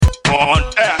On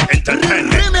Air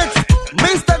Entertainment. Remix,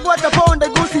 Mr. Guatapon, the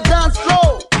Goosey Dance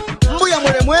Flow. Mbuya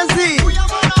Mwere Mwenzi.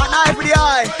 An eye for the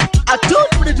eye, a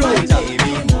tooth for the tooth.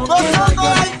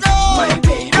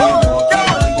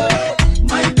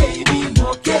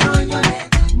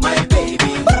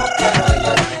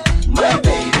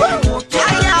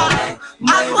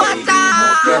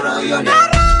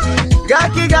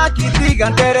 Gaki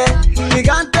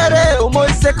tigantere,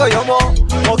 umoiseko yomo.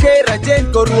 Mokera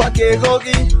jen korua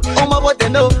kegogi,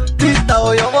 omaboteno pista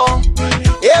oyomo.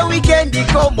 E weekendi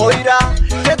komoira,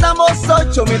 ketamos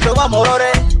ocho mito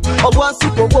morore.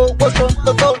 Obuansuko woso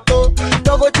toto,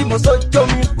 togo chimoso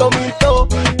chomito.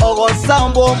 Ogo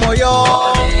sambo moyo,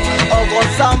 ogo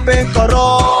sambe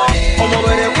koro.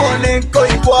 Omobere wonen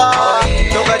koibwa,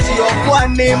 toga chio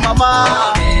kwani mama.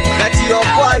 Gachio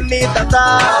kwani tata,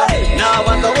 na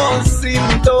wando wonsi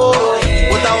mito.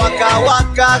 Utawaka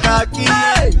waka gaki,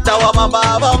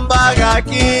 tawabamba bamba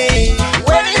gaki.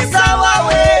 Weni sawa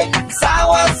we,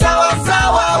 sawa we, sawa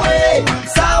we.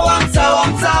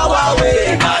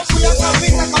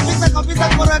 Kapisa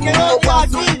korake no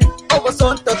waki. Obo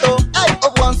son toto,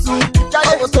 obo ansu,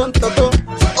 obo son toto,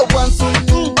 obo ansu,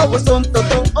 obo son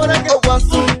toto, obo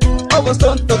ansu, obo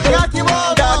son toto.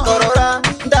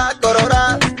 Da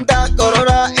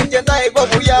korora, entienda ego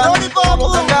buya.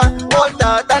 Mokanga, volta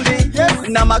tandi,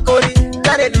 namakori,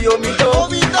 dare dio mito.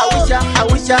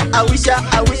 I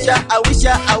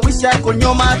wish I could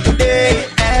know my today.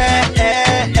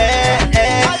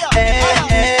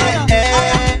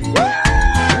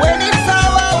 When it's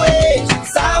sour way,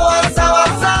 sour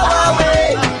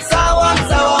way.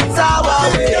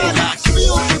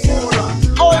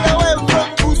 Beautiful, all the way from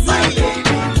Kusai.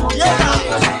 Yeah,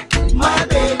 my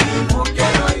baby, oh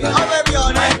baby, oh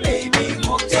my baby, oh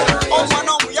my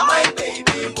no, yeah, my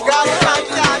baby, girl like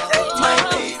that, my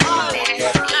baby.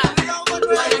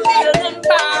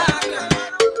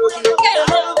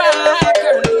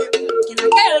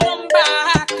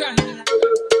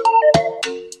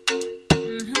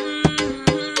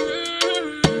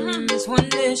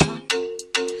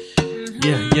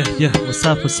 Yeah, what's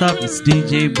up? It's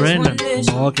DJ Brandon from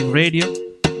Mawalking Radio.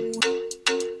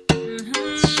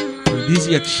 This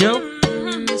year's show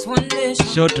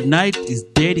tonight is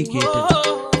dedicated to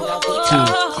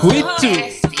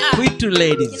Kwitu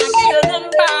ladies.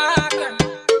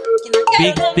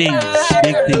 Big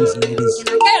things, ladies.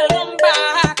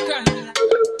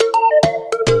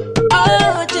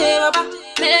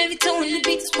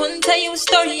 Tell you a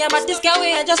story about this girl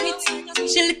where I just meet.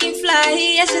 She looking fly,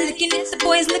 yeah, she looking at the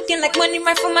boys looking like money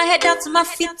right from my head down to my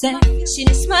feet. She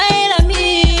just smile at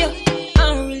me, I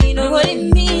don't really know what it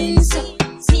means.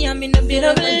 See, I'm in a bit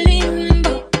of a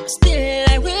limbo. Still,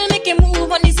 I will make a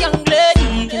move on this young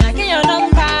lady. Can I get your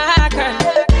number, girl?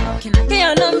 Can I get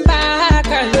your number,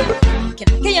 girl? Can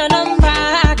I get your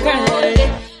number,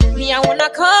 girl? Me, I wanna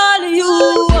call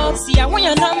you up. See, I want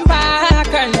your number,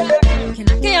 girl. Can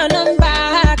I get your number?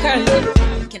 Can I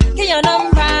get your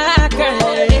number, girl?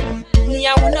 Me, I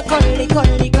wanna call you.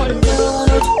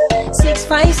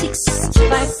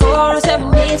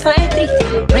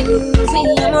 656-547-853. Rings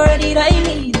me, I'm already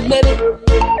dialing, baby.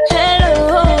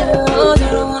 Hello,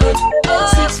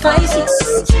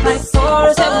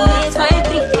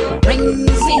 656-547-853.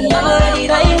 Rings me, I'm already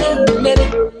dialing, baby.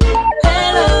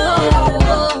 Hello,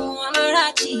 I'm a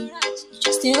Rachi.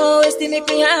 Just in always to make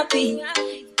me happy.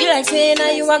 You like saying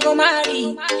now you are gonna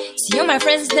marry. See all my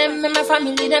friends, them and my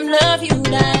family, them love you.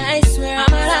 I swear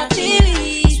I'm a lot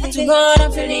chilly. Swear to God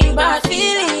I'm feeling bad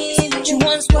feelings. But you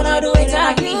want what I do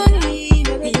exactly.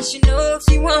 Maybe you should know if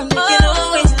you want me, you can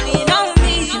always lean on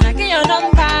me. Can I get your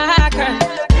number, girl?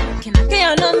 Can I get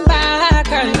your number,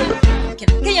 girl? Can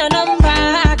I get your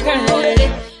number, girl?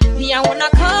 Me, I wanna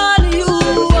call you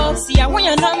up. See, I want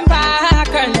your number,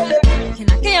 girl. Can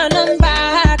I get your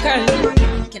number, girl?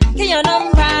 Can I get your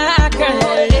number,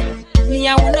 girl? Me, I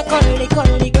wanna call you.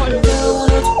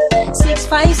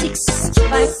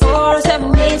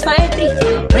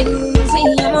 656-547-853. Rings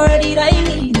me, I'm already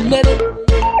dialing, baby.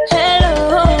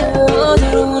 Hello,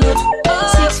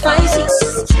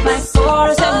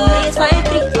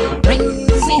 656-547-853.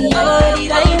 Rings me, I'm already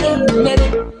dialing, baby.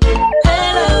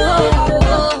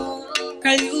 Hello,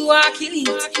 girl, you are killing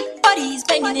it. Body's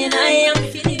banging and I am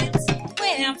feeling it.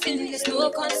 When I'm feeling, there's no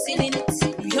concealing it.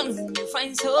 Young, you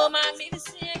find so my baby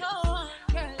sing on.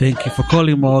 Thank you for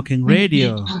calling Mawalking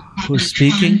Radio. Who's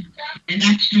speaking? And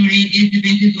actually, is the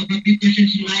basis of a big question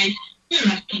tonight.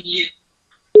 We're asking you.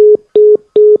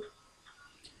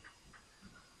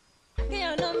 Get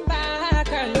your number,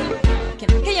 girl. Can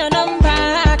I get your number,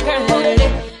 girl?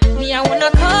 Me, I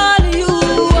wanna call you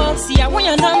up. See, I want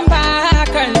your number,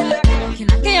 girl. Can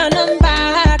I get your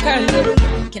number, girl?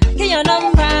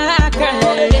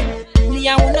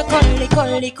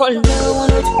 call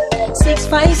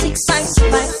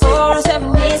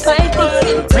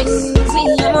 656-547-853. Rings me,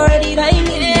 I'm already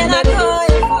dining. Hello,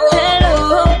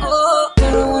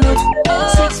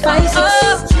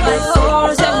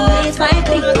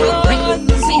 656-547-853.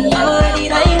 Rings me, I'm already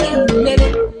dining.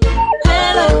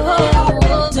 Hello,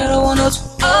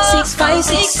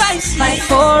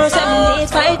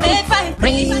 656-547-853.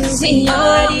 Rings me, I'm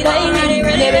already dining.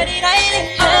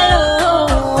 Hello.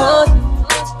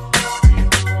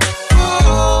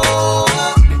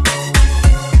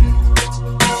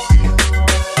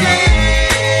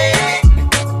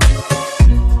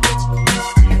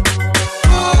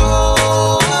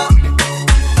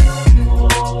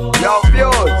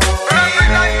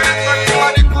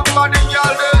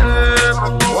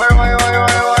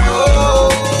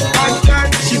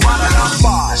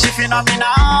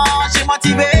 She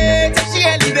motivates, she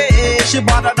elevates, she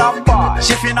better than bad.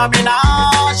 She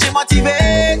phenomenal, she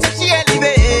motivates, she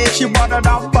elevates, she better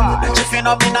than bad. She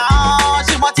phenomenal,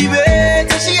 she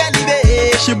motivates, she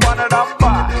elevates, she better than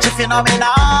bad. She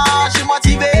phenomenal, she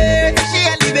motivates, she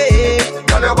elevates.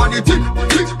 Tell your body tick,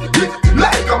 tick, tick,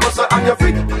 like a muscle on your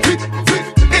feet, feet, feet.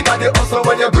 It got the hustle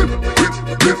when you grip, grip,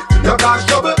 grip. You can't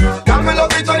trouble. Can me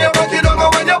love it when you rock it down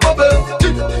when you bubble.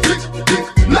 Tick, tick, tick,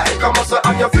 like a muscle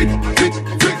on your feet, feet,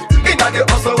 feet. It got the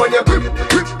hustle when you grip,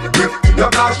 grip, grip. You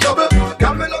can't trouble.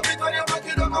 Can me love it when you rock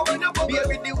it down when you bubble.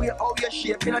 Baby, the way how you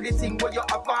shape, you know the thing where you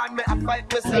have on me, I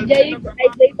fight myself.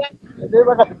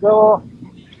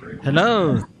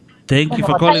 Hello. Thank you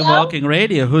for calling Mawalking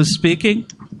Radio. Who's speaking?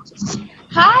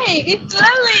 Hi, it's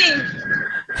Lily.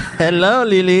 Hello,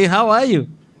 Lily. How are you?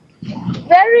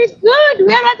 Very good.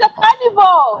 We're at the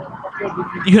carnival.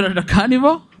 You're at the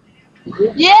carnival?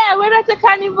 Yeah, we're at the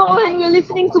carnival and we're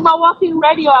listening to Mawalking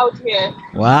Radio out here.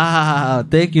 Wow.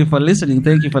 Thank you for listening.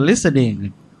 Thank you for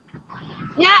listening.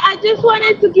 Yeah, I just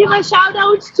wanted to give a shout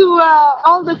out to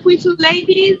all the Kwitu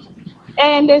ladies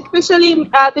and especially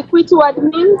the Kwitu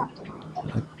admin.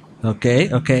 Okay,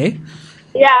 okay.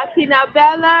 Yeah, Tina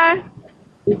Bella,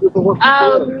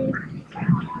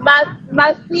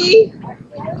 Masi,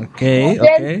 Okay,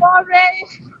 okay.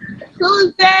 Forrest,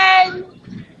 Susan,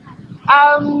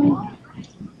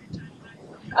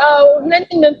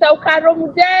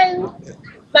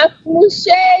 Max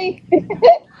Mushe.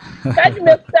 Can't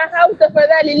nimesahau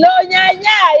tafadhali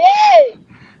Lonyanya, yeah.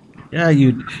 Yeah,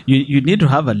 you need to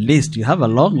have a list. You have a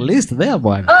long list there,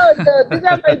 boy. Oh no, these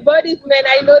are my buddies, man.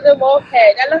 I know them all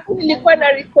head. Alafu nilikuwa na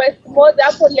request moja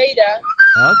hapo later.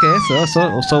 Okay,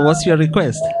 so what's your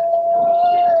request?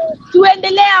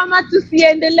 Tuendelee ama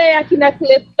tusiendelee akina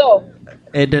Klesto?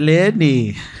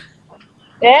 Endeleeni.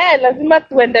 Lazima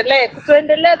tuendelee.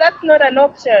 Tuendelee, that's not an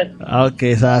option.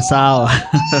 Okay, sawa.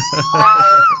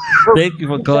 Thank you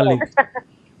for calling.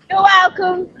 You're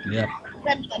welcome. Yeah.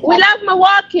 We love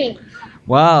Mawalking.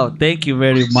 Wow, thank you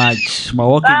very much.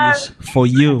 Mawalking is for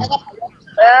you.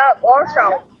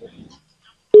 Awesome.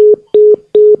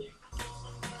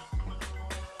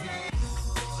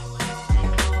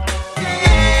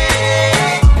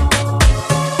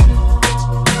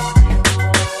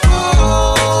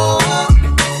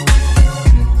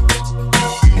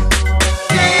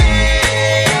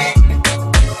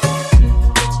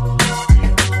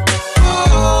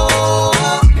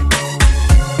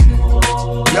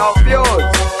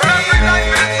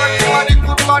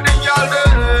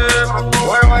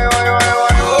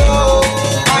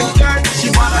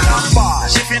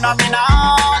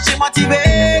 She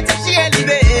motivates, she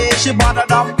elevates, she better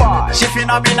than bad. She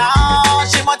phenomenal,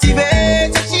 she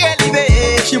motivates, she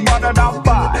elevates, she better than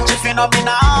bad. She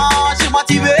phenomenal, she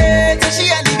motivates, she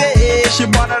elevates, she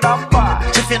better than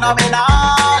bad. She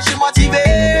phenomenal, she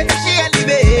motivates, she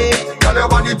elevates. Tell your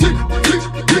body tick, tick,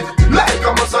 tick, like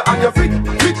a muscle on your feet,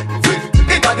 feet, feet.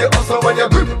 It got the hustle when you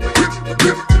grip, grip,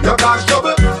 grip. You can't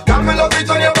trouble. Can me love it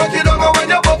when you rock it down when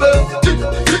you bubble. Tick,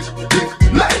 tick, tick,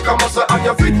 like a muscle on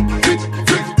your feet, feet,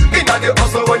 feet. It got the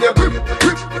hustle when you grip,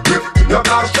 grip, grip. You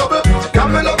can't trouble. Can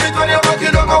me love it when you rock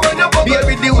it down when you bubble.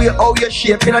 Baby, the way how you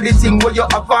shape, you know the thing where you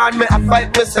have on me, I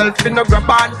fight myself in the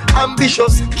grab on.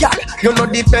 Ambitious, girl, you know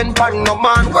depend on no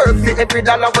man. Work for every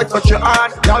dollar we touch your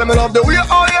hand. Girl, me love the way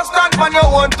how you stand when you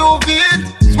want to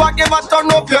beat. Swag ever turn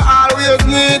up, you always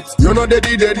neat. You know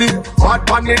daddy, hot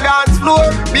on the dance floor.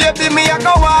 Baby, me I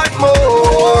go want more.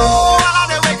 Oh, I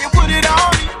love the way you put it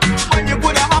on me. When you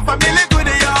put a $500,000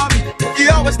 goodie on me,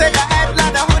 you always stay ahead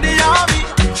like a hoodie on me.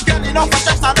 Girl, enough for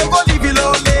stress, I don't go leave you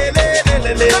low, So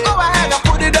go ahead and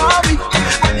put it on me.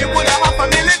 When you put a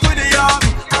 $500,000 goodie on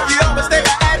me, you always stay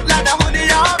ahead like a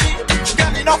hoodie on me.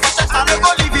 Girl, enough for stress, I don't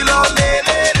go leave you low,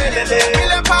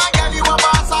 Girl, you a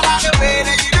boss all of the way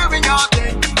that you doing your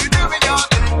thing. You doing your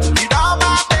thing.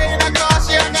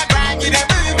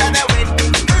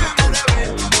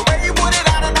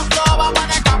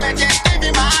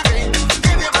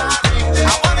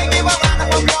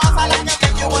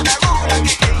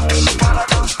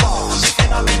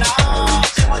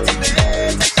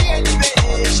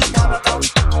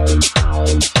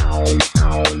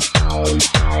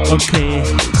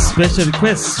 special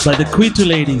request by the Kwitu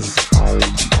ladies.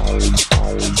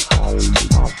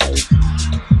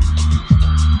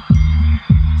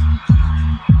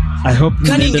 I hope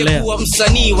ningekuwa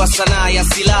msanii wa sanaa ya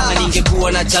silaha,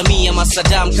 ningekuwa na jamii ya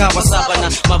masadam kawa saba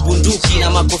na mabunduki na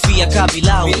makofia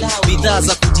kabilau, bidhaa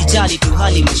za kujijali tu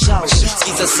hali mashao.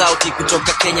 Sikiza sauti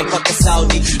kutoka Kenya mpaka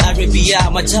Saudi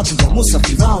Arabia, majabu ya Musa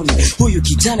Firauni. Huyu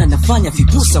kijana nafanya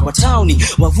vibusa wa tauni,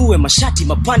 wavue mashati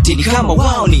mapanti ni kama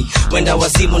wauni. Wenda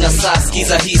wazimu na saa,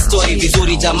 sikiza hii story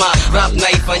vizuri jamaa, rap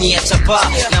naifanyia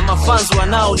chapa na mafanzu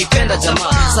wanao nipenda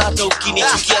jamaa. Sasa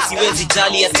ukinichukia siwezi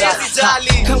jali hata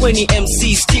kawe ni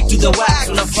MC, stick to the wax.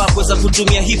 Unafaa kuweza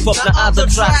kutumia hip hop na other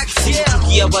tracks.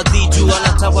 Sikuchukia wadhiju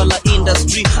wanatawala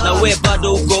industry, na we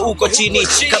bado uko chini.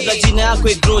 Kabla jina yako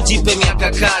igrow jipe miaka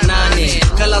 8.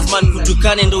 Kalazman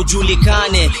kutukane ndo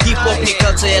ujulikane. Hip hop ni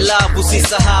culture ya love,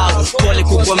 usisahau. Pole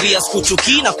kukwambia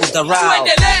sikuchuki na kudharau.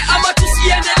 Tuendelee ama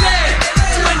tusiendelee?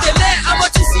 Tuendelee ama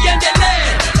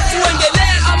tusiendelee?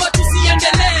 Tuendelee ama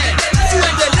tusiendelee?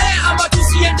 Tuendelee ama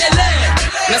tusiendelee?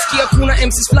 Nasikia kuna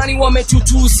MCs flani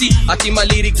wametutusi, hatima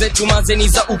lyrics zetu mazeni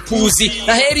za upuzi.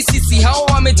 Na heri sisi hao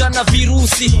wamejana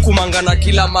virusi, kumangana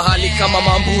kila mahali kama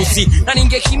mambuzi. Na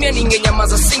ningekimia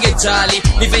ningenyamaza singejali,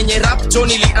 ni venye rap jo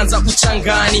nilianza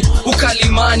uchangani.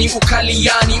 Ukalimani,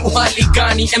 ukaliani, uhali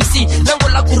gani? MC lango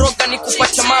la kuroga ni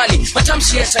kupata mali.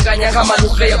 Matamshi ya changanya kama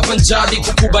lugha ya Punjabi,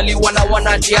 kukubaliwa na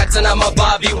wanaji hata na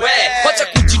mababi. We, wacha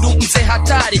kujidu mse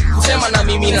hatari, kusema na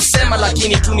mimi nasema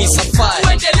lakini tu ni safari.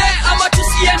 Tuendelee ama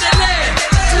tusiendelee?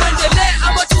 Tuendelee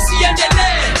ama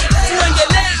tusiendelee?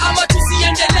 Tuendelee ama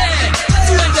tusiendelee?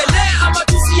 Tuendelee ama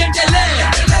tusiendelee?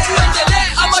 Tuendelee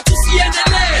ama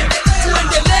tusiendelee?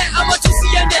 Tuendelee ama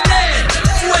tusiendelee?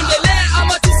 Tuendelee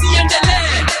ama tusiendelee?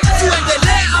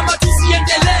 Tuendelee ama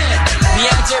tusiendelee?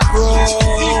 Niaje bro,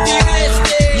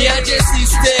 niaje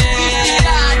sister,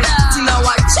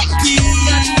 tunawacheki.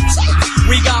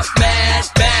 We got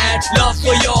mad love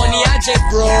for you. Niaje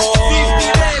bro,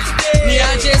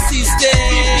 niaje sister,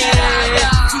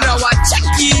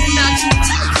 tunawacheki.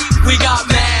 We got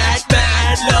mad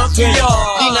love for you.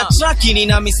 Nina traki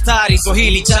nina mistari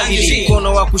Swahili jangili,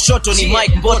 mkono wa kushoto ni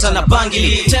Mike Mbota na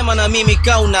bangili. Tema na mimi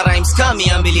kauna rhymes kami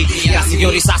ambili, kasi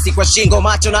vyo risasi kwa shingo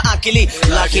macho na akili.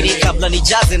 Lakini kabla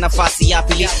nijaze nafasi ya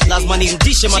pili, lazima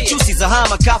nirudishe matusi za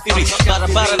hama kafiri.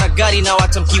 Barabara na gari na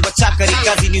watamkiwa chakari,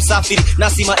 kazi ni usafiri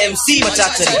nasima MC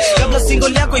machachari. Kabla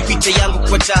single yako ipite yangu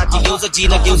kwa chati, geuza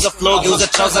jina, geuza flow, geuza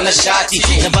trouser na shati.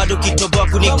 Na bado kitoboa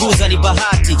kuniguza ni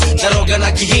bahati, naroga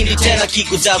na kihindi tena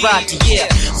kikujarati. Yeah,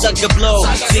 saga blow,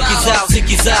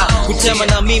 ziki zao, kutema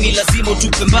na mimi lazima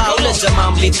utupe mbao. Ule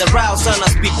jamaa mlidharau sana,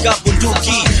 speak up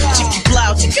bunduki. Chiki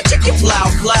plow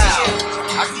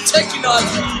Taking on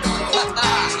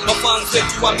mafans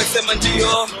wetu wamesema ndio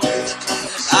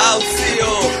au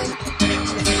sio?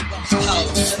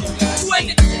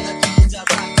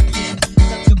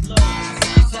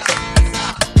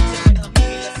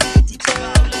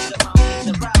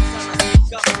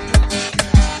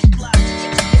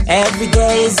 Every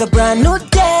day is a brand new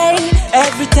day.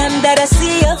 Every time that I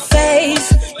see your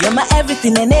face, you're my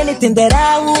everything and anything that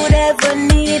I would ever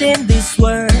need in this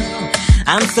world.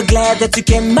 I'm so glad that you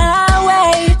came my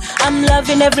way. I'm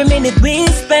loving every minute we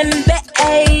spend,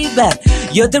 babe.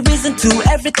 You're the reason to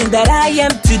everything that I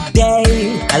am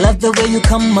today. I love the way you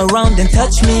come around and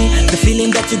touch me. The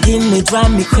feeling that you give me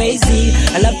drive me crazy.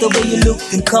 I love the way you look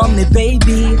and call me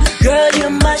baby. Girl, you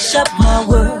mash up my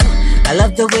world. I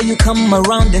love the way you come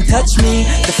around and touch me.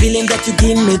 The feeling that you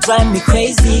give me drive me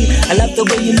crazy. I love the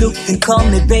way you look and call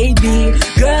me baby.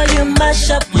 Girl, you mash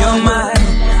up my mind.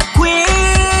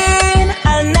 Queen,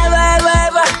 I'll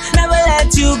never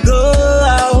let you go.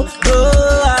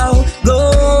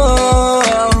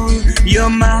 You're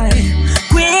my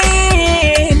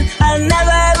queen. I'll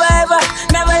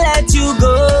never let you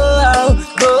go.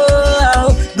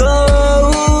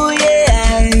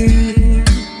 Yeah.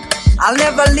 I'll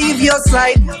never leave your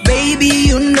side, baby.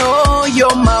 You know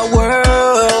you're my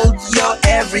world. You're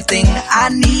everything I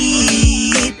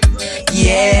need.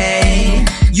 Yeah.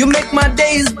 You make my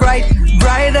days bright,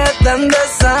 brighter than the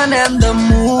sun and the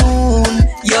moon.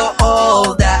 You're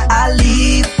all that I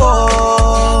live for.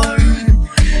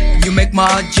 You make my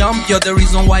heart jump, you're the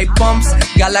reason why it pumps.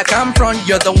 Girl, I come from,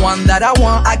 you're the one that I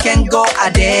want. I can't go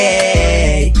a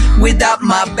day without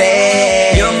my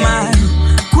babe. You're my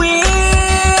queen.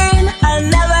 I'll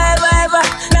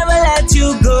never let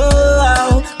you go.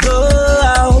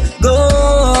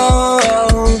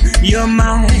 You're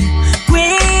my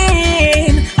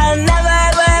queen. I'll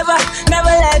never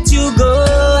let you go.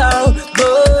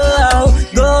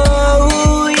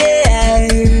 Yeah.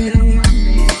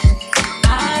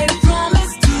 I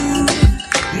promise to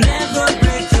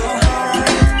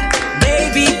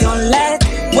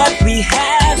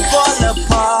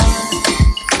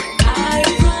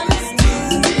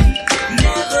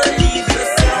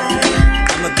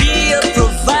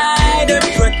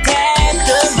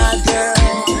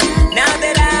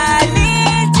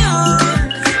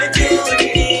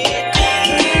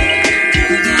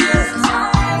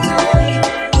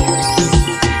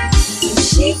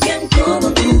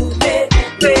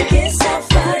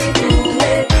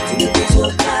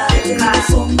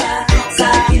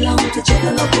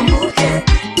tucheka na kumbuke.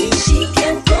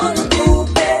 Nishike mkono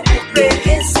kupe,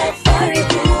 peke safari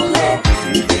kule.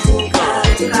 Tumevuka,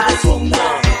 tunasonga,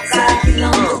 saa kila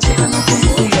mtu cheka na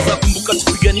kumbuke. Unaweza kumbuka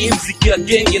tupiganie mziki ya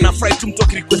genge na fry tu mtu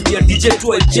akirequest ya DJ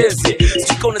tu aicheze.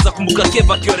 Sika unaweza kumbuka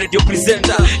Keva akiwa radio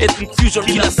presenter, AfroFusion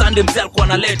kila Sunday mzee alikuwa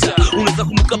analeta. Unaweza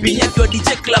kumbuka Binya akiwa DJ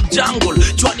Club Jungle,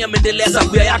 Chwani ameendelea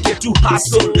sabuya yake tu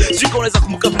hustle. Sika unaweza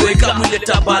kumbuka Boyka mwile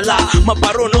tabala,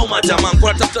 maparono majamaa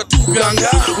kwa tafuta tu ganga.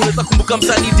 Unaweza kumbuka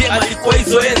msanii Dema alikuwa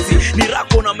hizo enzi, ni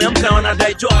rako na ameamka na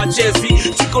wanadai joa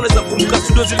chezi. Sika unaweza kumbuka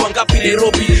studio zilikuwa ngapi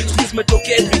Nairobi, studios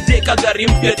zimetokea everyday kagari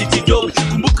mpya digital.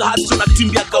 Kumbuka hustle na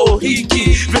kimbia kao hiki,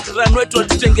 veteran wetu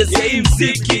watutengezea hii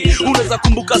mziki. Unaweza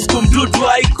kumbuka siku mdudu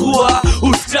haikuwa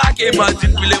ustake,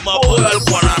 imagine vile maboyo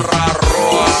alikuwa na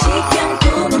raroa. Nishike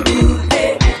mkono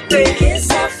kupe, peke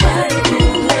safari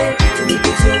kule.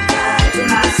 Tumevuka,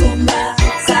 tunasonga,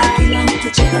 saa kila mtu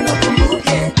cheka na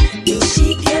kumbuke.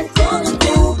 Nishike mkono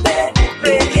kupe,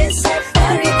 peke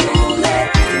safari kule.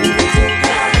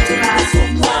 Tumevuka,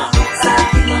 tunasonga, saa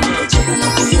kila mtu cheka na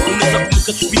kumbuke. Unaweza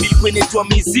kumbuka kipindi ilikuwa inaitwa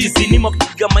Mizizi, ni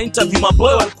mapiga ma-interview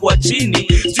maboyo walikuwa chini.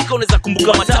 Sika unaweza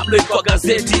kumbuka matabloid kwa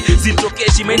gazeti,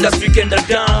 zilitokea shima industry kenda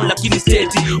down lakini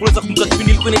steady. Unaweza kumbuka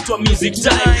kipindi ilikuwa inaitwa Music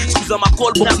Time, siku za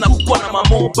ma-call box na kukua na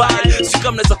ma-mobile.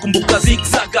 Sika mnaweza kumbuka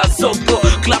zigzaga soko,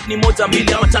 club ni 1,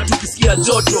 2 ama 3 ukisikia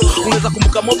joto. Unaweza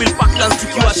kumbuka mobile parklands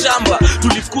tukiwa shamba,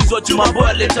 tulifukuzwa juu maboyo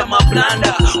aleta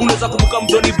mablanda. Unaweza kumbuka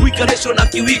Mdoni Bwika Resho na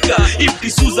Kiwika,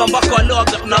 Ifti Suza ambako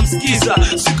aloaga tunamsikiza.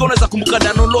 Sika unaweza kumbuka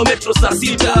Danolo Metro saa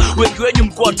 6, wengi wenyu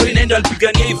mkoa tu inaenda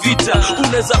alipigania hii vita.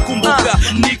 Unaweza kumbuka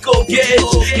Niko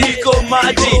Gage, Niko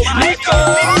Maji, Niko.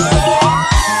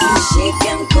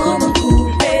 Nishike mkono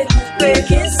kupe,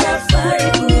 peke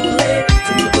safari kule.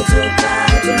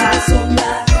 Tumevuka,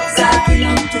 tunasonga, saa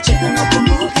kila mtu cheka na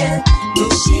kumbuke.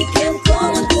 Nishike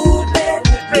mkono kupe,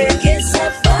 peke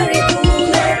safari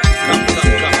kule.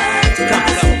 Tumevuka,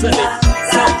 tunasonga,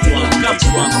 saa kila mtu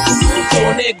cheka na kumbuke.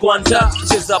 Tone Gwanda,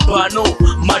 cheza pano,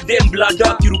 Madem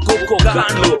Blada, Kirukoko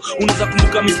Kando. Unaweza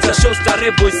kumbuka Mr. Show Star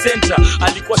Boy Center,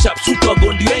 alikuwa sharpshooter,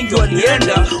 gondi wengi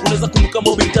walienda. Unaweza kumbuka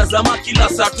Mobile tazama kila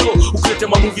sato, ukulete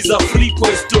mamovie za free kwa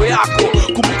esto yako.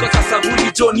 Kumbuka sasa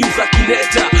Guli John News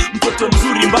akileta, mtoto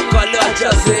mzuri mpaka leo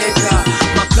hajazeeka.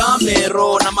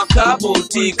 Makamero na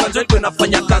makaboti, kanjo iko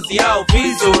inafanya kazi yao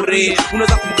vizuri.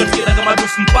 Unaweza kumbuka tukienda kama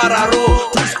dufu mpararo,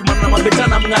 tulisukumana na mabeta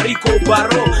na mngariko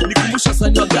baro. Nikumbusha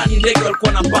sanywa gani ndege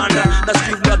walikuwa na panda, na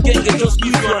siku ya genge just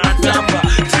bizo wanatamba.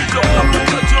 Tito kwa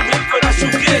mtoto jobe iko na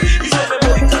shuke, hizo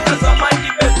memory kata za mind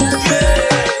imetuke.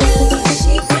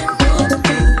 Nishike mkono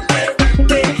kupe,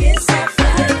 peke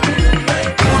safari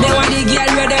kule. Me want the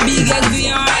girl with the biggest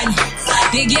behind.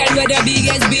 The girl with the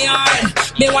biggest behind.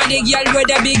 Me want the girl with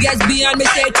the biggest behind. Me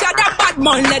say, tell the bad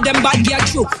man, let them bad get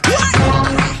through.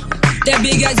 What? The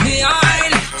biggest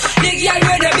behind. The girl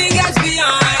with the biggest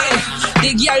behind. The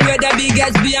girl with the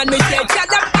biggest behind. Me say, tell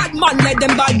the bad man, let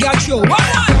them bad get through. What?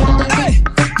 Hey,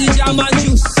 the German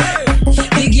juice. Hey.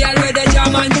 The girl with the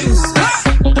German juice. Hey.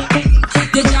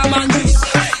 The German juice.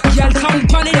 Girl come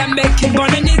on it and make it burn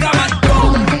a nigga man.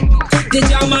 Boom. The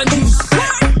German juice.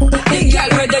 The girl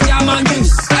with the German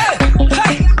juice. Hey,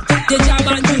 hey. The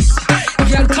German juice.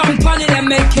 Girl come on it and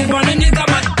make it burn a nigga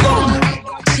man. Boom.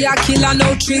 She a killer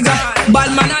no trigger. Bad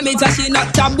man a meet her, she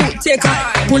not taboo taker.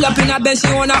 Pull up in a bed,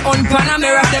 she wanna on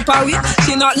Panamera step away.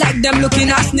 She not like them looking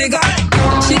ass nigga.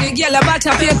 She the girl about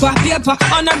her paper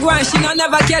on the ground. She not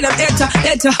never care them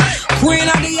later. Queen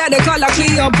of the year they call her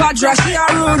Cleopatra. She a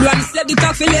rude one, said the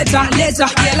talk for later.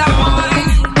 Girl I want,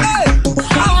 hey,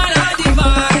 I want her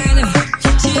divine.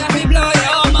 She have me blow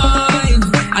your mind.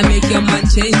 I make your man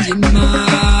change his mind.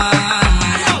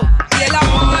 Girl I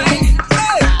want,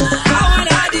 hey, I want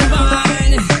her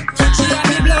divine. She have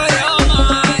me blow your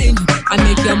mind. I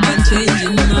make your man change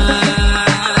his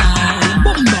mind.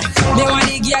 Boom. Me want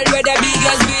the girl with the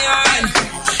biggest behind.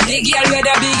 The girl with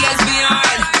the biggest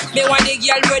behind. Me want the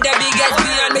girl with the biggest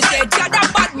behind. Me say, tell the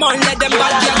bad man, let them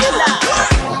bad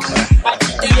get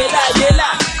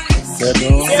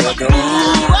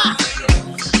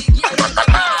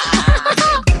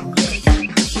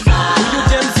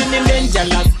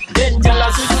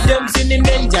Dangerous, who you them sinning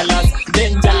dangerous.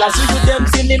 Dangerous, who you them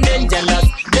sinning dangerous.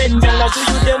 Dangerous, who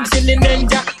you them sinning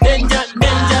dangerous.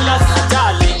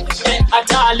 Atali,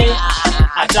 atali,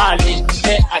 atali,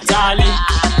 atali,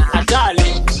 atali,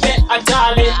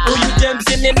 atali. Who you them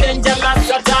sinning dangerous.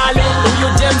 Atali, who you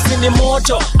them sinning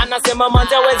moto. Anasema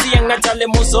manza wezi yenga chale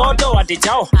musoto. Ati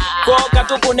chao, koka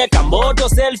tukune kamoto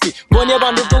selfie. Bonye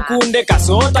bandu tukunde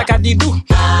kasota kadidu.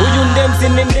 Who you them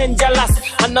sinning dangerous.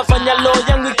 Anafanya lo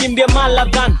yangu kimbia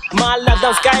maladan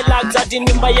Skylabs ati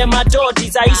nimba ye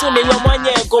matoti. Saisu niwe mwenye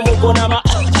kumu kuna ma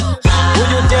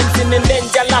huyu James ni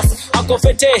dangerous, ako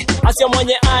fete asio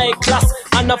mwenye high class,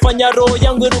 anafanya roho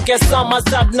yangu iruke sama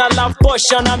sad na love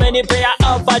potion, amenipea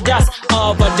overdose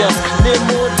ni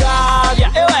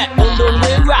mutavya ewe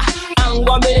undungwira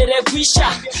angwa merere kwisha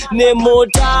ni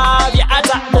mutavya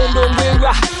ata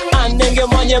undungwira anenge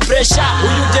mwenye pressure.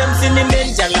 Huyu James ni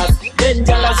dangerous, huyu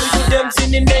James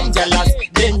ni dangerous, huyu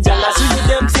James ni dangerous, huyu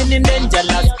James ni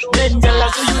dangerous,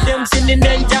 atali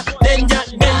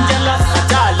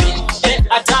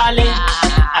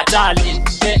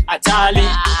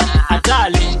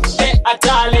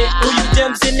huyu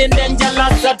James ni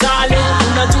dangerous, atali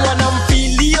unajua na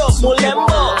mfilio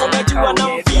mulembo, unajua na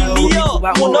mfilio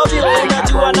munovyo,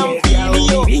 unajua na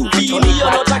mfilio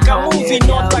notaka movie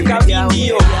notaka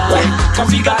video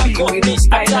kafiga koni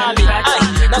atali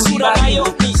na sura nayo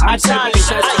ni atali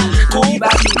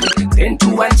into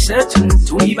uncertain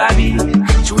to the baby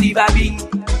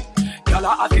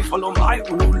Gala afi follow my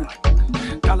rule.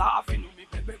 Gala afi no me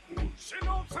bebe cool.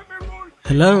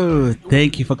 Hello,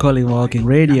 thank you for calling Mawalking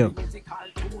Radio.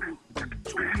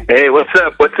 Hey, what's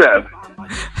up? What's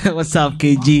up,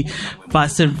 KG?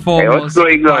 First and foremost, hey, what's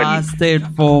going on?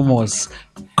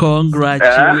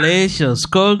 Congratulations.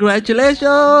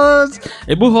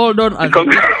 Ebu, hold on.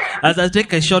 As I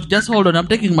take a shot, just hold on. I'm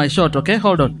taking my shot, okay?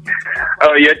 Hold on.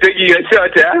 Oh, you're taking your shot,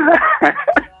 huh?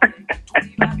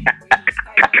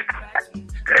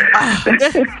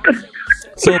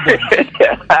 So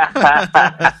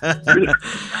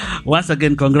once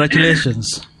again,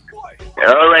 congratulations.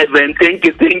 All right, man. Thank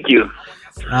you.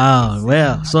 Oh,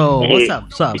 well, so what's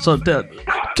up? So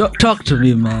talk to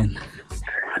me, man.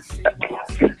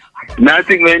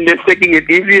 Nothing, man. Just taking it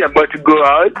easy. About to go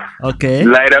out. Okay.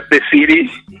 Light up the city.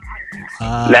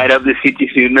 So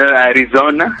you know,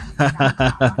 Arizona.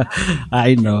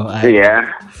 I know.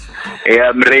 Yeah,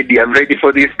 I'm ready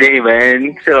for this day,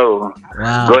 man. So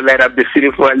go light up the city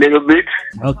for a little bit.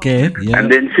 Okay. Yeah.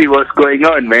 And then see what's going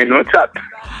on, man. What's up?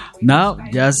 Now,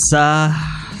 just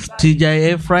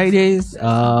TJA Fridays,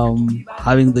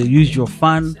 having the usual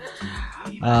fun.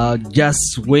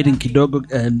 Just waiting kidogo,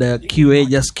 and QA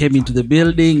just came into the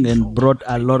building and brought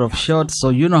a lot of shots. So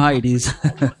you know how it is.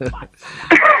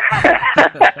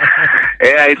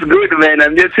 Yeah, it's good, man.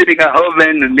 I'm just sitting at home,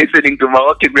 man, and listening to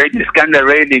Mawalking Radio. It's kind of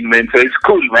raining, man. So it's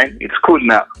cool, man. It's cool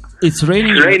now. It's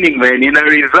raining. It's raining, man. In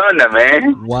Arizona,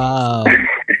 man. Wow.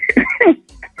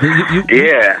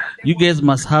 Yeah. You guys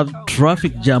must have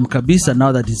traffic jam kabisa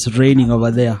now that it's raining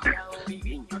over there.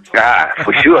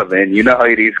 For sure, man. You know how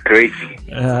it is, crazy.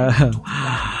 So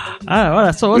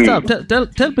what's up?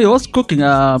 Tell me what's cooking.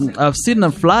 I've seen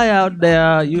a flyer out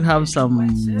there. You have some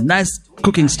nice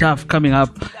cooking stuff coming up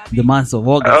in the month of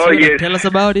August. Oh, yes. Tell us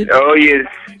about it. Oh, yes.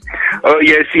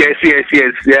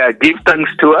 Yeah, give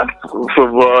thanks to her for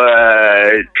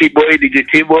DJ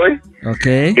T-Boy.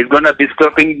 Okay. He's going to be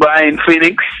stopping by in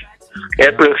Phoenix,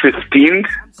 April 15th.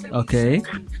 Okay.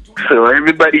 So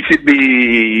everybody should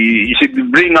be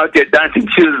bring out your dancing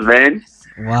shoes, man.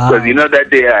 Wow. Because you know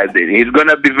that he's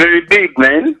gonna be very big,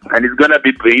 man, and he's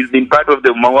been part of the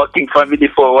Mawalking family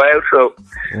for a while. So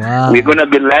we're gonna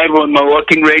be live on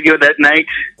Mawalking Radio that night.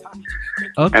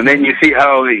 Okay. And then you see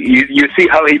how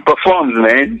he performs,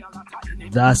 man.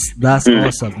 That's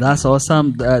awesome. That's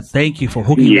awesome. Thank you for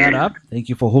hooking that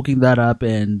up.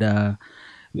 And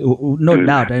no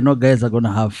doubt, I know guys are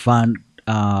gonna have fun.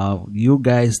 You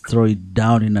guys throw it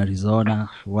down in Arizona.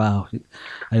 Wow.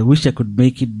 I wish I could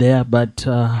make it there, but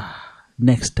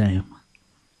next time,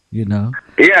 you know.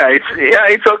 Yeah,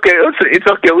 it's okay. It's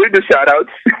okay. We'll do shout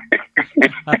outs.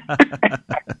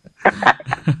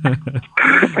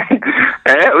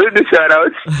 We'll do shout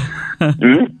outs.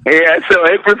 Yeah, so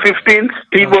April 15th,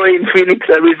 T-Boy in Phoenix,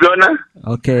 Arizona.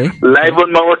 Okay. Live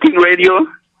on Mawalking Radio.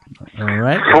 All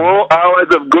right. 4 hours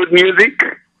of good music.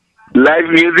 Live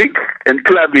music and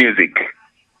club music.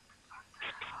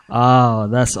 Oh,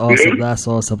 that's awesome. That's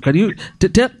awesome. Can you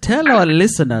tell our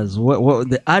listeners what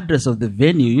the address of the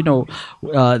venue? You know,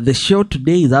 the show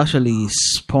today is actually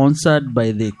sponsored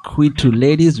by the Kwitu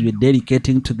ladies. We're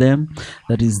dedicating to them.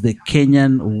 That is the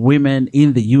Kenyan women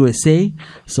in the USA.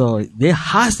 So there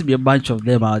has to be a bunch of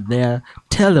them out there.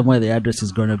 Tell them where the address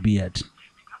is going to be at.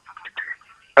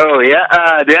 Oh, yeah.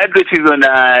 The address is on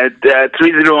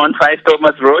 3015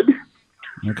 Thomas Road.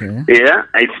 Okay. Yeah,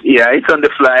 it's on the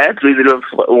flyer,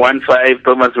 3015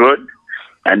 Thomas Road.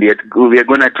 And we are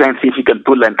going to try and see if we can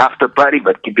pull an after party,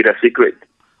 but keep it a secret.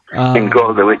 And go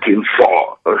all the way till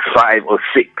 4 or 5 or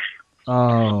 6.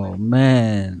 Oh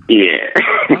man. Yeah.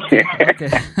 Okay.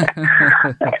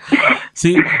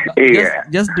 See,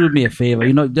 just do me a favor.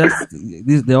 Just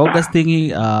this the August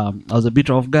thingy. I was a bit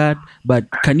off guard, but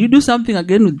can you do something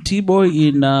again with T-Boy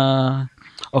in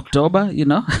October?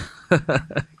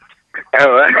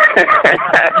 Oh,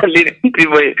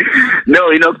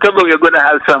 no, in October we're gonna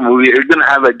have we're gonna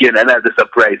have again another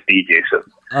surprise DJ. So.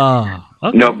 Oh.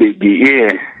 Okay. No biggie.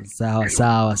 Yeah.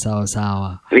 Sawa.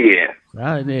 Yeah.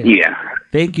 Yeah.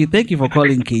 Thank you for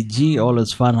calling, KG.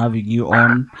 Always fun having you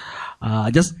on.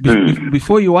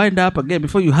 Before you wind up again,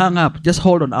 before you hang up, just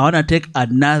hold on. I want to take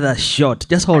another shot.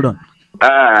 Just hold on.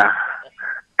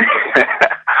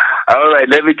 All right,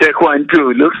 let me take one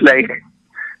too. Looks like.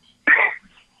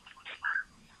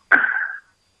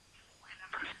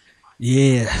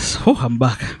 Yes. Oh, I'm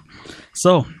back.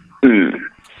 So,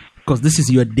 because this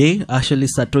is your day, actually,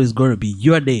 Sato is going to be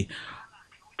your day.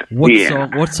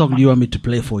 What song do you want me to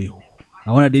play for you?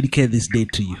 I want to dedicate this day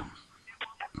to you.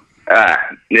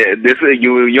 This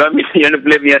you want to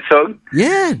play me a song?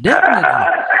 Yeah,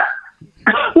 definitely.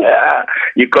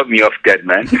 You caught me off guard,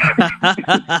 man.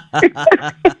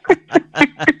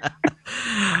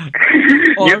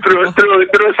 You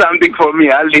throw something for me.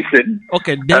 I'll listen.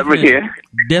 Okay,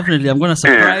 definitely. I'm gonna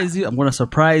surprise you. I'm gonna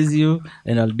surprise you,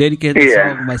 and I'll dedicate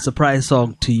my surprise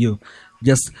song to you.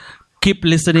 Just keep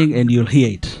listening, and you'll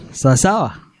hear it.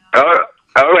 Sawa.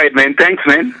 All right, man. Thanks,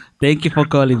 man. Thank you for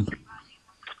calling.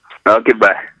 Okay,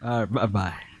 bye. All right,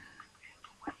 bye.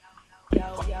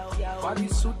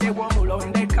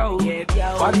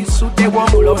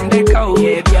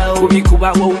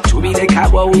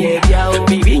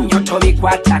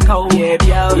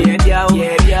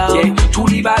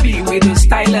 Baby with the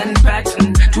style and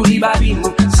pattern. To the baby,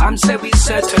 some say we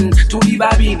certain. To the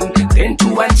baby, then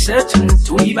too uncertain.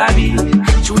 To the baby.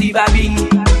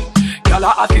 Y'all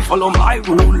have to follow my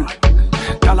rule.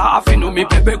 Y'all have to know me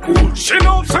baby cool. She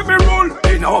know say me rule.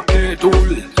 They know play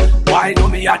tool. Why know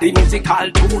me are the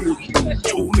musical tool?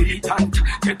 Too militant.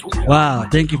 Wow,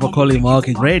 thank you for calling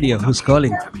Mawalking Radio. Who's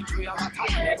calling?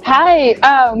 Hi,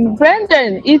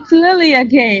 Brendan. It's Lily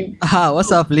again.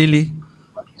 What's up, Lily?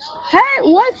 Hey,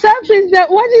 what's up?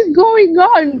 What is going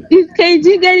on? Is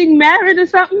KG getting married or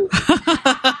something?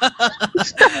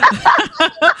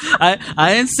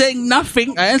 I ain't saying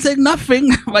nothing.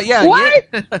 But yeah. What?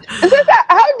 Yeah.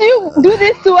 How do you do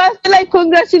this to us? Like,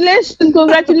 congratulations.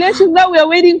 Now we are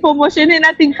waiting for motion and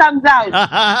nothing comes out.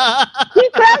 He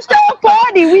crashed our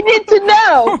party. We need to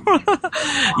know.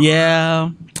 Yeah.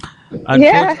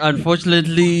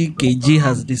 Unfortunately, KG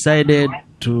has decided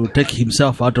to take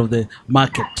himself out of the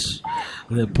market,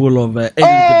 the pool of eligible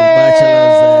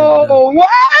bachelors.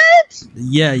 What?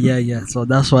 Yeah. So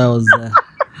that's why I was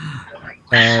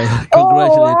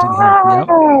congratulating him.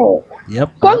 Yep.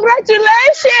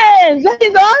 Congratulations! That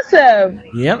is awesome.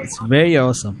 Yep, it's very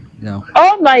awesome. Yeah.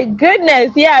 Oh my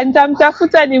goodness! Yeah,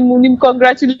 nitamtafuta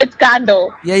nimcongratulate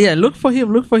Kando. Yeah. Look for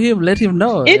him. Let him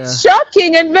know. It's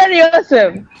shocking and very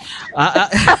awesome.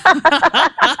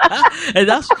 And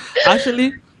that's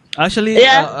actually,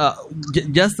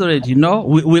 just so that you know,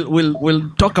 we'll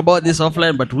talk about this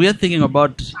offline. But we are thinking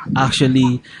about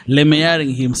actually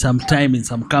lemairing him sometime in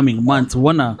some coming months. We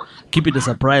wanna keep it a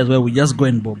surprise where we just go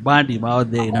and bombard him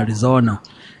out there in Arizona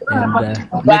and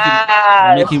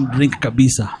make him drink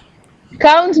kabisa.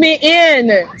 Count me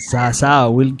in. Sasa,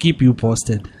 we'll keep you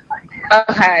posted.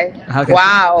 Okay.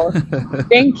 Wow.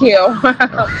 Thank you.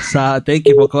 Thank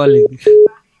you for calling.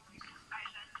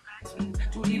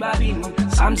 To the babin,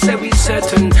 some say we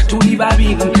certain. To the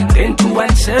babin, then too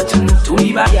uncertain. To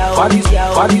the babin, what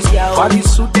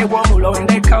is suit the one on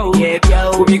the cow? Yeah,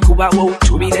 Kubi Kuba,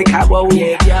 to be the cow.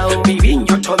 Yeah, Bivin,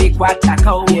 your Toby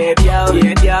Quataco. Yeah.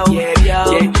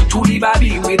 To the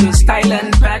babin with the style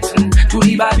and pattern. To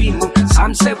the babin,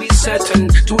 some say we certain.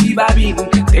 To the babin,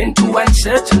 then too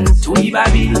uncertain. To the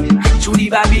babin,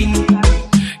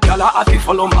 y'all have to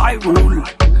follow my rule.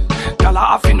 Y'all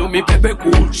have to know me baby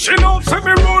cool. She know say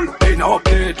me rule. They know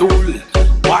play tool.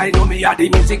 Why know me are the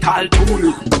musical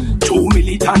tool? Too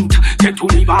militant. Get to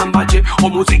live and budget. O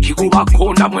muziki kuba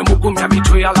kona mwe mugumya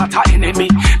mitwe a lot of enemy.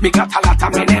 Me got a lot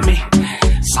of enemy.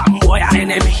 Some boy a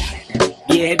enemy.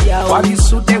 Yeah, what is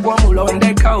suit the one on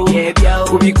the cow? Yeah,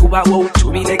 Kubi Kuba wo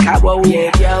to me the cow.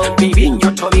 Yeah, Bivin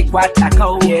your Toby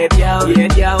Quataco. Yeah.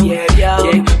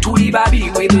 To the baby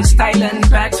with the style and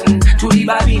pattern. To the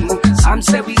baby, some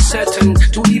say we certain.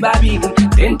 To the baby,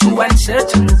 then too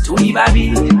uncertain. To the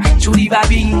baby.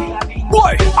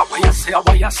 Boy, how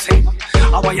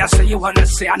you say you wanna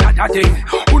say another day?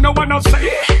 Who no wanna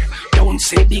say? Don't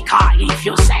say because if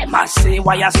you say must say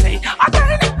why you say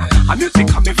again. I'm music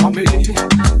coming from me.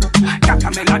 Got a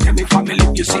Camilla, tell me family.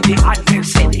 You see the hot men,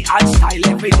 say the hot style,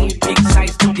 everything big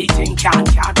size to the thing can't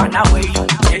run away.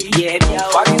 Yeah, yeah.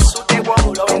 For the suit they want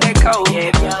to love the cow.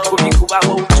 Yeah, yeah. To be Cuba,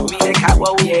 to be the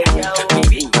cow. Yeah, yeah.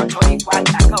 Maybe not to the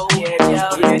Quantaco. Yeah,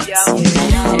 yeah.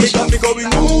 He got me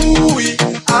going ooh-wee,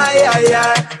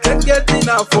 aye. Can't get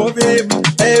enough of him.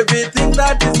 Everything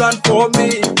that is done for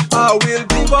me, I will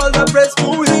give all the praise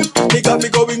to him. He got me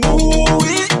going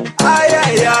ooh-wee,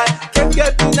 aye. Can't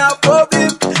get enough of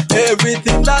him.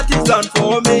 Everything that is done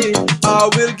for me, I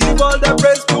will give all the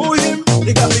praise to him.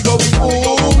 He got me going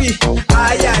ooh-wee,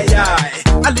 aye.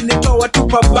 Alinitoa tu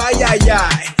pabaya,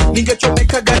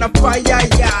 ningechomeka gana fire,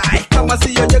 kama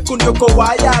siyo jekundu kwa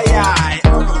waya.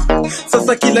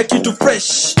 Sasa kila kitu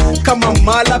fresh kama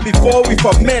mala before we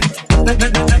ferment.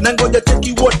 Nangoja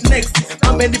take what next.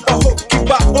 Amenipa hope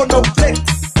kiba ono flex.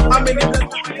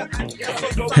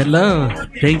 Hello,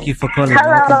 thank you for calling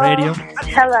Mawalking Radio.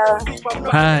 Hello.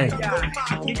 Hi.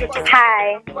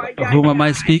 Whom am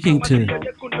I speaking to?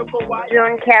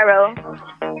 June Carol.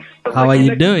 How are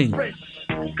you doing?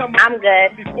 I'm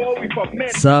good.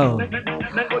 So,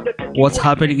 what's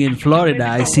happening in Florida?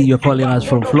 I see you're calling us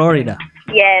from Florida.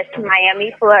 Yes,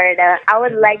 Miami, Florida. I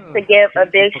would like to give a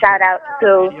big shout out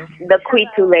to the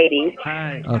Quitu ladies.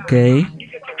 Okay.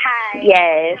 Hi.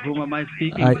 Yes. Whom am I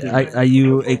speaking to? Are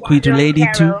you a Quitu lady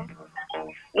too?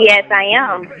 Yes, I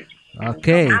am.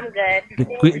 Okay. I'm good.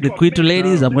 The Quitu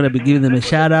ladies, I'm going to be giving them a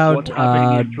shout out.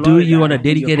 Do you want to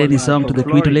dedicate any song to the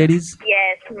Quitu ladies?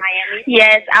 Yes, Miami.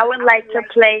 Yes, I would like to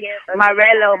play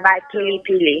Marello by Pili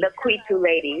Pili, the Quitu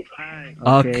ladies.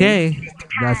 Okay.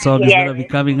 That song is going to be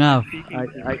coming up. All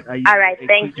right,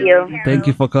 thank you. Thank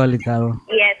you for calling, Carol.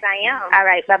 Yes, I am. All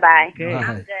right, bye-bye. Okay.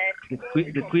 I'm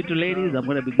good. The Quitu ladies, I'm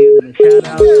going to be giving them a shout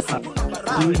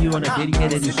out. Do you want to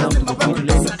dedicate any song to the Quitu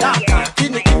ladies?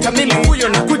 Mimi huyo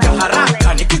nakuja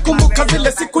haraka, nikikumbuka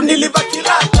zile siku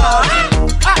nilivakiraka.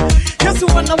 Yesu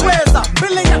wanaweza,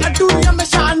 mbele ya adui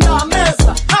ameshaandaa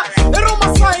meza.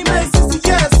 Roma Swahili sisi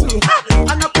Yesu,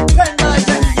 anakupenda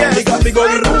yes. He got me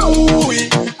going ooh-wee,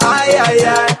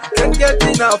 aye. Can't get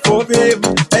enough of him.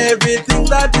 Everything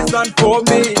that is done for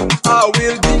me, I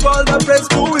will give all the praise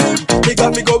to him. He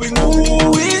got me going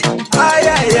ooh-wee,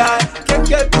 aye. Can't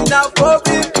get enough of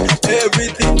him.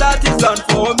 Everything that is done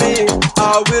for me,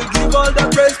 I will give all the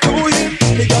praise to him.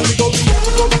 He got me going.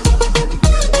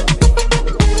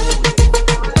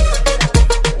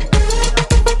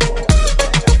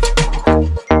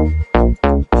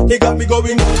 He got me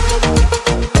going.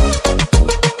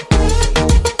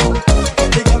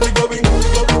 He got me going.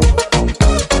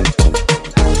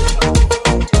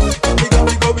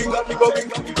 He got me going.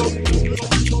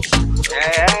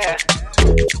 Yeah.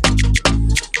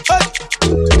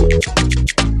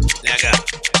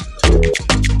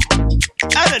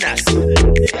 Ananas.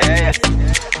 Yeah.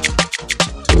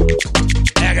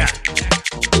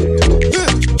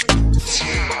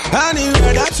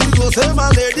 Anywhere that you go, say my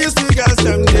ladies, we got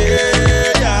them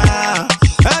there. Yeah.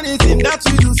 Anything that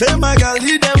you do, say my girl,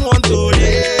 lead them one to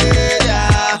there.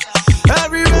 Yeah.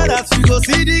 Everywhere that you go,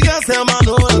 see the girls, say my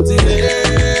no one to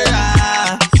there.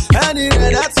 Yeah.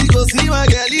 Anywhere that you go, see my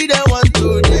girl, lead them one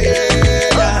to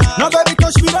there. Yeah. Now baby,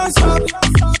 touch me, don't stop.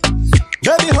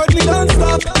 Baby, hold me, don't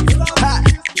stop.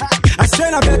 I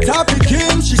said I better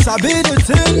begin, she sabi the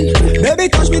thing. Baby,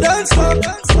 touch me, don't stop.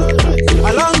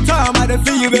 A long time I done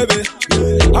feel you, baby.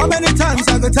 How many times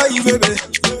I can tell you, baby?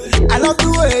 I love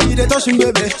the way you dey touch me,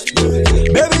 baby.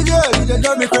 Baby girl, you dey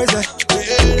drive me crazy.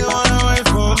 They wanna wait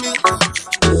for me.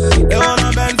 They wanna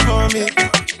bend for me.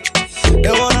 They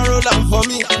wanna roll down for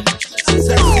me.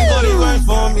 Sexy body wait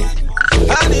for me.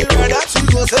 Anywhere that you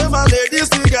go, say my ladies,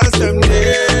 we got them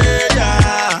there.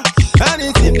 Yeah.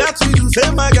 Anything that you do, say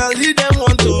my girl, lead them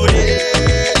one to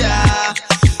there. Yeah.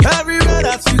 Everywhere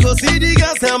that you go, see the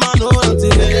girls, say my no one to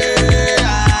there.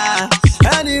 Yeah.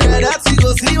 Anywhere that you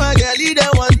go, see my girl, lead them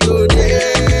one to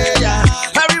there. Yeah.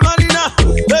 Everybody now,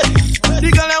 hey, the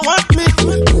girl that want me.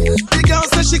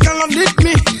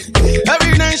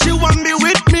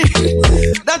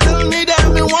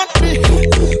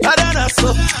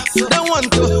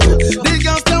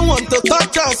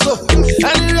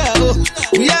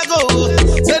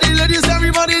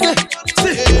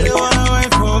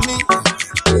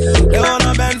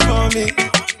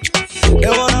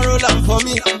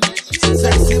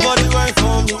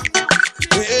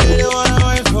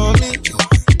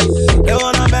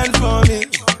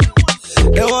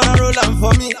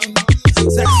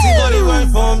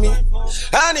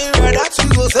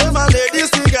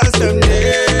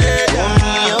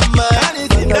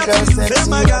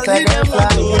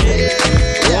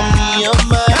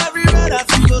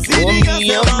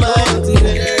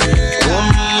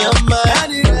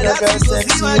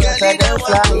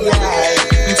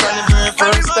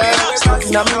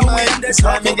 in my mind, it's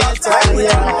like me get tired. And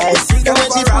when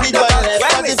she put it on the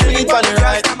left, and she feel it on the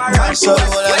right, I show the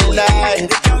whole of the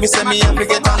life. Me say me have to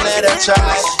get on let her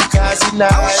try. Cause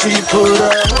tonight she put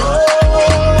her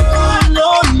hold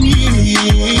on me.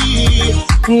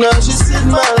 Now she said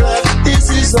my life, this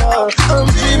is all I'm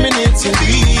dreaming it to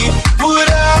be. Put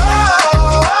her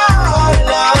all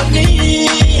on me.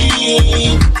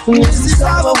 This is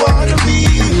how I wanna be.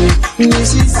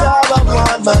 This is how I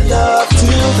want my love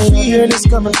to be. Hear this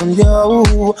coming from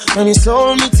you, and it's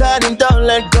hold me tight and don't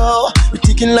let go. We're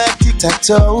ticking like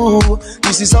tic-tac-toe.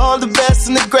 This is all the best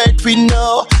and the great we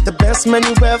know. The best man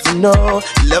you ever know.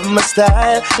 Love my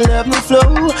style, love my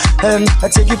flow, and I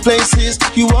take you places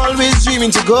you always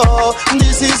dreaming to go.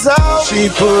 This is how she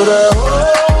put her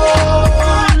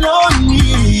hold on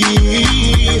me.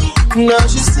 Now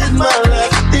she said my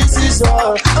life, this is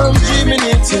all I'm dreaming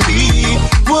it to be.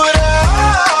 Put her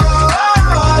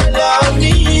all on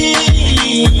me.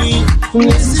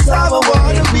 This is how I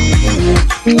wanna be.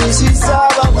 This is how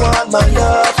I want my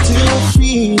love to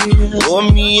feel. Oh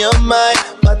me, oh my,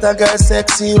 what a girl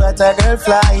sexy, what a girl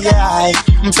fly, yeah.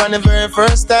 I'm trying the very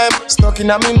first time, stuck in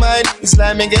my mind, it's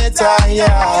like me get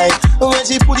tired. When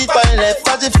she put it on the left,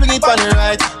 and she fling it on the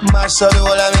right, mash up the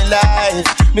whole of my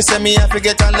life. Me say me have to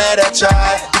get another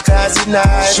try, because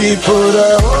tonight she put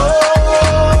her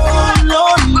hold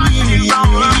on me.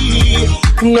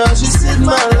 Now she said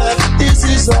my life, this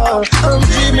is all I'm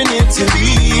dreaming it to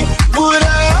be. Put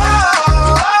her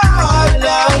all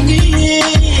on me.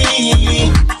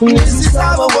 This is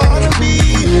how I wanna be.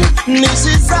 This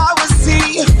is how I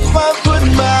see. I put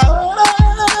my all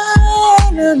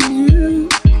on you.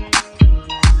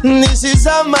 This is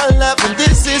how my love, and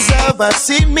this is how I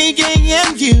see me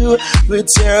getting you. Put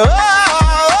your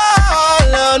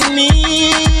all on me.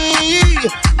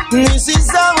 This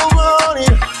is how I want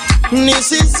it.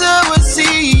 This is how I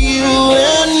see you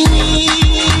and me.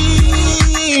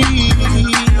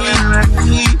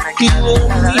 You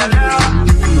and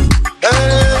me.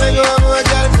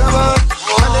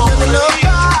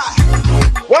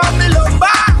 Want me love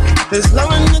back. As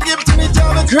long as you give to me,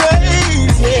 drive me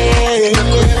crazy.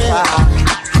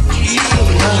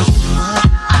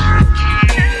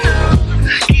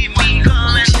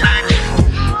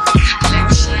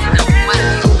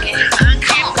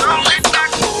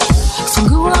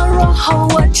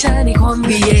 Wacha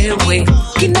nikwambie we,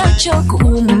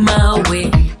 kinachokuuma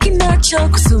we,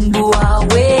 kinachokusumbua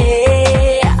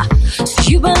we. So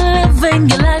you been living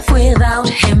your life without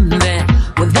him,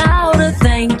 without a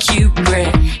thank you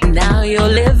prayer. Now you're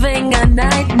living a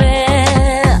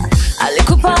nightmare.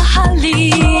 Alikupa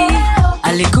hali,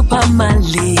 alikupa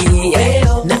mali,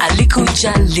 na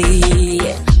alikujali.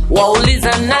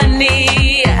 Wauliza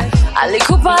nani?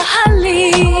 Alikupa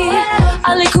hali,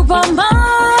 alikupa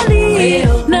mali,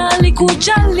 na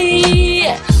alikujali.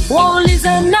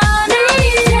 Wauliza nani?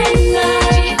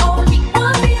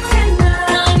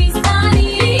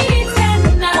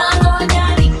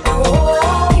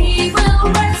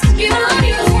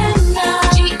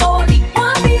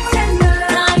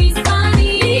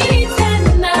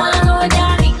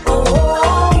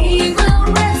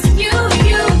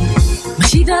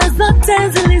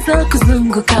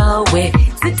 Kuzunguka we,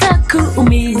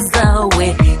 zitakuumiza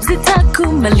we,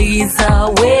 zitakumaliza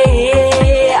we.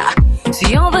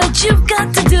 See, all that you've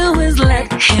got to do is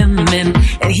let him in,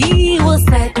 and he will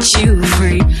set you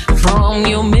free from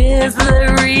your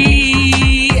misery.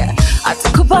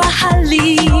 Atakupa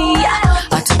hali,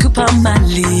 atakupa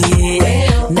mali,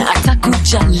 na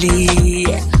atakujali.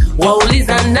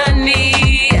 Wauliza nani?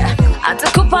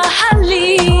 Atakupa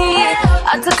hali,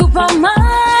 atakupa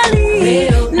mali,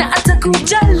 na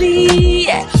atakujali.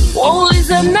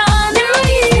 Wauliza nani?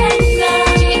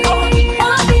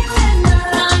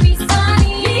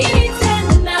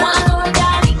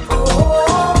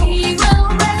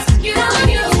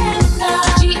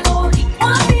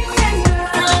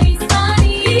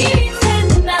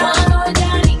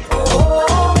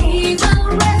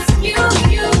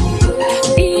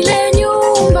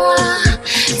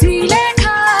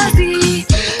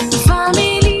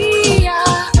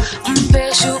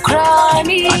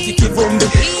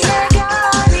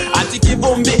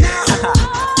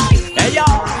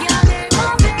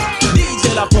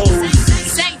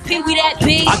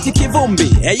 Ati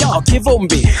kivumbi, eyo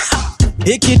kivumbi.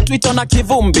 Hiki twito na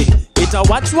kivumbi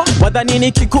itawachwa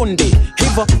wadhanini kikundi.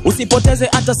 Hivo usipoteze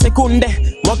hata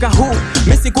sekunde. Mwaka huu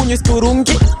misikunywi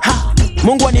sturungi.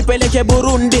 Mungu anipeleke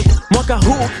Burundi. Mwaka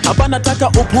huu hapa nataka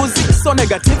upuzi, so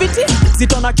negativity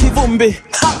sitona kivumbi.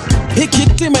 Hiki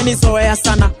timenizoea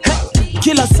sana.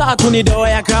 Kila saa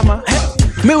kunidoea kama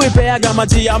miwipeaga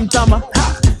maji ya mtama.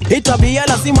 hii tabia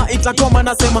lazima itakoma.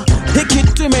 Nasema hiki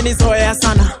kitu imenizoea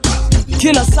sana,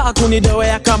 kila saa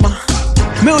kunidoea kama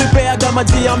miuipeaga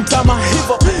maji ya mtama.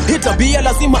 Hivo hii tabia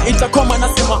lazima itakoma.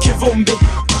 Nasema kivumbi,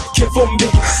 kivumbi,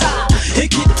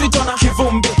 hiki kitu itona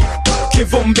kivumbi,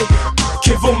 kivumbi,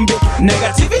 kivumbi,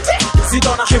 negativity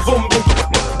zitona kivumbi,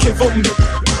 kivumbi,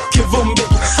 kivumbi,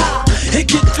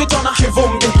 hiki kitu itona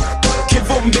kivumbi,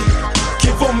 kivumbi,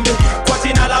 kivumbi, kwa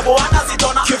jina la Bwana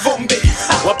zitona kivumbi.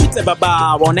 Wapite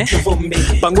baba waone kivumbi,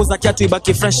 panguza kiatu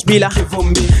ibaki fresh bila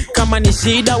kivumbi. Kama ni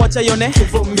shida wacha ione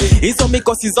kivumbi, hizo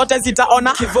mikosi zote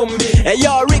zitaona kivumbi.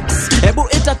 Yo Rix, hebu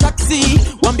ita taxi,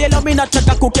 waambie leo mimi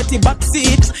nataka kuketi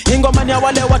backseat. Ingomani ya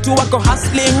wale watu wako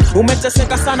hustling,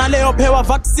 umeteseka sana leo pewa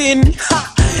vaccine.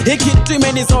 Hiki kitu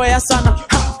imenizoea sana,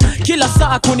 kila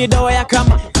saa kunidoea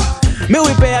kama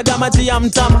miuipeaga maji ya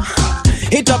mtama.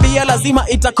 Hii tabia lazima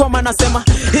itakoma. Nasema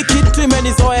hiki kitu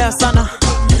imenizoea sana,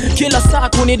 kila saa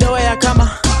kunidoea kama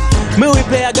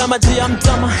miuipeaga maji ya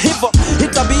mtama. Hivo hii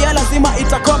tabia lazima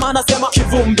itakoma. Nasema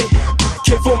kivumbi,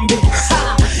 kivumbi,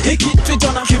 hiki kitu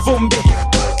itona kivumbi,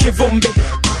 kivumbi,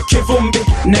 kivumbi,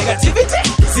 negativity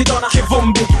zitona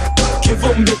kivumbi,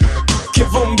 kivumbi,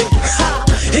 kivumbi,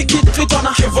 hiki kitu itona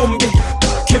kivumbi,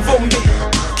 kivumbi,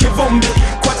 kivumbi,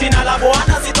 kwa jina la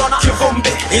Bwana zitona kivumbi.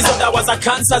 Hizo dawa za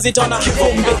kansa zitona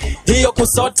kivumbi, hiyo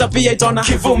kusota pia itona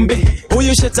kivumbi,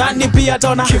 huyu shetani pia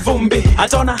atona kivumbi,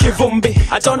 atona kivumbi,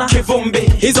 atona kivumbi.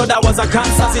 Hizo dawa za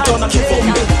kansa zitona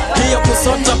kivumbi, hiyo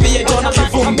kusota pia itona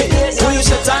kivumbi, huyu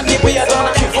shetani pia atona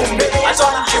kivumbi,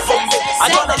 atona kivumbi,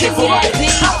 atona kivumbi.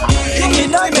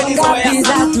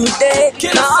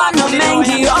 Naona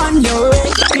mengi on your way,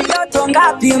 ndoto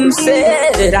ngapi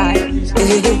msera,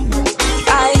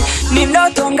 ni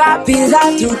ndoto ngapi za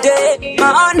today,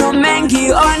 maono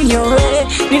mengi on your way,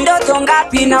 ni ndoto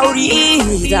ngapi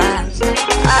nauliza.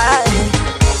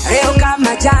 Leo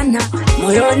kama jana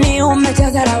moyoni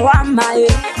umejaza lawama,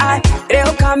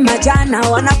 leo kama jana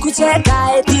wanakucheka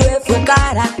eti wewe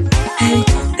fukara.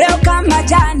 Leo kama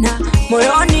jana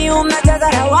moyoni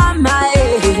umejaza lawama,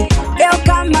 leo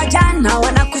kama jana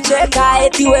wanakucheka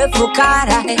eti wewe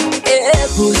fukara.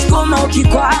 Sukuma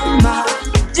ukikwama,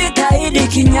 jitahidi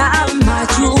kinyama,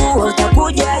 chuo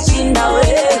utakuja shinda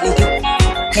wewe.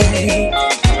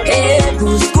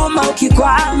 Sukuma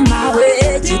ukikwama,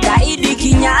 we jitahidi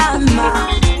kinyama,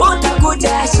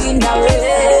 utakuja shinda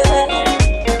wewe.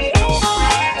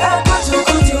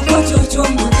 Kuchu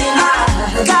mutima,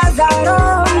 kazaro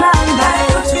mama,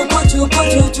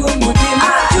 kuchu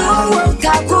mutima,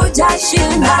 utakuja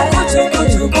shinda.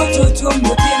 Kuchu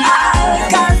mutima,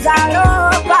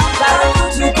 kazaro baba,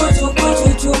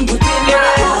 kuchu mutima,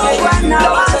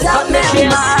 wanawaza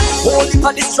mema. Holding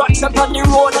a distraction on the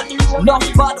road,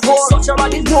 enough bad holes, such a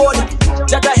running road.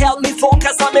 Jada help me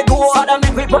focus on me goal, Father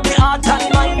make me put me heart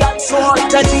and mind and soul.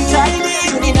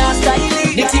 Tajitaidi, nina style,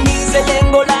 nitimize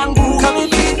lengo langu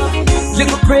kamili.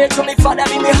 Little pray to me Father,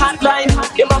 be me hotline,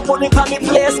 give my put me on me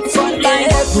place, front line.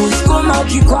 Sukuma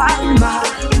ukikwama,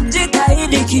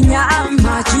 jitahidi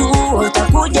kinyama, chuo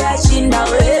utakuja shinda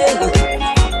wewe.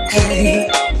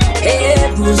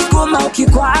 Sukuma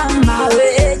ukikwama,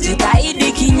 we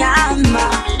jitahidi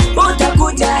kinyama,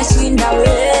 utakuja shinda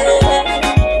wewe.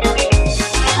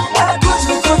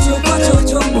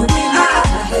 Kuchu mutima,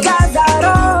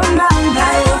 kazaro mama,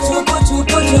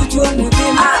 kuchu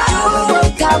mutima,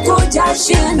 utakuja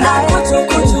shinda.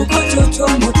 Kuchu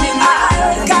mutima,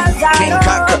 kazaro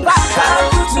baba,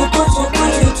 kuchu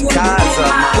mutima,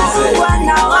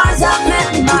 wanawaza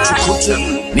mema.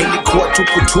 Nilikuwa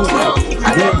tukutuma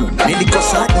ngumu,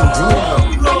 nilikosa ngumu,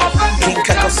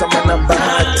 kinkakosa mana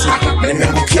bahati,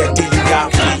 nimemukia dili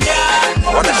gafi,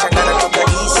 wanashangana kwa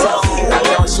kanisa,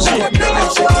 wanawasungua mbele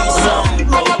shakisa.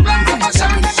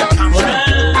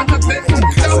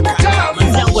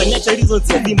 Mzangu anacha lizo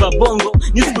siezi mbabongo,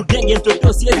 nisiku genge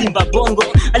mtoto siezi mbabongo.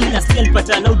 Alinasikia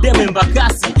nipata na udeme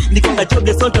mbakasi, nikonga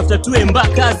joge salt after 2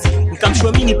 mbakazi.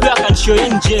 Nikamshua mini pia kanishoye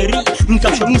njeri,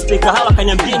 nikamshua musteka hawa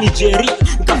kanyambie ni jeri.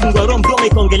 Nikafungwa roho mdomo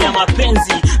ikaongelea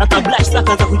mapenzi, akablash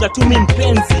saka za kutatumi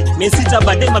mpenzi. Mesita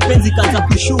baadaye mapenzi kaanza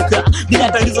kushuka, bila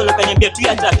tatizo na kanyambia tu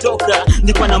yatatoka.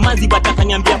 Nilikuwa na manzi bata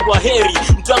kanyambia kwa heri,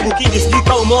 mtu wangu kidi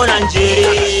slika umeona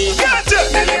njeri.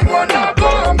 Nilimwona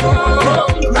bongo,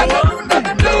 anapenda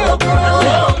midogo,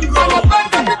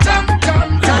 anapenda mitam,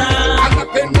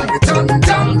 anapenda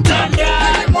mitam.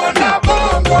 Nilimwona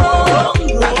bongo,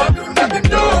 anapenda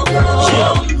midogo,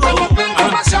 anapenda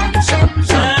masham,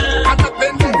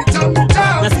 anapenda mitam.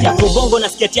 Nasikia kwa bongo,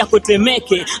 nasikia nasikia yako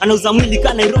Temeke, anauza mwili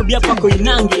kana Nairobi hapa kwa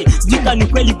Inange. Sijui kama ni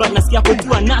kweli but nasikia kwa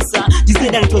tu anasa.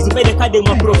 Jizeda nitozubele kade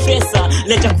mwa profesa.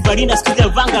 Leta kufarina studio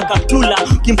vanga kaptula.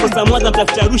 Kimposa mwanza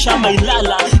mtafuta Arusha ama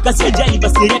Ilala. Kasi ajali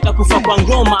basi reka kufa kwa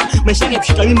ngoma. Maishani ya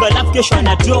kushika wimba alafu kesho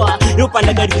anatoa. Leo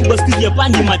panda gari kubwa studio ya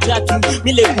pandi matatu.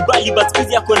 Mile kubali but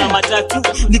studio yako na matatu.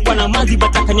 Niko na mazi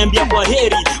but akaniambia kwa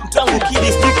heri. Mtangu kidi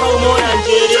stika umeona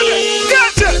njere.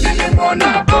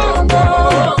 Nimeona bongo,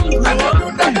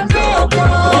 anadunda mdogo.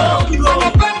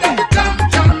 Anapenda vitam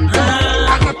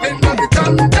anapenda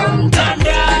vitam.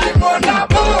 Nimeona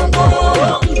bongo,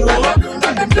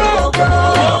 anadunda mdogo.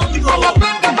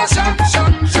 Anapenda masham,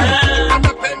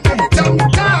 anapenda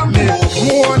vitam.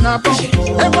 Muona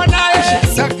bongo, bwana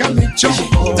saka micho.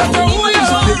 Tano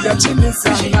huyo piga chini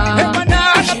sana,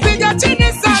 bwana anapiga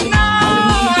chini sana.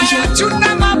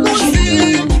 Chuna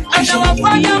mabuzi,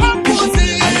 anawafanya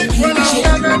mabuzi.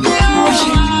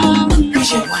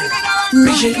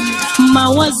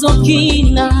 Mawazo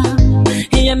kina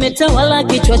yametawala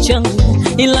kichwa changu,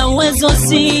 ila uwezo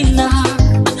sina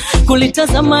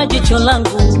kulitazama jicho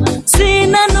langu.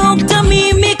 Sina nukta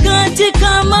mimi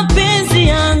katika mapenzi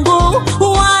yangu,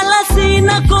 wala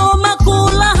sina koma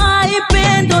kula hai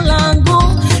pendo langu.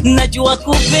 Najua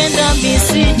kupenda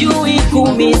misijui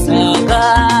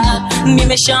kumisaga,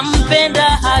 nimeshampenda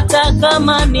hata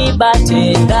kama ni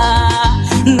batenda.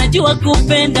 Najua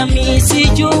kupenda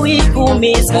misijui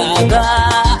kumisaga,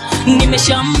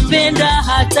 nimeshampenda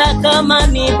hata kama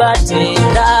ni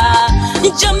batenda.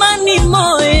 Jamani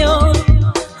moyo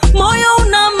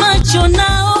una macho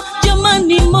nao,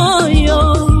 jamani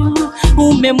moyo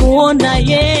umemuona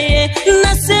yeye.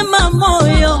 Nasema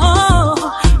moyo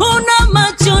una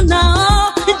macho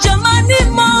nao, jamani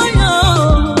moyo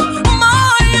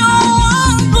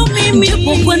wangu mimi.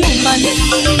 Japo nyumbani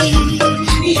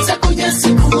nitakuja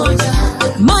siku moja,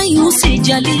 mai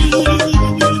usijali,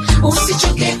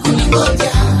 usichoke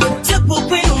kuningoja. Japo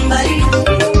nyumbani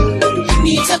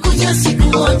nitakuja siku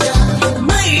moja,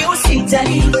 mai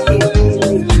usijali,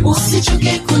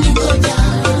 usichoke kuningoja.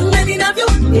 Na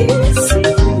ninavyopesi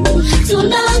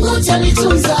tunda langu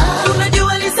talitunza,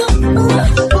 unajua lizo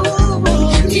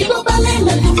ndipo pale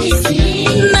na kumisi.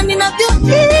 Na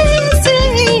ninavyopesi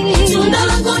tunda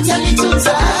langu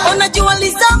talitunza, unajua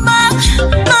lizama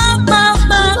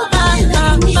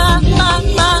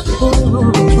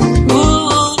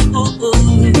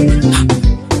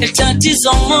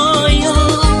tatizo moyo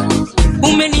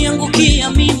umeniangukia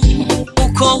mimi,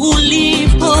 uko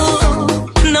ulipo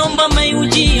naomba mai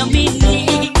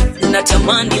ujiamini.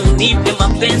 Natamani unipe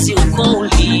mapenzi uko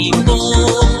ulipo,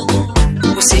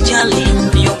 usijali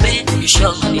niombe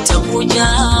inshallah nitakuja.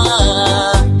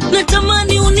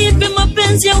 Natamani unipe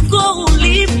mapenzi uko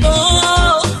ulipo,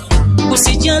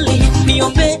 usijali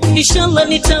niombe inshallah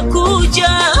nitakuja.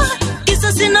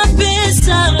 Kisa sina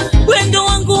pesa, wendo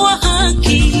wangu wa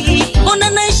haki, ona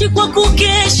naishi kwa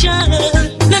kukesha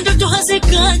na ndoto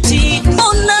hazikati.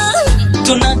 Ona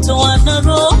tunatoa na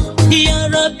roho ya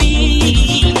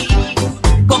Rabbi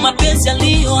kwa mapenzi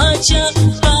aliyoacha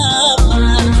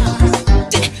baba.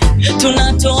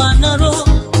 Tunatoa na roho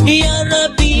ya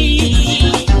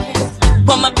Rabbi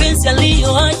kwa mapenzi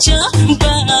aliyoacha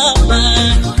baba.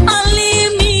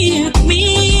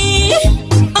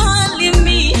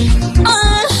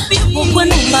 Kwa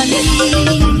nyumbani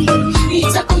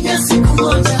nitakuja siku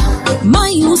moja,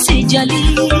 mai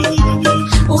usijali,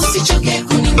 usichoke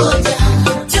kuningoja.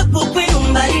 Japo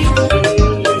nyumbani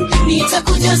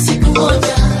nitakuja siku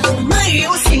moja, mai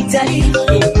usijali,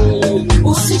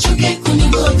 usichoke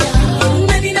kuningoja.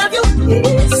 Na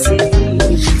ninavyopesi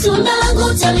tunda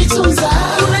langu talitunza,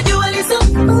 unajua lizo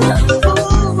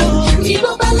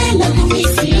ndipo pale na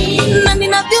kumisi. Na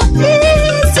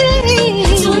ninavyopesi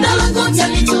tunda langu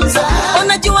talitunza,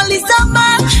 unajua lizama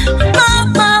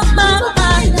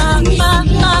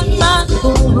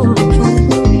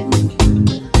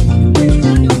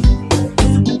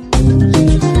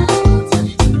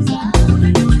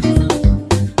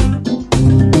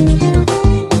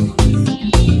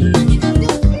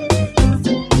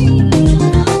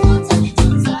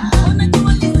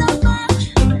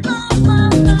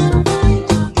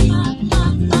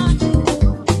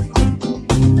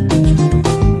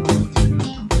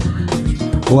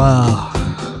Wow.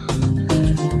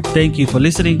 Thank you for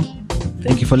listening.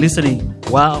 Thank you for listening.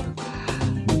 Wow.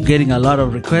 Getting a lot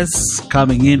of requests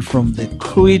coming in from the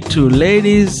Kwitu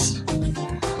ladies.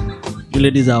 You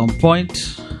ladies are on point.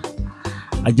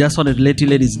 I just wanted to let you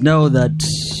ladies know that,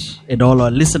 and all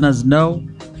our listeners know,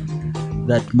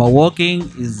 that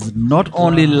Mawalking is not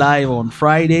only live on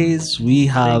Fridays. We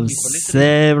have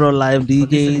several live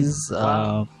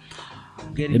DJs.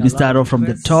 Let me start off from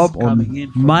the top.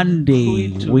 On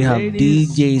Monday, we have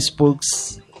DJ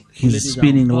Spooks. He's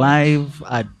spinning live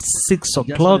at 6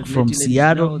 o'clock from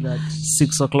Seattle,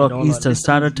 6 o'clock Eastern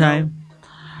Standard Time.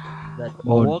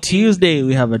 On Tuesday,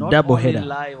 we have a double header.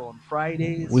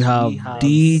 We have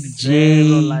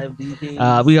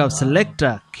we have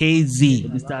selector KZ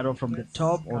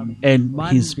and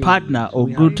his partner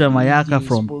Oguta Mayaka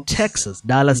from Texas,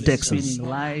 Dallas, Texas.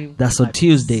 That's on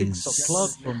Tuesdays,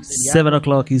 7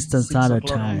 o'clock Eastern Standard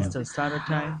Time.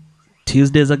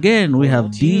 Tuesdays again, we have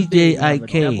DJ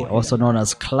IK, also known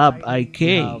as Club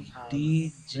IK.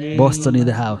 Boston in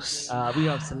the house.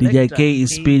 DJ IK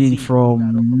is spinning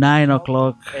from 9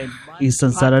 o'clock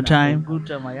Eastern Standard Time.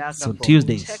 So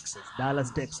Tuesdays.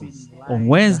 On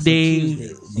Wednesday,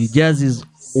 the Jazz's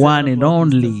one and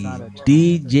only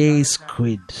DJ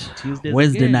Squid.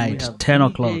 Wednesday night, 10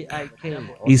 o'clock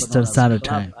Eastern Standard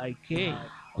Time.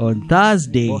 On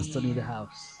Thursday,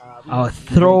 our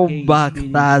throwback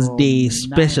Thursday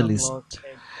specialist,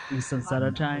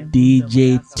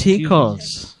 DJ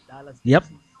Tickles. Yep,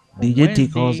 DJ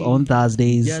Tickles on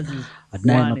Thursdays at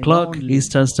 9 o'clock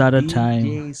Eastern Standard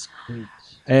Time.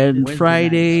 And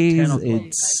Fridays,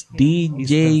 it's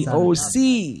DJ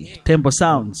OC, Tempo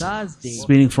Sounds,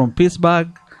 spinning from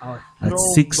Pittsburgh at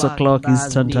 6 o'clock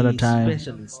Eastern Standard Time.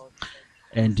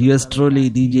 And yours truly,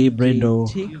 DJ Brendo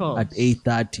at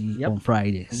 8:30 on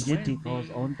Fridays.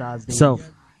 So,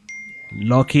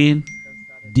 lock in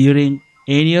during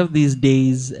any of these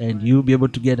days and you'll be able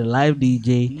to get a live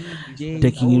DJ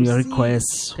taking in your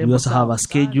requests. We also have a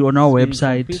schedule on our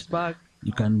website.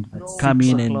 You can come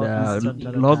in and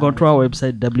log on to our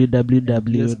website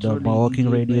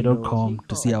www.mawalkingradio.com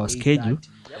to see our schedule.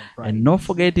 And not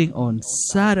forgetting, on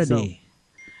Saturday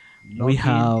we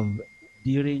have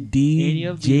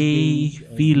DJ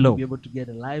Philo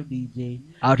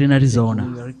out in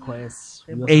Arizona,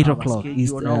 8 o'clock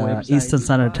Eastern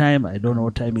Standard Time. I don't know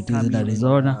what time it is in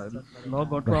Arizona,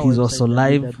 but he's also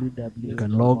live. You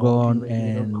can log on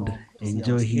and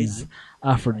enjoy his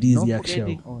aphrodisiac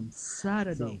show.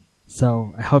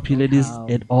 So I hope you ladies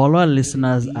and all our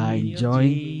listeners are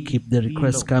enjoying. Keep the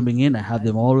requests coming in. I have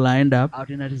them all lined up.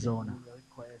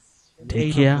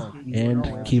 Take care and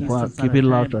keep it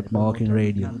locked at Mawalking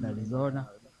Radio.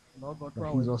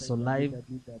 He's also live.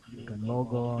 You can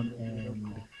log on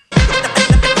and.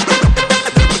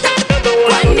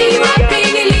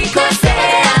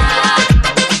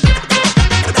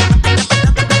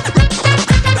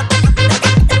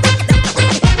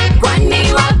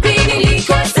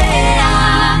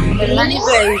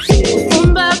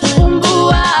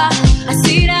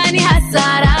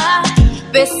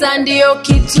 Pesa ndio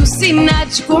kitu sina,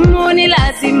 jukumu ni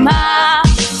lazima.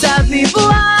 Tabibu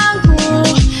wangu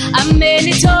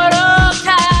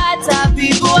amenitoroka,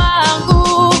 tabibu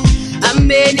wangu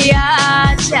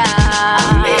ameniacha.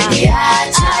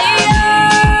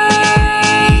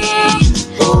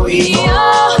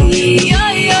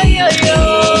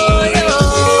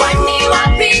 Kwani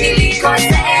wapi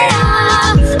nilikosea?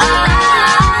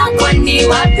 Kwani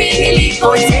wapi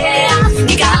nilikosea?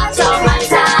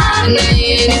 Nikatomata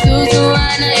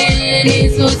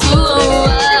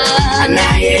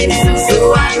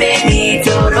Anayenisutua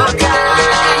amenitoroka.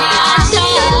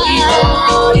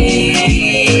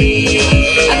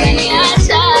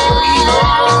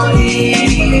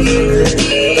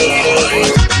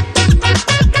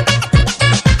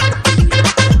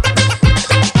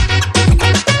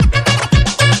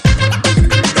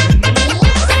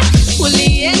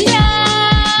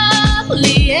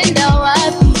 Ulienda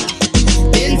wapi?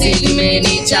 Penzi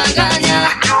limenichanganya.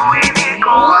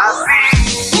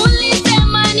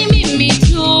 Ulisema ni mimi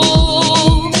tu,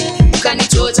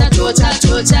 ukanichocha,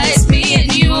 it's me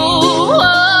and you.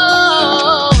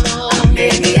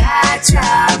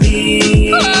 Ameniacha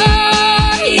mimi.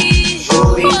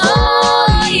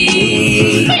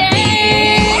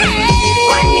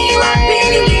 Kwani wapi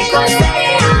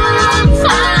nilikosea?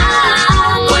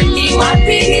 Kwani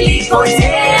wapi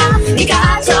nilikosea?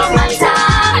 Nikatomata.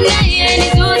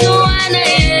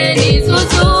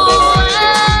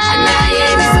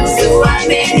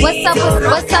 What's up? It's your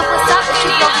girl Samantha.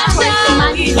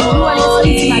 You are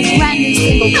listening to my brand new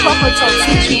single, Proper Talk,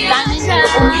 featuring Diamond, and of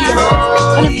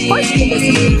course you're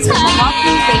listening to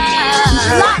Mawalking Radio.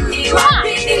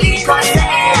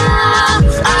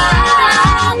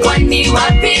 Kwani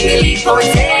wapi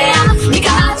nilikosea?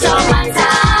 Nikatomata.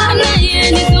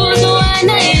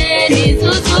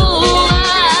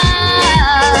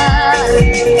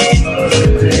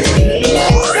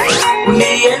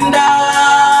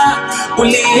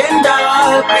 Ulienda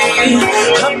wapi?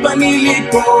 hapa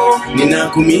nilipo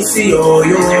ninakumisi yo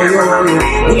yo yo.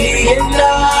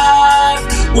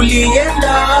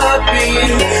 Ulienda wapi?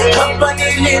 Hapa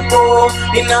nilipo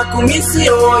ninakumisi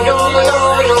yo yo yo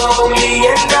yo.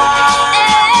 Ulienda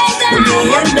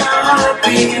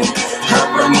wapi?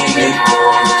 Hapa nilipo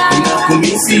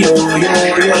ninakumisi yo yo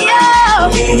yo.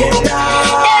 Ulienda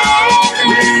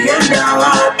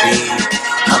wapi?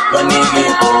 Hapa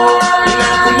nilipo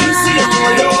ninakumisi yo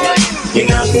yo.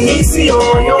 Ninakumisi yo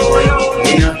yo yo.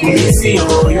 Ninakumisi yo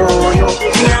yo yo.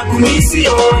 Ninakumisi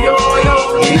yo yo yo.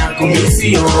 Ninakumisi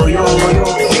yo yo yo.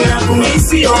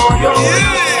 Ninakumisi yo yo.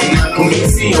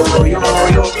 Ninakumisi yo yo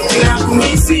yo.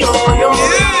 Ninakumisi yo yo.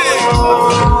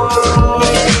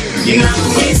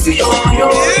 Ninakumisi yo yo.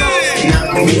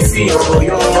 Ninakumisi yo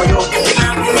yo yo.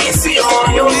 Ninakumisi yo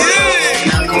yo.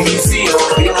 Ninakumisi yo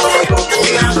yo yo.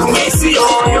 Ninakumisi yo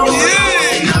yo. Ninakumisi yo yo.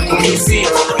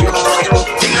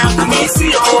 Ninakumisi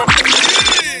yo.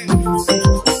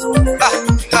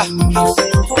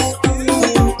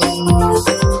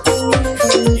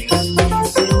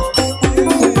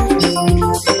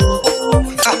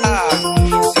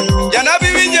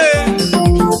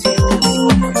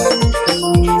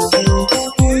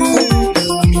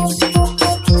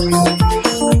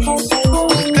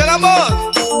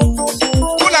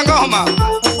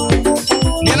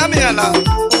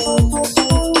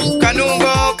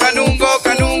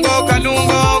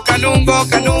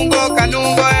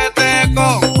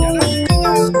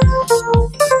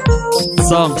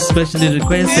 Song specially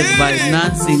requested by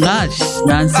Nancy Nash.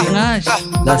 Nancy Nash,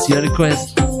 that's your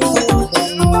request.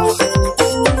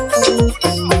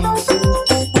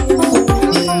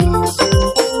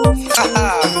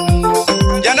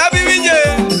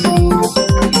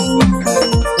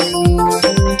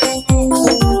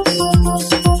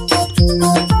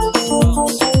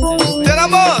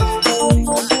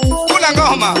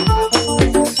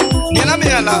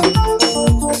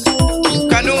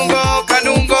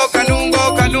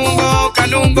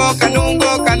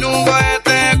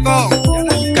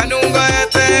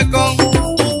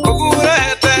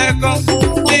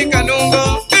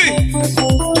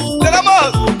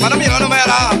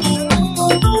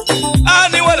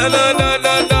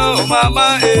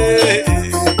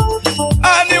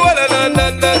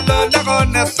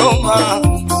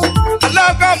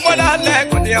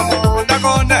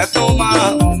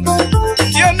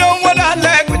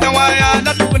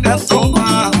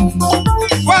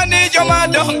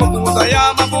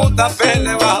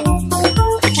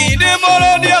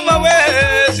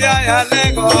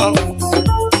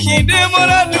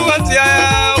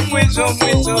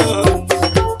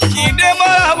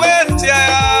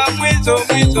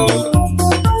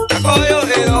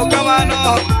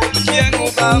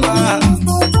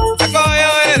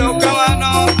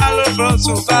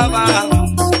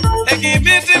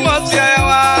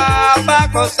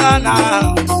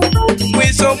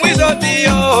 Mwizo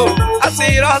dio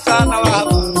asiro sana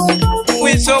wapa.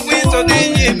 Mwizo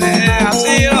dinyime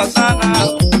asiro sana.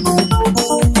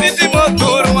 Biti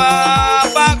moturwa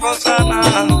bako sana.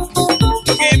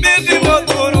 Biti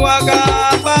moturwa ga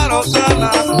baro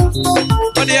sana.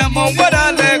 Odia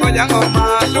mongwada lego jangoma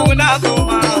tuna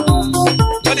tuma.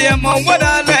 Odia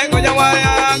mongwada lego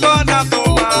jawaya gona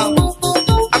tuma.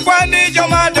 Akwani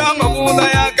joma dongo muda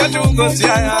ya katugo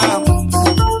siaya.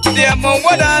 Odia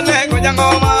mongwada lego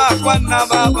jangoma kwana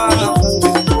baba.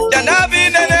 Janabi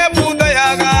nene puta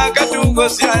yaga katugo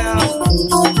siaya.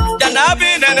 Janabi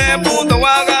nene puta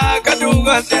waga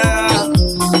katugo siaya.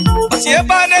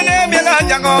 Siapa nene miela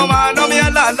jangoma no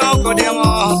miela loko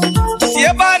diamo.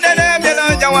 Siapa nene miela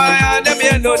jawaya ne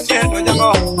mielo tieno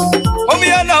jango. O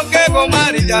mielo ke go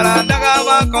mari jara daga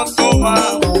ba kotuma.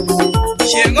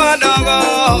 Chengo dogo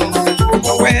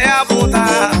we abuda.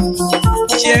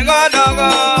 Chengo dogo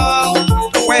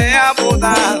we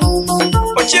abuda.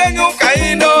 O chengo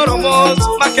kaino romos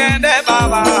makende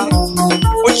baba.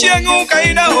 O chengo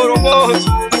kaina romos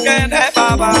makende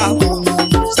baba.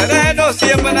 Sereno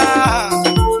siempre ne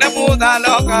puta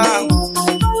loca.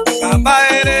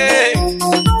 Cambaere,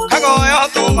 cago yo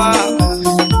toma.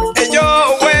 Yo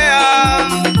wea,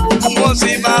 como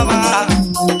si baba.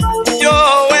 Yo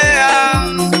wea,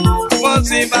 como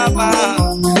si baba.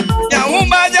 Ya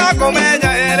ya come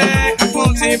ya ere,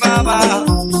 como si baba.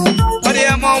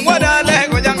 Podíamos guardarle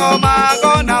con ya goma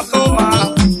con la toma.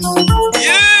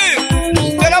 Yeah,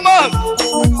 tenemos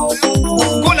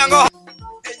culango.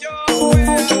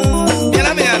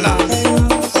 Miela.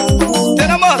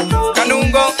 Tenemos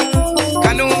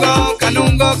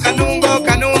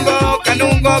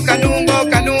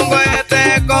canungo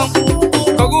eteco.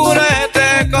 Cogura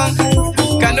eteco.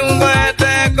 Canungo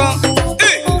eteco.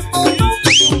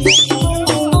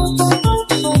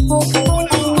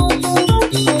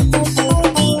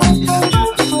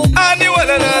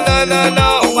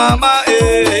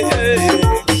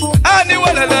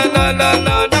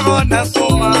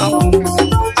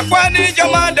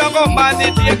 ngoma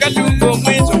nitie katugo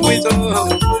mwizo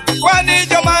kwani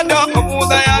joma dongo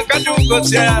budha ya katugo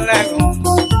sialego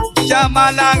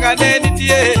jamalanga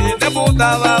nitie ne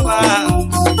budha baba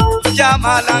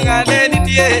jamalanga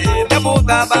nitie ne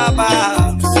budha baba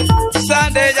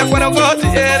sande ya kwaro goti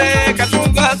ere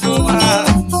katugo tuma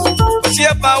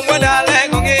siapa wada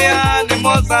lego ngia ne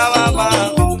moza baba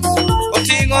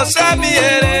otingo sami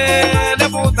ere ne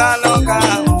budha loka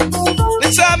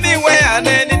Sami we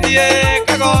anenitie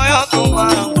kagoyo tuma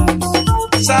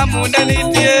Samu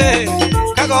nenitie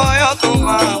kagoyo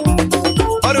tuma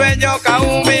Orwenyo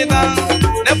kaumida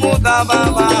nebuta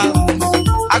baba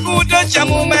Akuto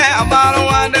chamume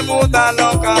amarwa nebuta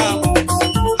loka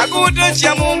Akuto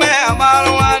chamume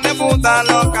amarwa nebuta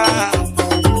loka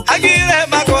Agire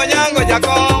makonyango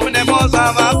jakom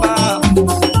nemoza baba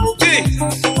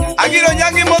Agiro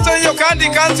nyangi moto yokandi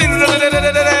kansi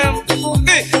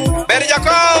Better you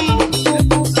come.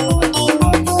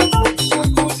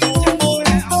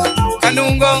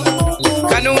 Kanungo,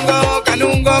 kanungo,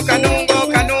 kanungo, kanungo,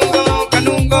 kanungo,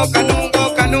 kanungo, kanungo,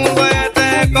 kanungo,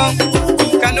 eteko,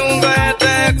 kanungo,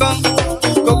 eteko,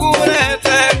 kogure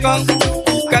eteko,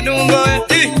 kanungo,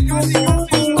 eti.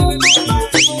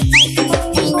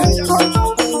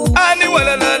 Ani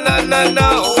wala la la la la,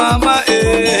 mama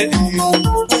eh.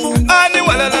 Ani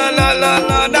wala la la la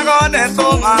la, dagone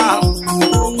toma.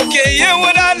 Okay, you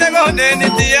would not let go, then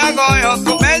it's the Agoyo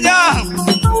to Menya.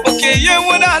 Okay, you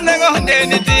would not let go,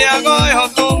 then it's the Agoyo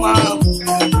to Ma.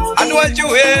 And what you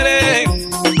hear,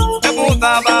 the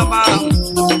Buddha Baba.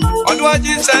 On what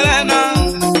you Serena,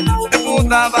 the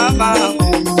Buddha Baba.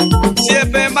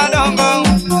 Siepe Madongo,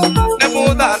 the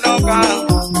Buddha Loka.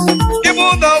 You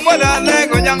Buddha would not let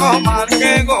go, Yangoma,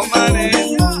 Kego Mane.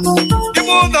 You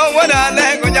Buddha would not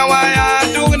let go, Yawaya,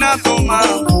 do not to Ma.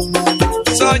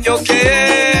 So you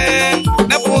can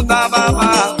Nebuta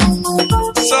Baba.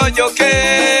 So you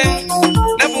can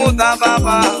Nebuta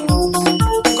Baba.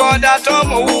 Koda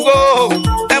Tomo Ugo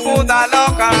Nebuta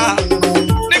Loka.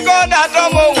 Nikoda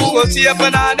Tomo Ugo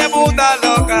Siapana Nebuta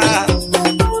Loka.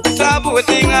 Tabu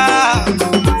Tinga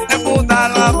Nebuta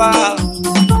Baba.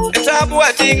 Tabu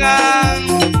Tinga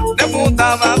Nebuta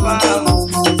Baba.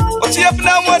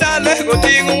 Siapana Wada Lego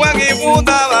Tingu Wangi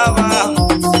Buta Baba.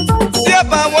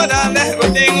 Siapa wada lego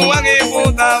tingu wangi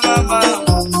puta baba.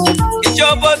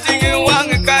 Ichopo tingu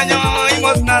wangi kanyo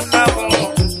imos na sabu.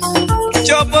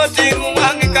 Ichopo tingu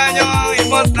wangi kanyo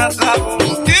imos na sabu.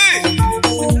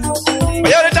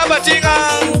 Mayore tabatinga.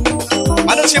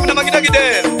 Mano siapa nama kita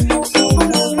gede.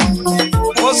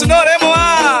 Osunore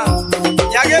moa.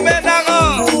 Yage menango.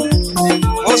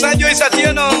 Osanjo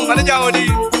isatieno mana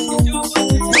jawodi.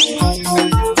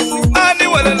 Ani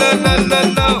wala la la la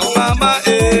la mama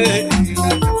eh.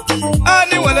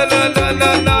 Ani wala la la la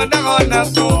la dagona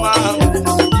tuma.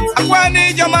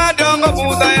 Akwani jama dongo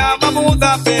buda ya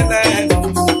mabuda pele.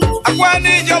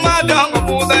 Akwani jama dongo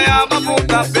buda ya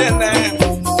mabuda pele.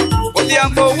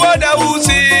 Odiambo woda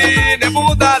usi ne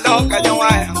buda loka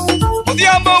jawaya.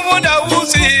 Odiambo woda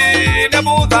usi ne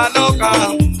buda loka.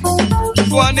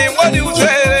 Kwani wadi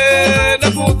usere ne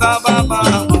buda baba.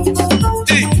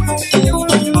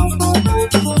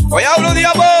 Oya ulo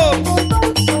diabo.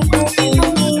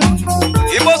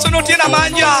 Imosuno tina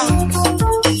manja.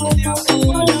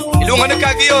 Ilungone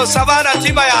kagio savana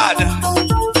timbayad.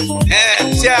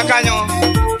 Sia kanyo.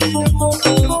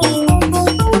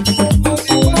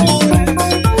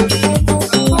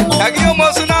 Kagio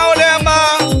mosuna olemba.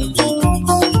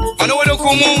 Manu welo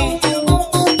kumu.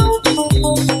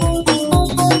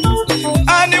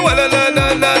 Ani wala la la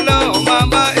la la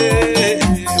mama eh.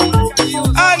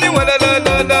 Ani wala la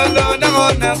la la la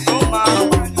dagona tuma.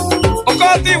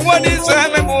 Okoti wadi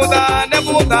seme buda ne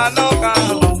buda loka.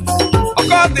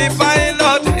 Okoti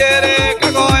pilot ere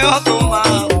kagoyo tuma.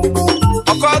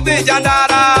 Okoti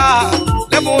jandara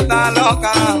ne buda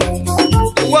loka.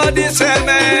 Wadi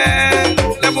seme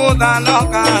ne buda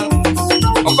loka.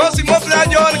 Okosi mofra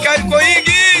jon kai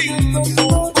koigi.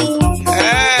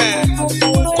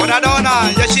 Konadona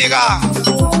yashiga.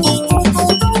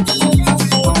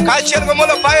 Kachel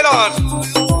gomolo pilot.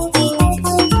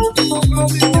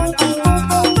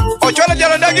 Ochola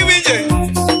jalo dagi winje.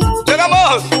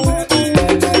 Tegamos.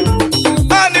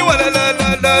 Ani wala la la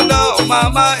la la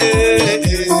mama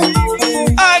eh.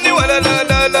 Ani wala la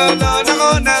la la la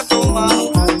nagona tuma.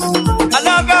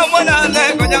 Alaga mwana le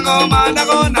konyangoma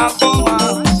nagona tuma.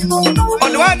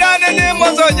 Odwanda nene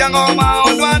mozo jangoma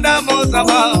odwanda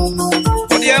mozaba.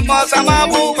 Odie mozama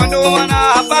bu kondwana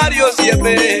habari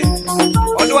osiepe.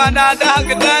 Odwanda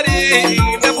dagdari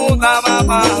nebuta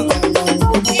mama.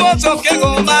 Mozo kego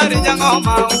mari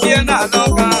jangoma ukiena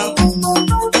loka.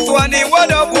 Etwani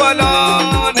wado bualo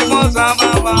ne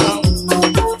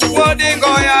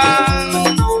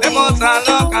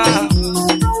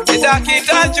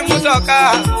chimutoka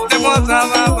de moza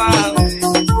mama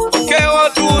ke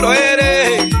oturo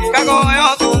ere kago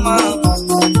yotuma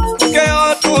ke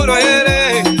oturo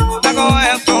ere kago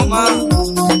yotuma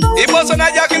iboso na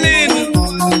Jacqueline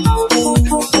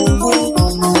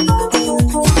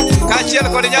kachiel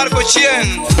kod nyar ko chien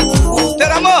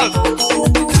teramos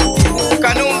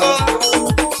kanungo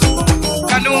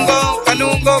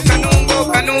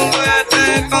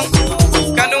eteko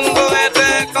kanungo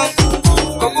eteko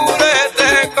kokure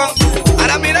eteko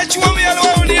ara mira chuami alwa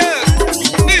unie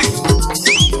ni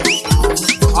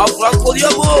afro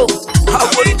diabo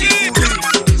hapoliti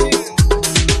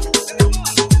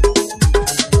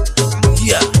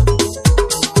yeah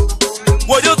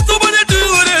what you somebody do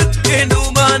it in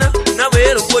humana na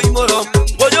vero boy moro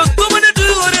what you somebody do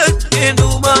it in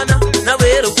humana na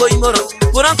vero boy moro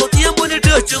Furango tiempo ni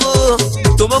tacho,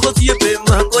 tomago tiepe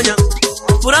makonya.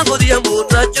 Furango tiempo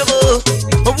tacho,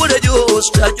 obude yo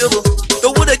tacho,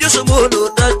 obude yo somolo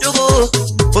tacho,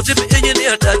 otipe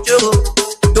engineer tacho,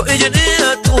 to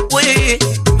engineer to pui,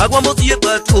 aguamo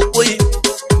tiepa to pui,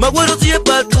 magwero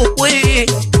tiepa to pui.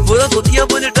 Furango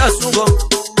tiempo ni tasungo,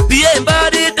 bien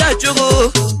badi tacho,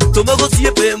 tomago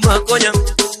tiepe makonya,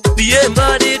 bien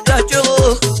badi tacho,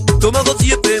 tomago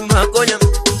tiepe makonya.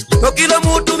 Kila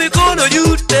mutu mikono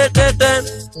juu teteten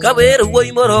Kaweru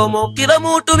woi moromo Kila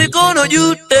mutu mikono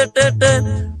juu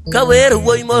teteten Kaweru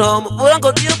woi moromo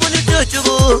Furango tiempo ni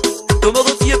tachogo Tomago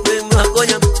tiepe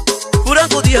makonya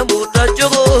Furango tiempo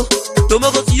tachogo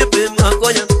Tomago tiepe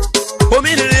makonya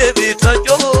Omini revi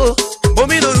tachogo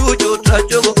Omino rujo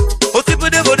tachogo Otipe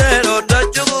de bodero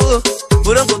tachogo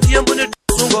Furango tiempo ni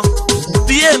tasungo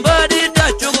Bien badi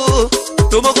tachogo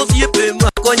Tomago tiepe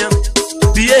makonya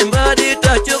Bien badi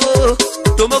tachogo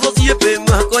Tomago tiepe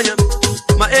makonya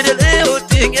Maendeleo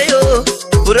tingeyo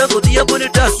Furango tiempo ni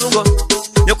tasungo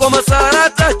Nyoko masara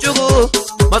tachogo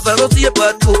Masaro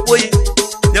tiepa tupoi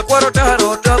Nyakwaro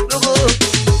taro tachogo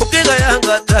Ukiga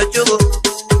yanga tachogo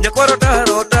Nyakwaro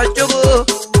taro tachogo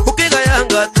Ukiga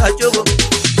yanga tachogo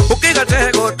Ukiga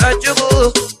tego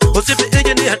tachogo Usipe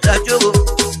engineer tachogo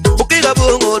Ukiga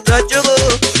bungo tachogo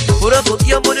Furango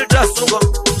tiempo ni tasungo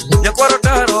Nyakwaro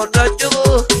taro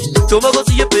tachogo Tomago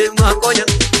tiepe makonya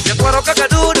Nyakwaro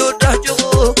kakadudu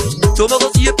tachogo Tomago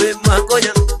tiepe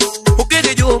makonya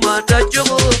Ukege juma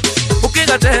tachogo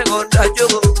Ukega tego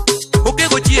tachogo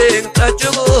Ukego chieng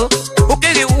tachogo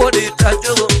Ukege wode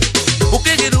tachogo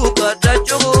Ukege luka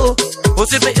tachogo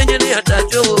Usipe engineer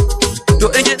tachogo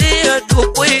To engineer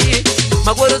tupui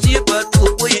Magwaro tiepa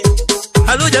tupui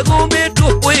Haluja gumbi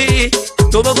tupui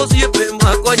Tomago tiepe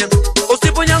makonya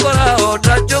Usipo nyangora o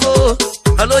tachogo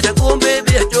Haluja gumbi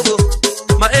bia chogo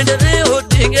Maendeleo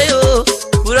tingeyo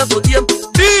Furango tiempo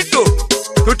Tito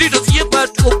Tito tiepa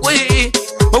tupui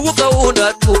Mawuka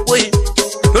una tupui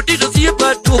Tito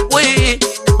tiepa tupui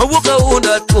Mawuka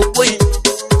una tupui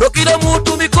Kila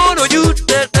mutu mikono juu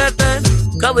teteten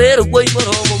Kaweru woi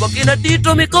moromo Makina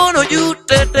tito mikono juu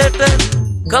teteten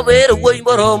Kaweru woi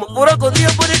moromo Furango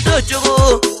tiempo ni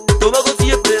tachogo Tomago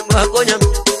tiepe makonya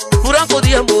Furango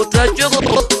tiempo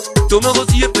tachogo Tomago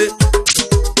tiepe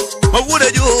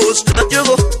Mawude jus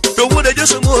tachogo Mawude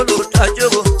jus molo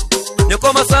tachogo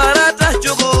Nyoko masara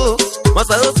tachogo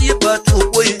Masaro tiepa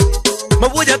tupui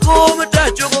Mawuja kome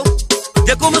tachogo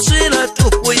Jakoma sila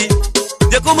tupui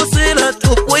Jakoma sila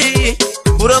tupui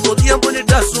Furango tiempo ni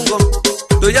tasungo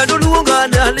Toyano luonga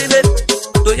na lime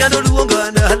Toyano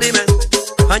luonga na lime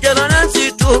Angela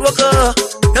Nancy Torwaka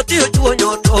Yatiyo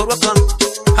chuonyo Torwaka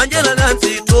Angela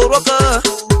Nancy Torwaka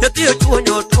Yatiyo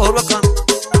chuonyo Torwaka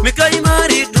Mikai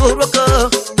Mari Torwaka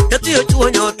Yatiyo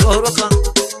chuonyo Torwaka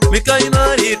Mikai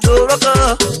Mari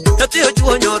Torwaka Yatiyo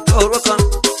chuonyo Torwaka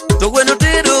Togweno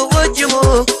tedo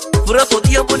wajimo Furango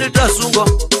tiempo ni tasungo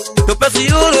Topesi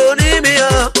yoro ni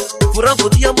mia Furango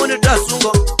tiempo ni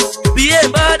tasungo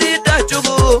Bien badi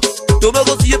tachogo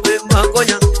Tomago tiepe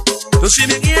makonya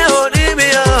Toshimingieo ni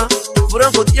mia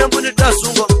Furango tiempo ni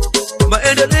tasungo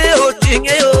Maendeleo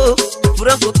tingeyo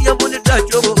Furango tiempo ni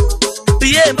tachogo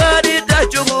Bien badi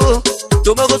tachogo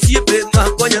Tomago tiepe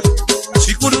makonya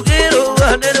Shikudugero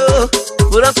anero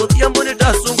Furango tiempo ni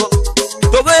tasungo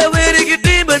Towe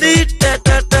rigitimbe ni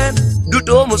teteten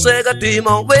Duto musega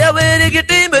timo Wewe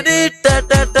rigitimbe ni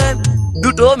teteten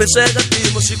Duto musega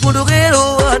timo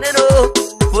Shikudugero anero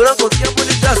Furango tiempo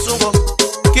ni tasungo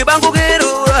Kibango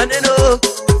gero aneno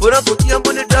Furango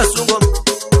tiempo ni tasungo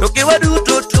Tokiwa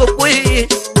duto topui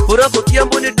Furango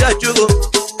tiempo ni tachugo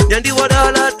Nyandi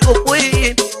wadala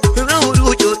topui Hina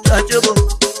urujo tachugo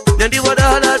Nyandi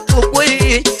wadala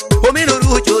topui Homino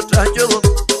urujo tachugo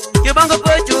Kibango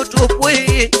pacho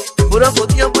topui Furango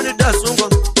tiempo ni tasungo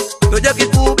Toja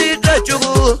kikubi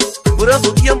tachugo Furango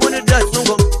tiempo ni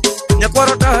tasungo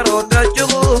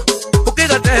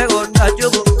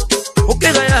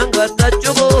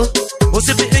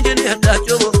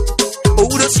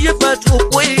siepa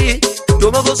topwe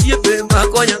toma go siepe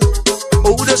makonya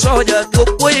oude soja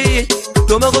topwe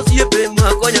toma go siepe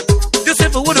makonya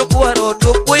Joseph wodo kwaro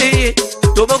topwe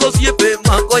toma go siepe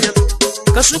makonya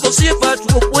Kasuko siepa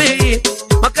topwe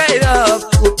makaira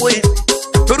topwe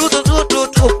Toruto zoto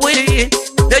topwe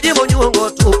Deje monyongo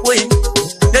topwe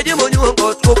Deje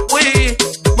monyongo topwe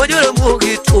Majora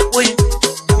mugi topwe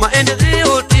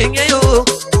Maendeleo tingeyo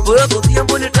Burako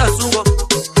tiambo nitasungo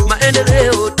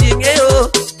Maendeleo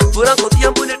tingeyo Burako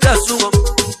tiambo nitasungo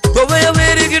Bwaya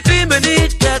veri kitime ni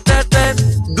tatata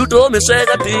Duto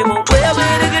mesega timo Bwaya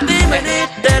veri kitime ni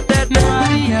tatata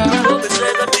Duto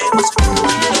mesega timo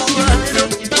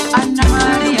Anna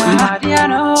Maria Maria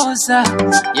Rosa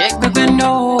Yekbebe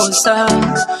Nosa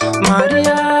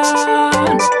Maria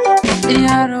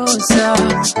Maria Rosa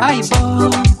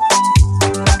Aibo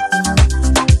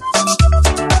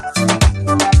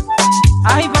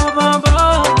Aibo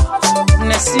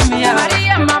Nesimia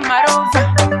Maria Mama Rosa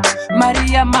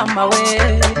Maria Mama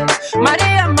we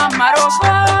Maria Mama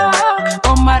Rosa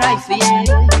Oh Marifie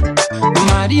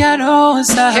Maria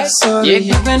Rosa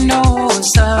Yekbebe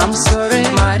Nosa I'm sorry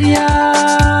Maria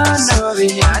sorry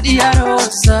Maria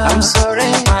Rosa I'm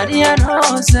sorry Maria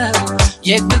Rosa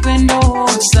Yekbebe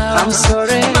Nosa I'm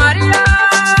sorry Maria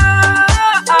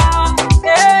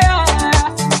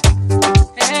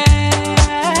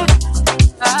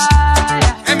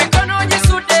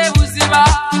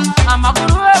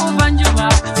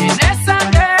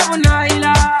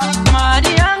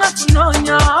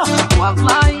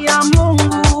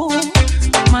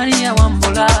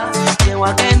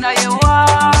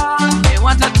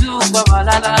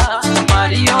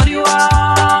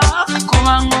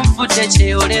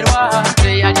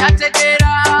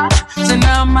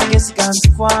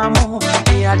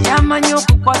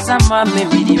Mame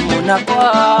milimuna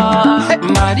kwa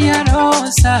Maria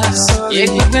Rosa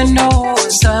Yekbebe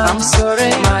Nosa I'm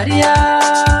sorry Maria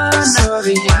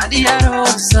sorry Maria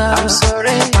Rosa I'm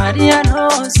sorry Maria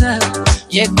Rosa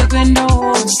Yekbebe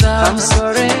Nosa I'm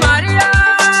sorry Maria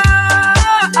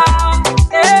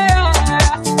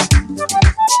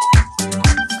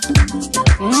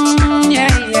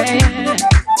yeah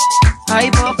Ay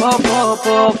bo bo bo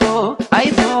bo bo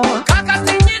ay bo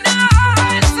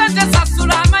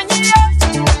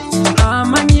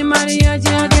Maria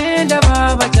jagenda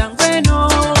baba jangweno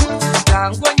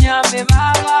jangwa nyambe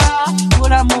baba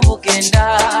kula mu bugenda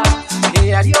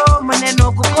yaliyo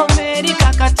maneno kukomeri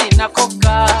kakati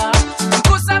nakoka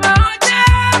kusaba oje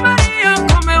Maria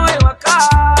komewe waka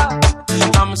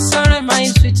I'm sorry my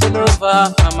sweet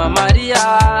lover Mama Maria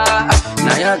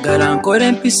nayagala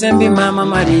nkore mpisembi Mama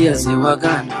Maria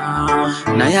ziwagana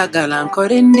nayagala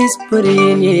nkore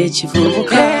ndispurine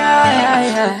ekivubuka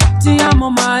Ti amo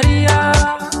Maria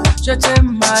Je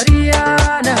t'aime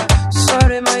Mariana,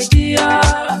 sorry my dear.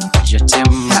 Je t'aime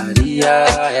Maria,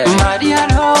 Maria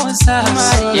Rosa,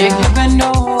 Yekbebe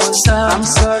Nosa. I'm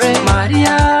sorry,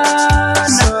 Mariana,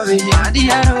 sorry,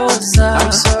 Maria Rosa.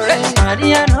 I'm sorry,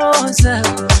 Maria Rosa,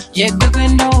 Yekbebe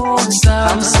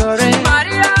Nosa. I'm sorry,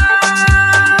 Maria.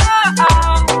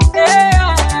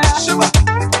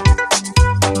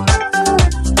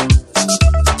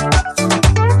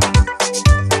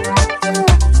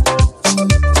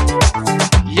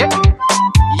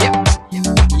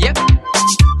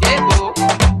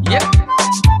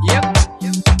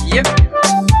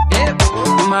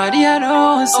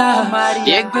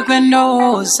 Yekbebe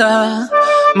Nosa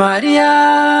Maria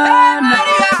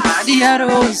Maria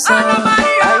Rosa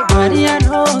Maria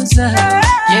Rosa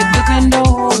Yekbebe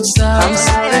Nosa I'm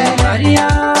sorry Maria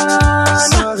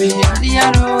sorry Maria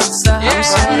Rosa I'm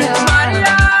sorry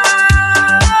Maria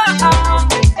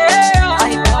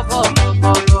ay bo bo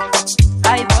bo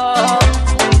ay bo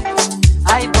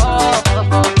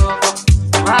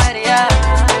Maria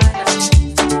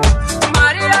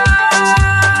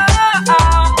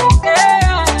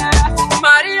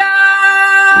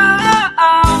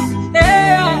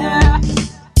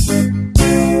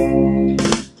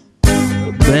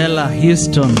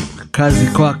Houston,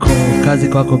 kazi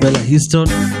kwako Bella Houston.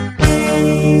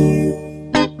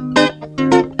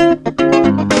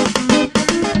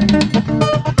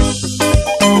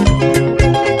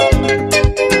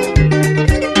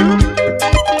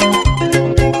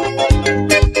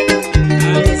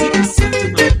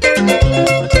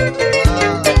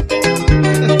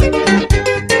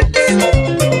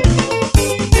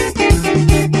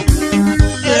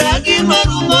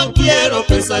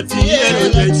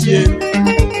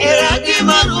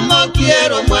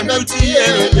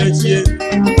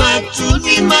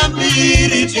 Machuni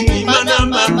mambiri chingimana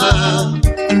mama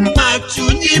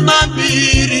Machuni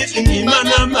mambiri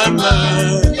chingimana mama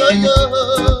Yo yo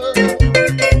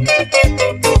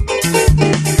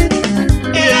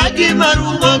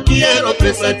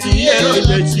pesa tiero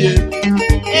jachie.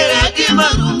 Eragi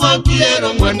marumo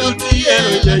kiero mwando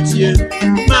tiero jachie.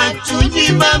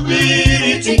 Machuni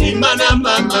mambiri chini mana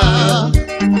mama.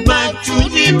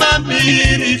 Machuni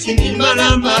mambiri chini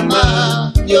mana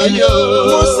mama. Yo yo.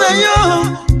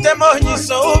 Musayo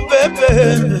temonyiso bebe.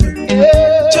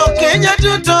 Chokenya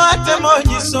tuto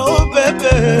atemonyiso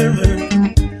bebe.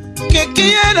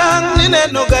 Kikierang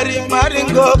nineno gari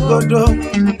maringo godo.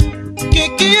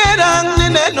 Kikierang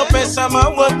nineno pesa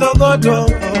mawuotho godo.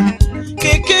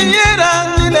 Kikierang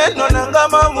nineno nanga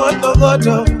mawuotho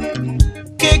godo.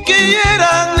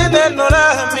 Kikierang nineno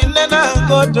raminena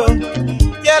godo.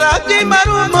 Yaraki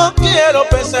marumo kiero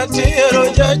pesa tiero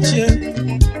jachie.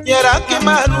 Yaraki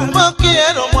marumo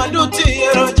kiero mwandu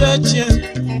tiero jachie.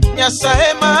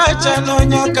 Nyasaye machano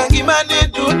nyaka ngimani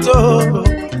duto.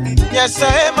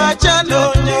 Nyasaye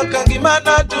machano nyaka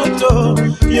ngimana duto.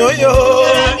 Yo yo.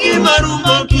 Eragi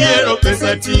marumo kiero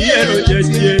pesa tiero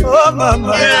jachie. Oh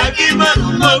mama. Eragi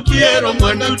marumo kiero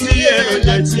mwandu tiero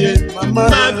jachie. Mama.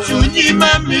 Machunyi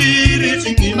mamiri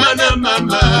chingimana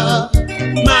mama.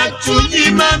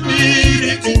 Machunyi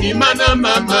mamiri chingimana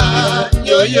mama.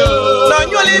 Yo yo.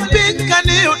 Nonyoli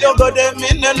pinkani udogode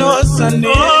mineno sani.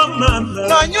 Oh mama.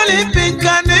 Nonyoli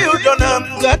pinkani udona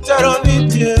mgataro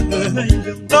nitie.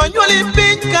 Nonyoli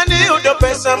pinkani udo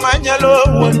pesa manyalo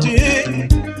wundi.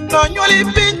 Nonyoli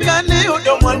pinkani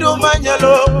udo mwandu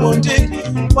manyalo wundi.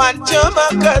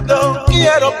 Wanchama kadho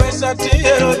kiero pesa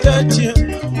tiero jachie.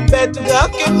 Bet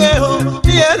gakingeo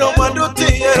tiero mwandu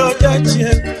tiero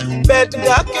jachie. Bet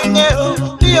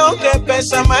gakingeo tionge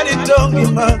pesa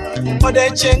maritongima.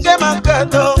 Ode chenge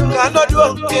makadho kano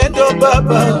duong kendo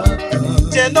baba.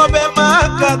 Tendo be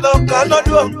makadho kano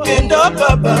duong kendo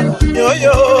baba. Yo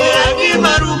yo. Eragi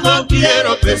marumo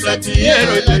kiero pesa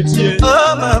tiero jachie.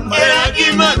 Oh mama.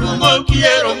 Eragi marumo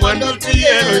kiero mwandu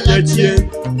tiero jachie.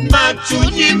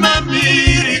 Machunyi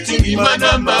mamiri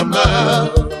chingimana mama.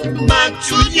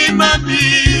 Machunyi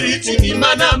mamiri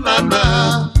chingimana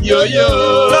mama. Yo yo.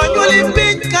 Nonyoli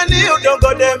pinkani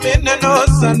udogode mineno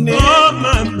sani. Oh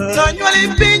mama. Nonyoli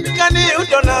pinkani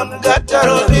udona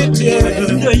mgataro nitie.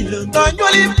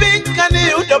 Nonyoli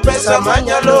pinkani udo pesa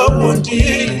manyalo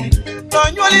wundi.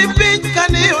 Nonyoli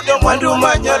pinkani udo mwandu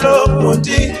manyalo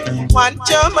wundi.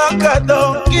 Wanchama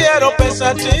kadho kiero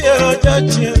pesa tiero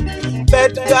jachie.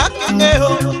 Bet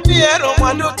gakingeo tiero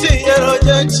mwandu tiero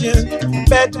jachie.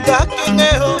 Bet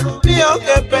gakingeo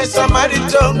tionge pesa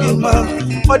maritongima.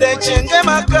 Ode chenge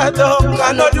makadho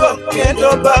kano duong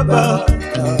kendo baba.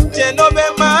 Tendo be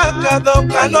makadho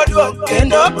kano duong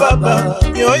kendo baba.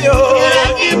 Yo yo.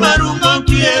 Eragi marumo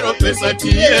kiero pesa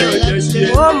tiero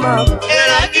jachie. Oh mama.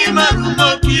 Eragi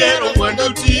marumo kiero mwandu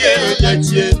tiero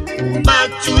jachie.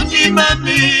 Machunyi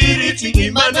mamiri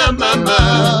chingimana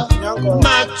mama.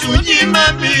 Machunyi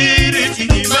mamiri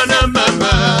chingimana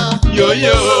mama. Yo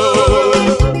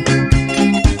yo.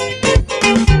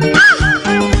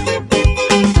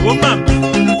 Oh mama.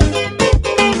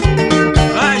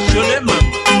 Ah, Cholet mama.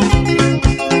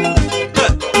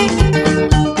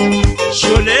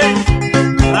 Cholet.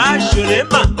 Ah, Cholet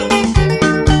mama.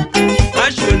 Ah,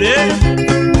 Cholet.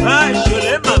 Ah,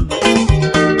 Cholet mama.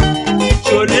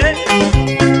 Cholet.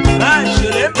 Ah,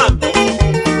 Cholet mama.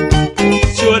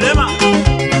 Cholet mama.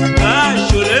 Ah,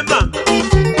 Cholet mama.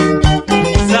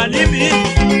 Salimi.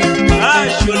 Ah,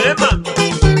 Cholet mama.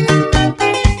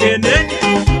 Keneni.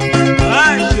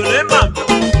 Ah, Cholet mama.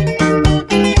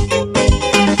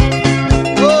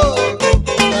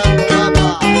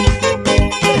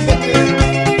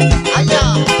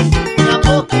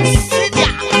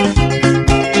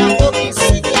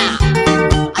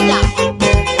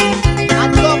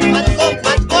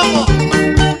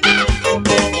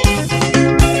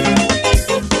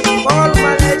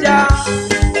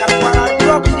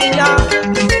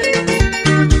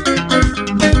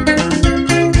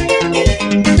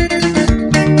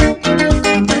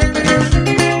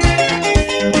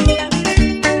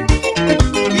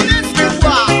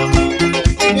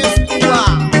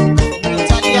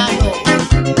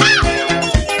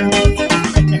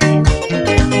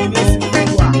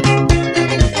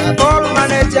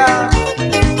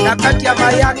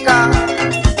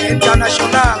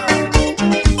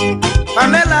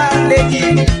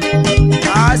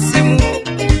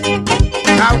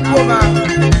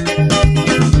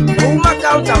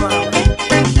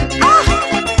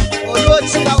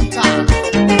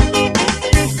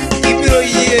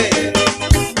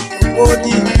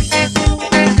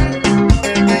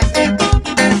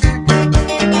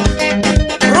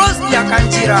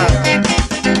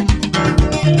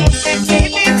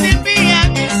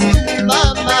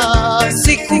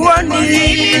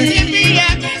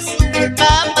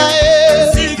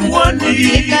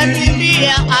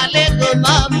 nikatimbia alengo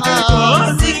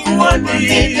mama, sikuoni,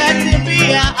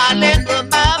 nikatimbia alengo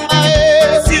mama,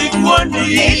 sikuoni,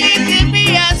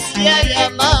 nilitimbia sia ya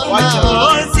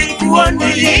mama, sikuoni,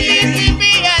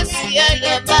 nilitimbia sia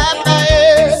ya mama,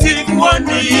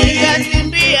 sikuoni,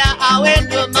 nikatimbia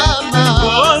awendo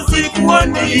mama,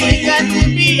 sikuoni,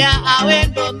 nikatimbia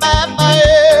awendo mama,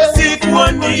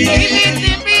 sikuoni,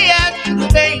 nilitimbia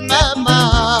kitubei mama,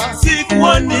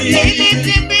 sikuoni,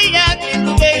 nilitimbia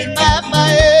kitubei mama,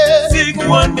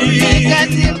 sikuoni,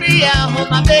 nikatimbia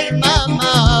homa bei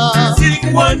mama,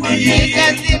 sikuoni,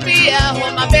 nikatimbia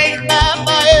homa bei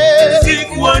mama,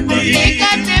 sikuoni,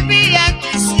 nikatimbia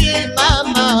kisi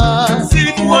mama,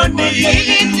 sikuoni,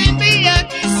 nilitimbia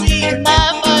kisi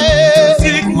mama,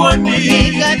 sikuoni,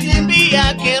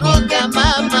 nikatimbia keroka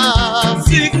mama,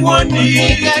 sikuoni,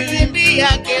 nikatimbia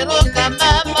keroka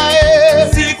mama,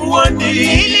 sikuoni,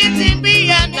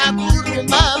 nilitimbia Nakuru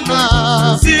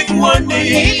mama, sikuoni,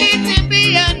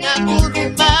 nilitimbia Nakuru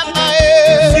mama,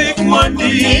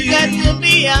 sikuoni,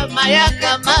 nikatimbia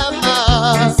Mayaka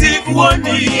mama,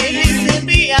 sikuoni,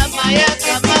 nilitimbia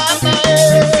Mayaka mama,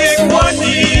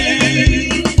 sikuoni.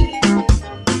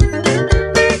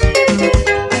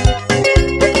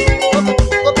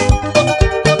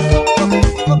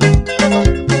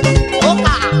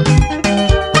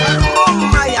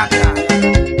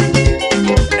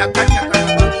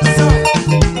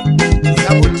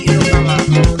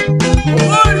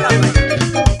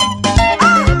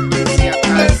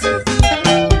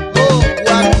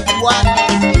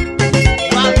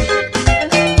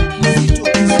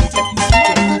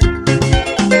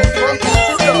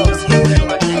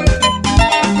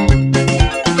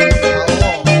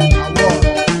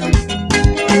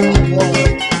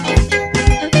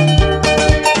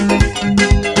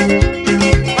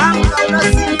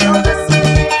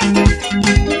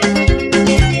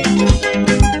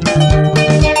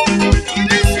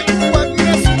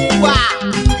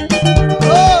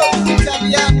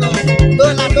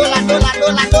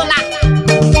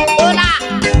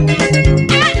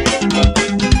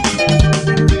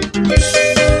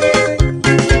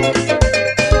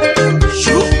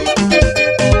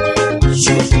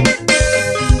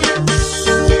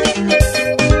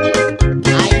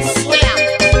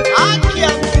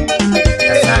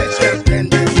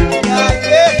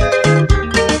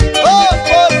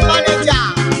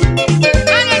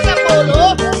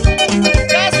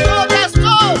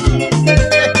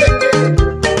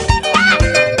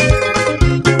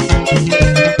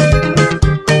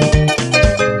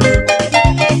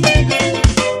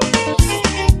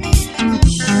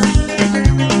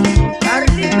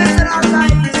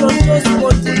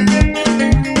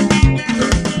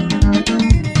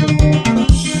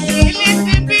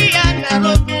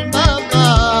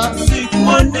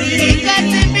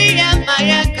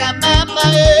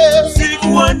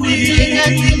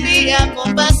 Nilitembea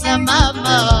Mombasa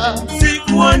mama,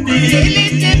 sikuoni.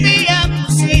 Nilitembea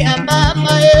Busia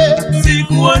mama,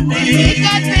 sikuoni.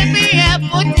 Nikatembea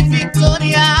Port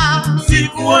Victoria,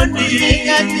 sikuoni.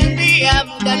 Nikatembea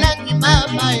Budalangi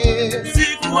mama,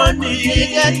 sikuoni.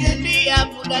 Nikatembea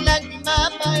Budalangi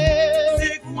mama,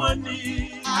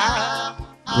 sikuoni.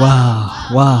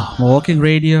 Wow, Mawalking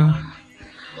Radio.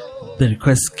 The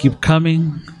requests keep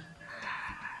coming.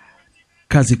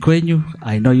 Kazi kwenyu.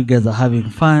 I know you guys are having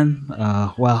fun.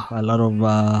 A lot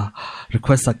of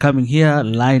requests are coming here,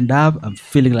 lined up. I'm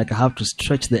feeling like I have to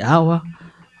stretch the hour,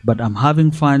 but I'm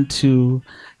having fun too.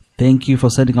 Thank you for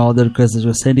sending all the requests that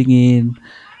you're sending in.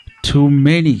 Too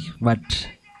many, but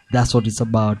that's what it's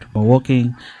about.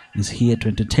 Mawalking is here to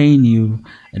entertain you,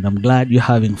 and I'm glad you're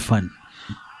having fun.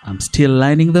 I'm still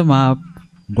lining them up.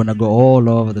 I'm gonna go all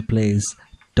over the place.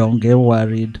 Don't get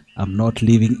worried. I'm not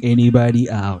leaving anybody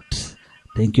out.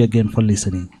 Thank you again for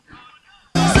listening.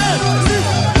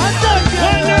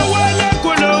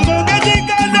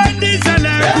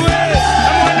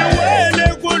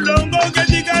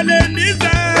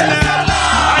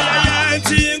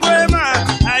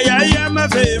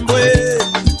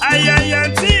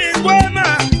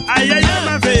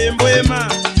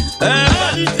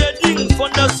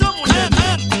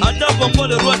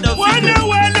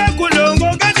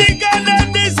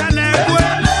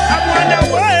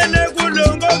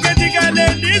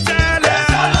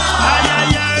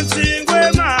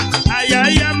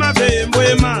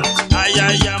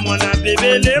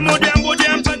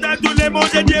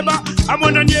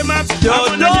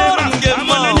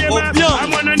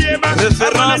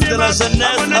 Référence de la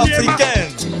jeunesse africaine.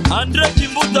 André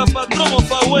Kimbuta, patron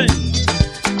of Away.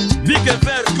 Big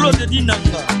Ver, Claude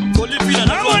Dinanga. Colipina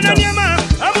Nakota.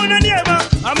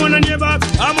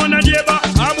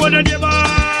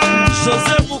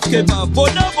 José Keba,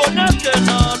 Bona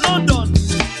Kena, London,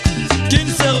 King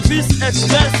Service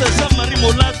Express, Jean-Marie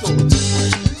Molato.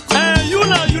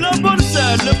 Yula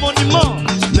Borsa, le monument,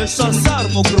 le chassard,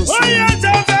 mon gros. Oya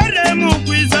Tavare, mon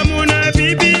cuisa, mon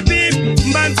bibi,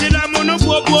 Mbantila, mon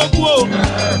bo.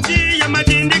 Ti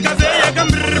Yamadindi, Kaveya,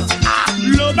 Gamr.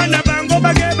 Lobana Bango,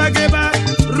 Bageba,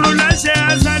 Rulache,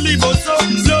 Azali, Boso,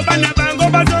 Lobana Bango,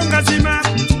 Bazonga, Sima,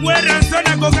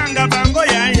 Werasona, Goganga, Bango,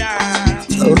 Yaya.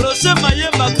 Roger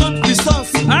Mayemba, grande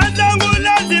puissance.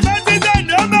 Atangula, Zibatita,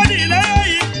 nobody,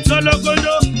 Solo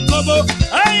Kodo, Kobo,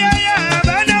 Aya,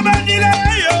 Bana Bandila,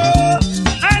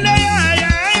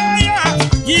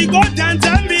 Igo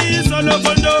Tanzambi, Solo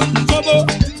Kodo, Kobo,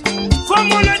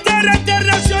 Formule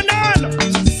International,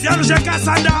 Serge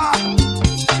Kassanda.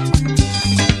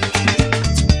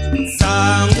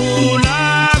 Sangula,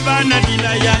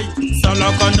 Banadila, Solo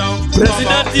Kodo,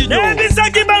 President Tino.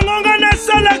 Ebisaki Bangonga na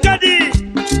Sala Kadi.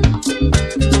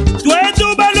 Tuetu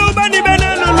Baluba ni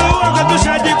Benalo,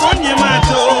 Akatusha di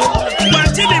Konyemato.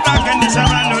 Wachili Bakani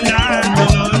Savalonda,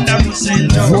 Tolonda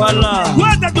Musendo. Voilà.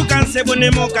 Wata tukanse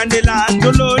bonemo kandela,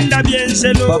 Tolonda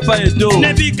Bienselo. Papa Edo.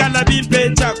 Nebika la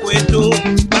bimpe chakweto.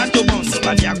 Bato bonso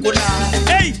badiakula.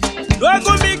 Hey,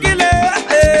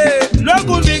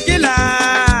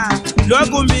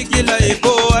 Logu Mikila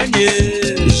Eko Anye.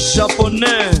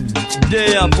 Japonais,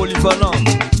 Dea polyvalent.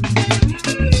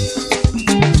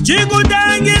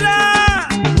 Chikutangila,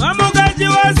 wamukaji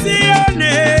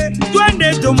wasione,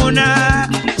 twende tumuna,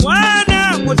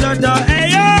 wana mutoto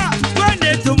eyo,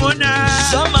 twende tumuna.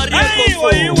 Jean-Marie Kofo.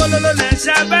 Ayi wololo na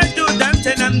shabatu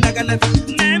damtena ndagala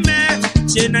neme,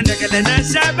 chena ndagala na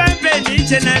shabapeni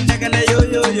chena ndagala yo.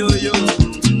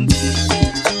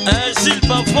 Gilles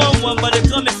Pavon, Mwamba le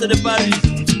grand maître de Paris.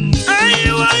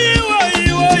 Ayi wo.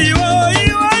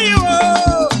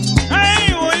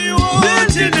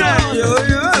 Chena yo.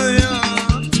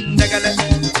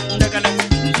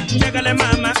 Ndagala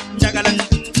mama, ndagala.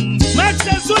 Max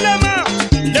Sulema,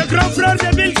 le grand frère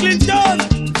de Bill Clinton.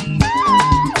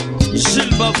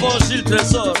 Gilles Pavon, Gilles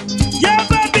Trésor.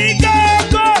 Yaba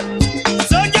Bigako,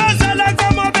 Soja Salaka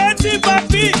Mobeti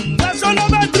Papi, Basolo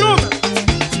Badrum.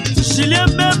 Julien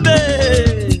Bembe.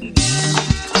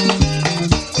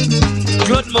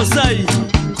 Claude Mosaï.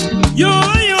 Yo.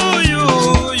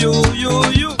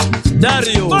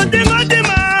 Dario. Ngoti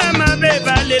mama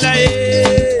beba lela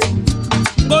e.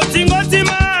 Ngoti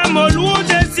mama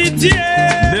lude sitie.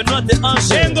 Benoît de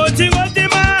Angers. Ngoti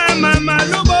mama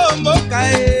malubombo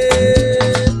kae.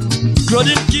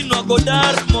 Claudine Kino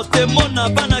Godard, Motemona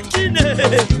Banakine.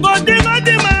 Ngoti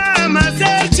mama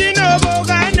Serchino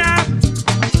Bogana.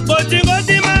 Ngoti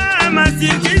mama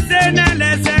Sikisena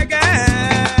Lesega.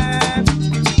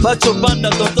 Pacho Banda,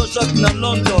 Toto Jacques na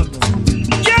London.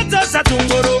 Yato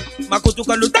Satungoro.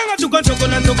 Makutuka lutanga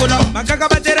tukonchokola makaka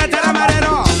batera tera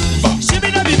marero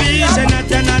shibina bibi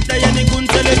senata yani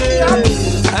kuntelele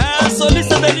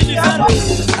soliste de l'univers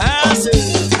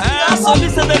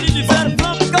soliste de l'univers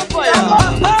plan Kampaya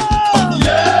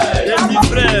les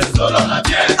frères solo la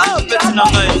diète petit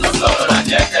namai solo la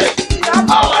diète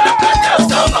awana kata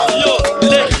sama yo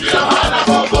le bana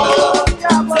bobo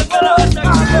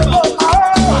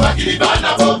c'est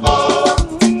bana bobo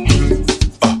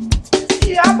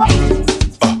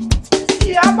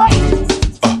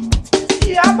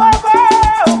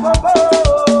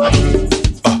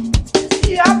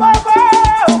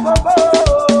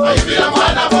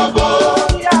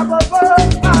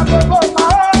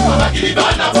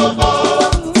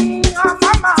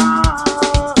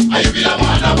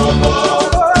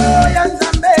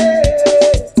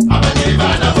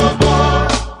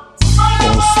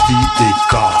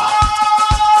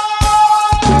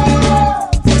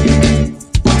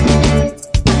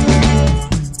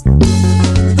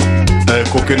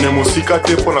kokene mosika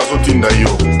te mpo nazotinda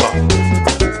yo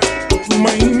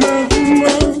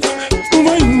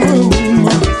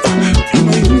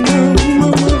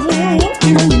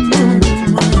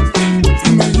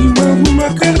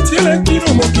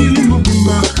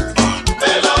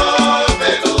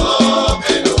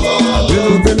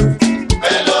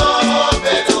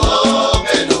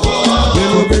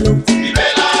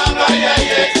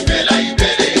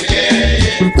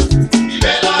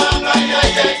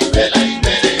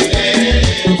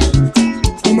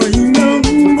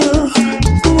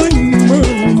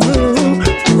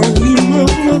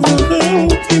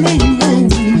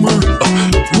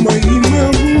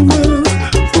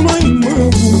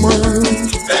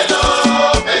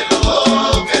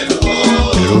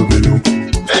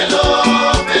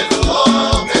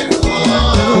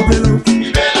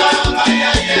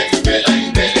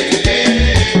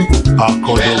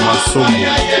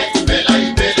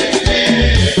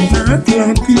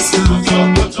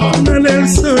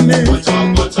Nalelsone,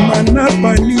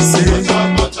 Manapanise,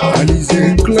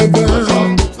 Alize Clever.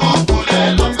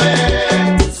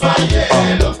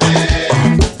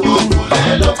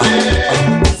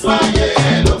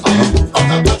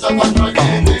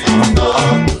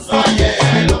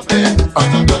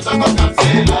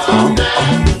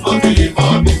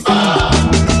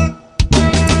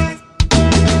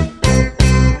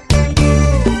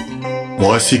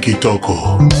 Mwasi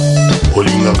Kitoko,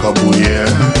 Olinga Kabouye,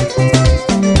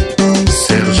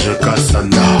 Serge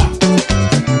Kassanda.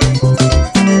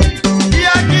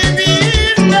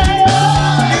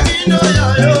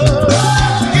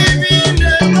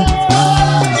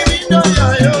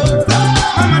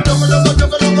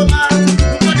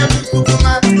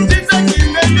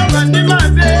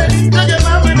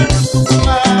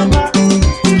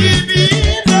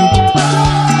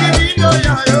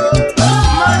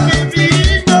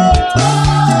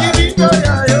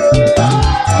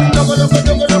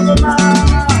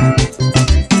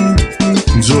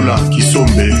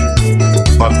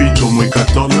 Papito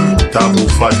Mwekaton, Tabu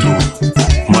Fatou,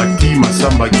 Mati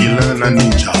Masamba Gilin na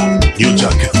Ninja, New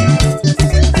Jack.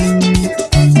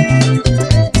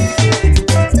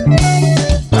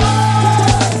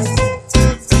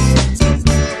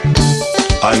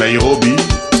 A Nairobi,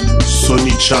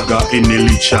 Sonny Chaga et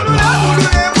Nelly Chaga.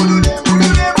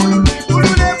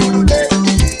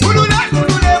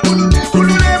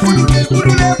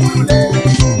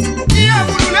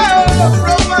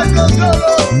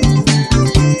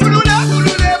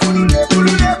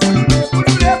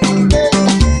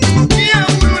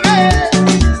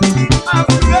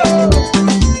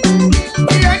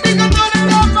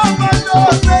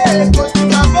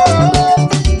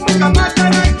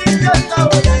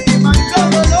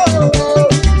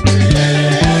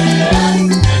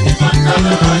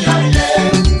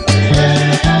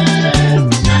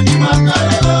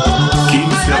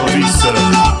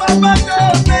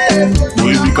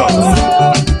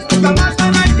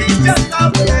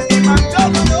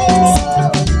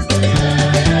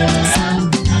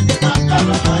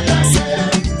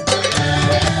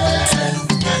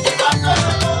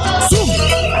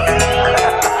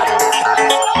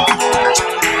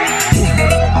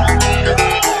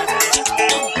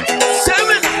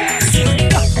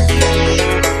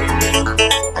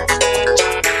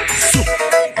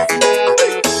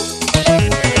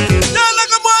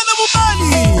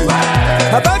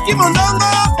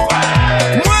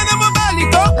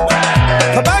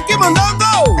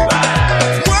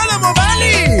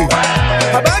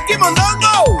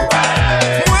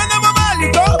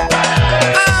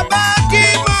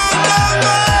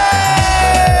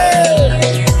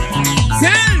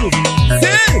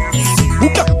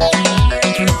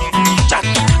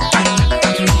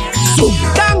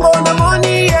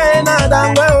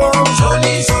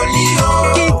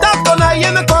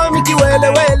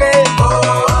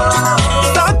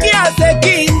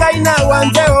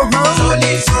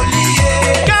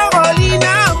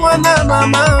 Carolina, mwana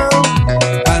mama,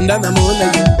 anda na mona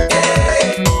ye.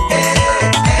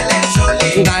 Elle est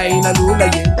jolie. Ngai na lula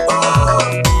ye.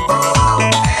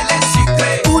 Elle est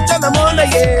sucrée. Ucha na mona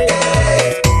ye.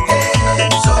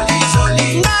 Jolie,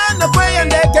 jolie. Nana kwe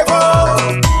ndeke go.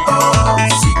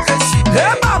 Sucré, sucré.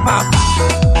 Papa.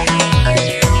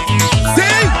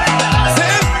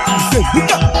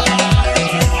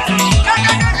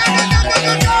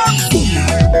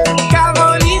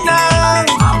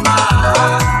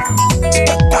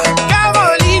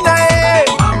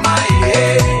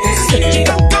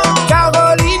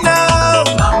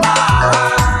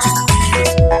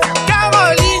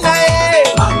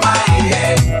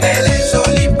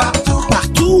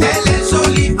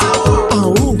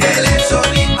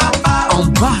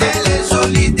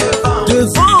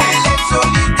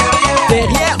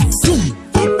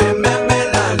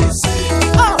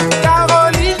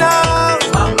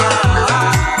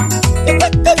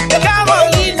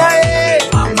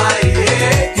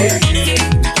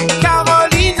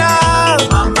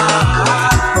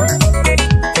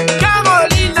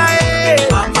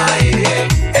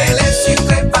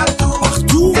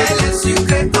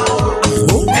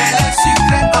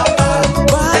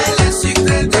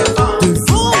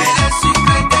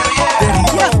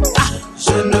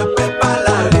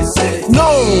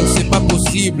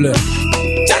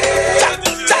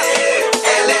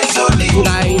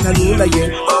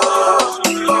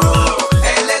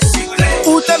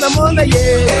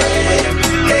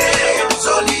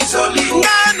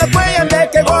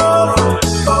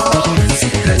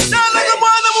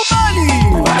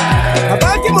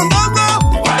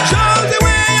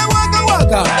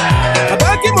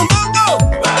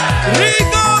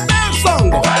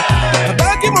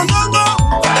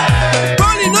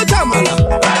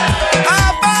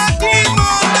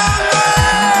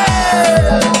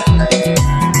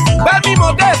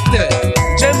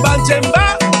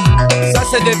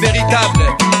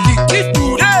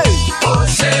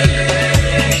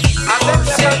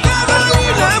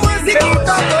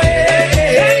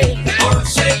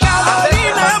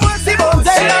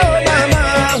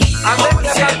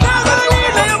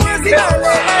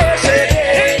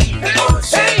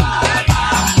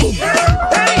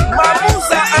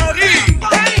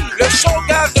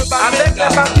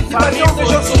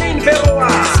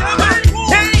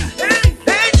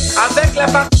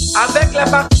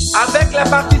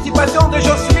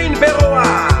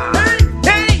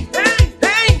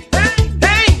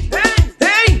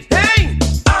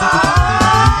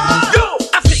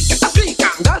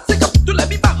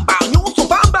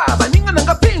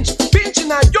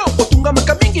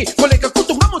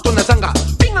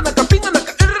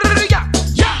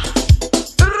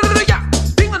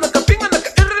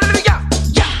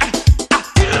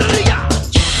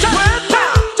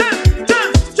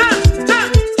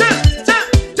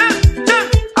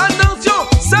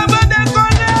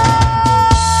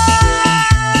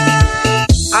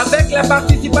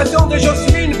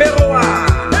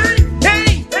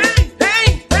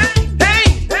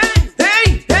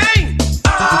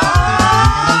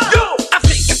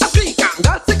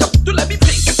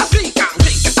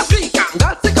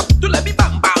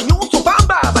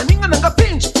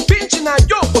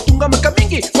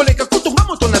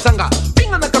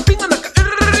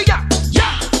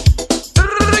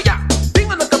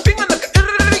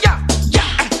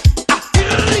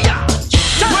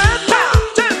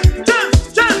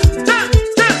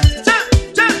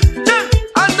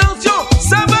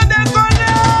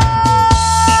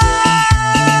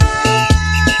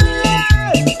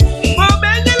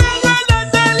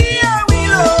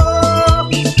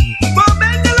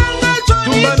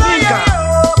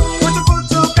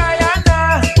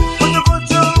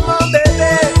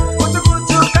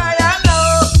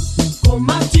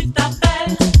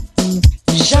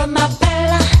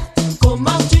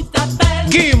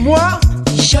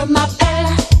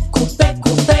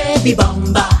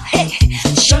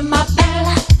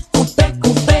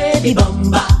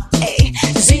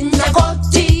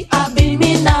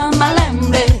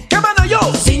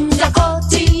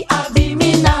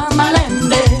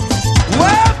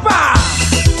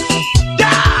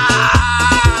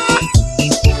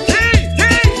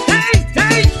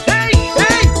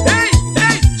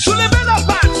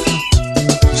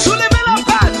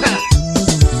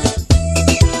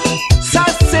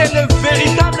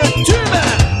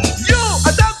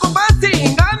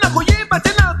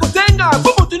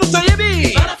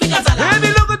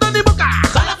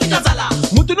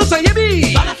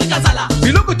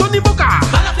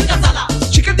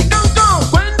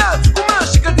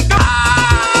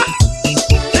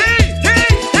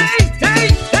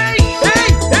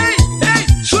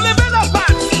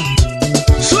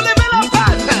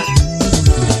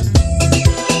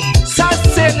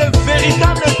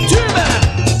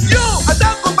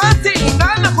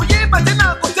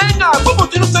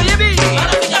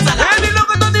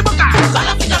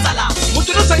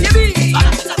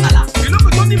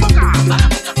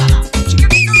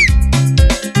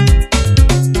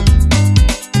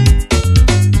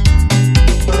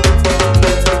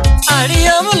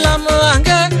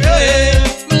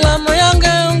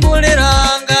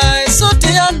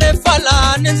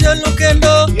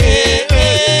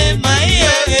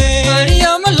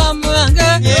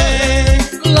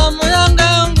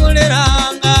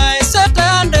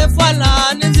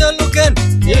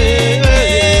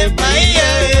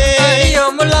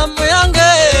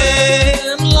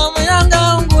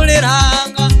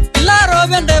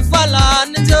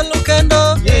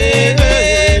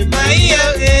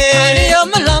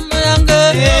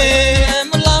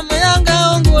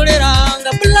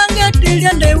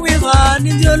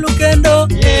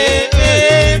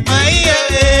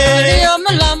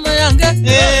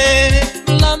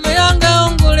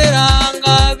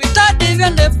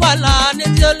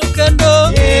 ninje lukendo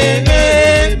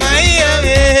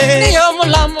niyo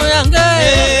mulamu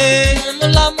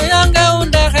yange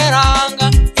undeheranga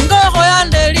ingoho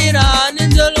yandelira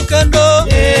ninje lukendo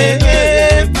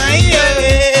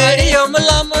niyo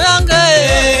mulamu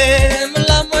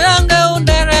yange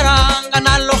undeheranga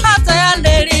naluhata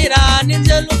yandelira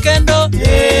ninje lukendo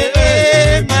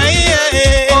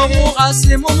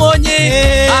omuhasi mumonyi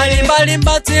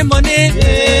alimbalimba timoni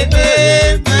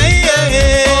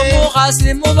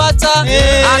omuhasi mubata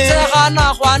atehana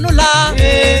hwanula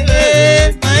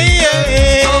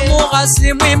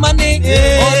omuhasi mwimani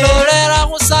ololera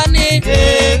husani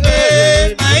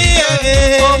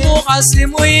omuhasi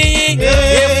mwiyi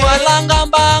efwalanga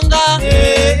mbanga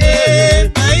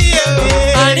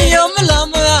aliyo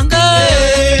mulamu yange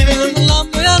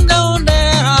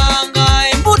underanga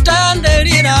imbuta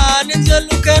yandelira ninje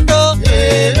lukendo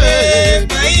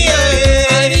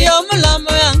aliyo mulamu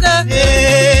yange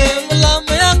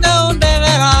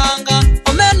underanga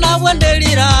omena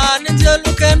wendelira ninje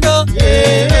lukendo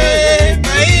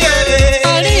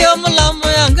aliyo mulamu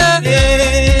yange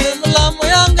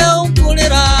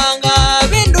umpuliranga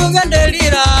bindu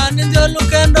vendelira ninje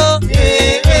lukendo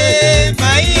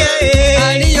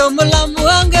aliyo mulamu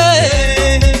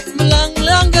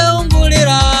yange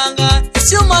umpuliranga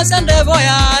isyuma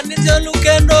sendevoya ninje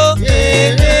lukendo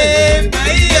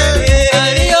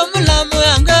aliyo mulamu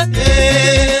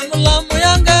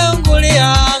yange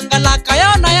umpuliranga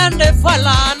lakayona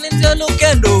yandefala ninje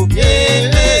lukendo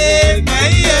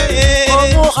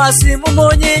omuhasi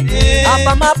mumonyi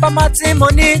apamapa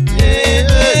matimoni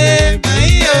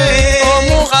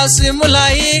omuhasi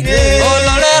mulayi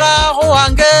ololera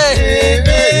huwange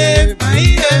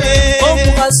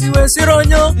omuhasi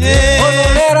wesironyo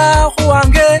ololera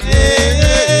huwange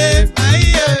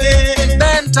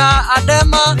benta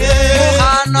adema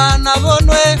muhana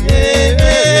nabonwe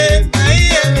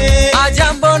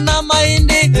ajambo na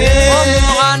maindi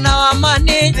omuhana wa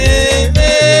mani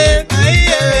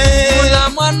mula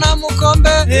mwana mukombe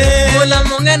mula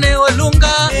mungene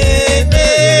olunga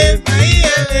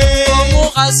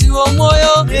omuhasi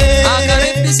womwoyo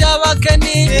akaribisha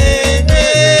bakeni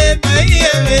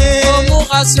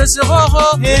omuhasi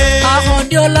wesihoho aho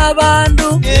ndio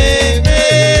labandu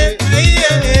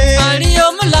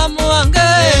aliyo mulamu wange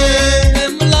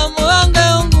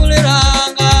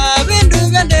umpuliranga bindu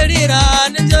vendelira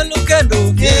ninje lukendo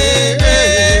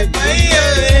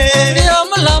aliyo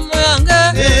mulamu yange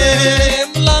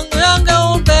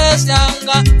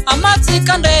umpesyanga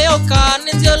amatsika ndeyoka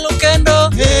ninje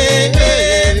lukendo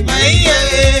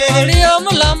aliyo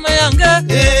mulamu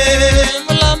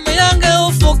yange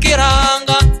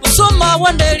ufukiranga usuma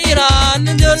wendelira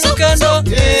ninje lukendo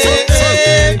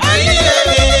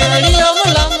aliyo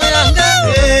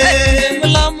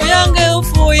mulamu yange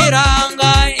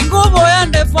ufuiranga ingubo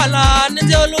yandefala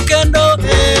ninje lukendo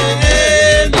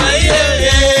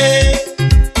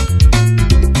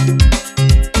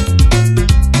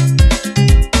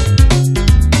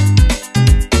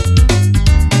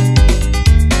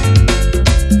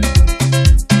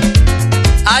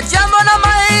ajambo na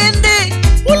mahindi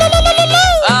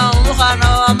muhana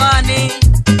wa mani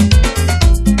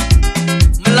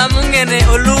mlamungene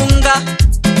olunga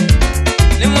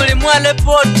ni mulimu wale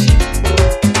poti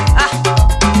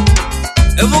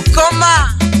ebukoma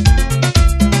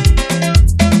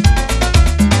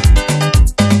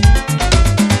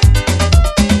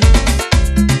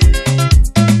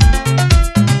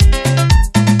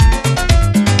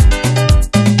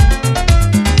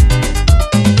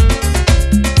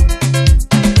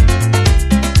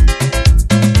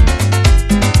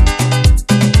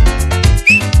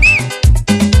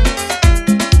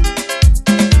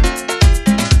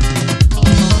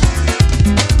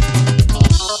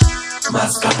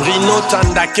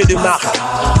Tandake de marque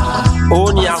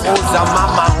Onia Rosa,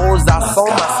 Mama Rosa, sans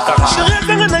mascara. Chérie,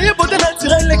 t'as un aïe beauté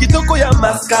naturelle qui toko ya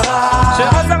mascara. Chérie,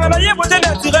 t'as un aïe beauté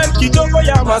naturelle qui toko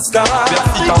ya mascara.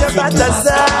 Merci t'en fous.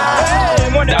 Hey,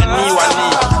 mon ami, Wani.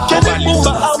 Kene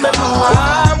Bumba, Armemou.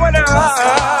 Ah, mon ami.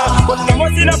 Kona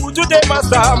mosi na butu de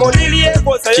mascara. Mon lili est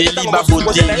beau, ça y est, t'as mon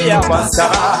beauté ya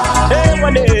mascara. Hey, mon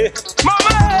ami.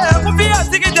 Maman, confie à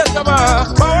Tiki Jessama.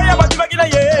 Maman, y'a pas de bagila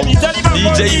yé.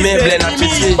 DJ Meuble na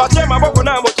tuti. Batia maboko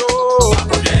na moto.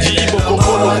 Jibo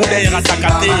kokolo kudera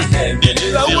sakate.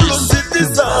 La oulon c'était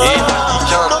ça.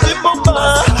 Non réponds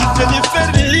pas. Jennifer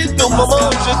release ton moment,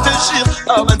 je te jure.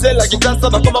 Avanzela qui classe ça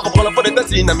va comment reprendre la fois d'état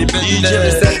na mi belle.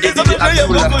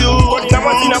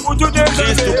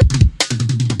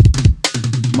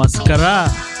 Mascara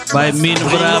by Min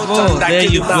Bravo. There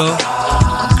you go.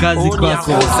 Kazi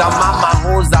kwako. Rosa, Mama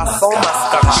Rosa, sans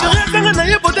mascara. Chérie zanga na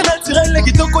ye beauté naturelle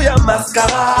kitoko ya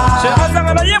mascara. Chérie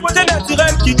zanga na ye beauté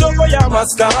naturelle kitoko ya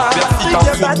mascara. Merci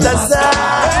Balthazar.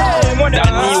 Hey mwana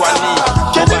Dani Wani.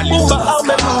 Kene kumba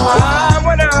arme moi.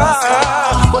 Mwana.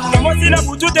 Kona mosi na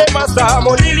butu de masa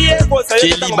molili e kosa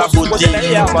ye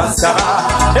beauté ya mascara.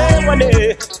 Hey mwana.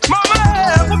 Mama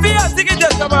kupia sikije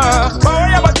sama. Bawa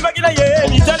ya batu bakila ye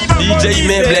ni tali ba. DJ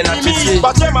Meblen a tissé.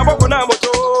 Bache maboko na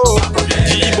moto.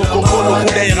 Jibo kokolo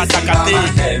muda ya sakate.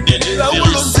 La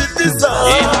ulo c'était ça.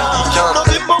 Non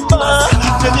des moments.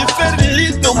 Jennifer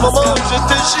ton moment je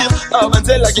te jure.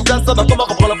 Avancer la guitare ça va comment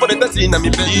comprendre la bonne état na mi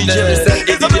belle. DJ Michel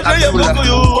et DJ Abdoula.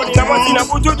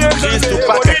 Juste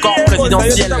pas que corps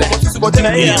présidentiel.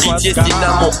 Héritier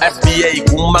Dynamo FBA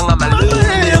Kumbanga Malou.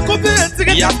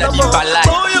 Yadani Balai.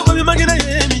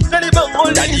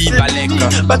 Dali Balek. Le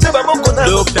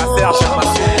Paffer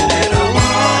Chamassé.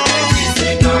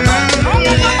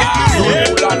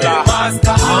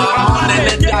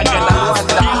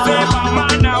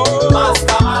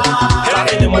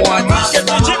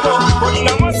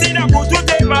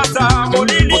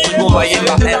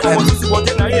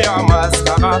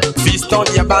 Fiston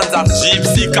Diabanza,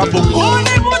 Gypsy Kabongo.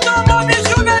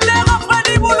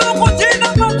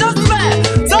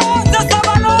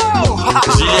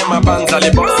 Julien Mabanza,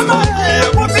 les boss.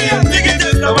 Activité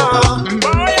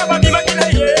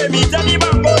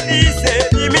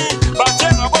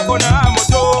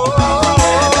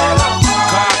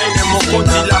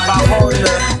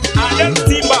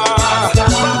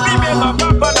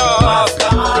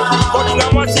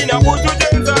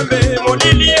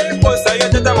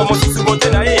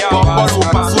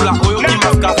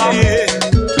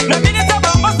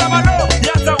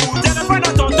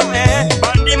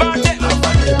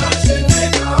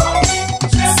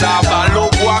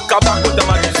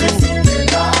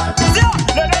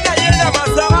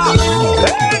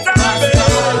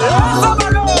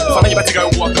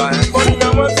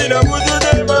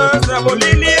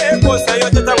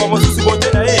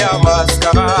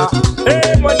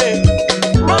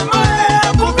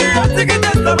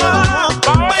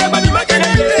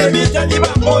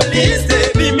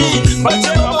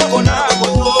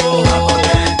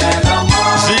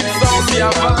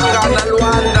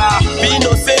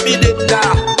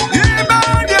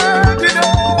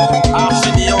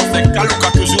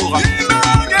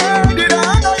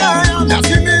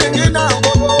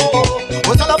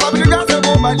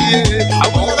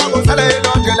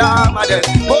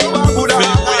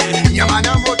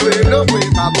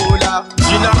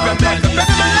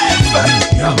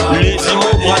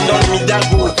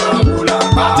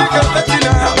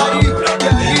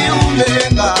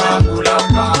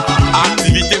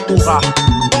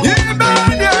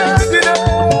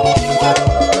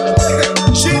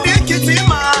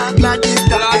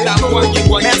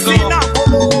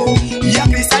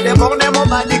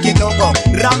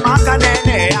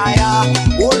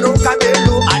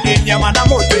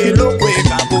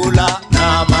Moura.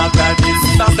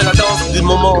 Ça c'est la danse du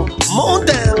moment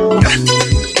mondain.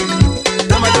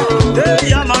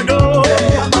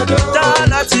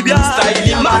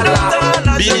 Style Mala,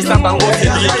 Bini Sabango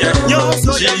Cédric,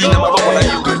 Gilles Namaboko na yo.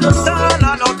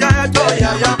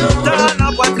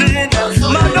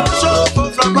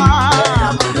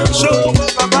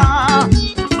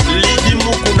 Lidi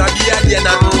Muku na Biadia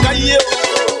na Ngaye.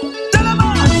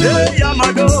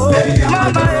 Yamado,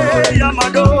 Mama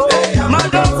Yamado,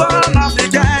 Mado femme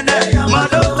africaine,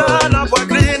 Mado la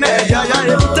poitrine,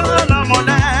 la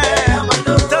monnaie,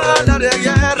 la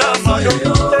derrière,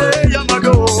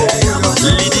 Yamado.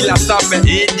 Lidi la Sape,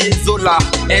 Edi Zola,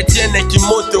 Etienne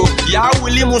Kimoto,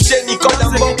 Yaouli Moucheni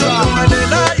Kodamboka.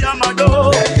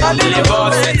 Les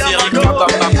boss, Thierry Kabamba,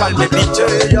 Palme Beach.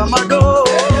 Yamado,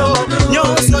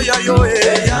 Nyonso Yayo,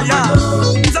 Yaya.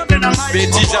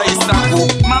 Petit Jaïsako,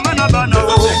 Mama Nabano,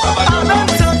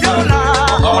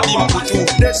 Ordi Mputu,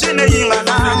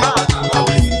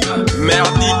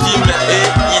 Merdi Kim et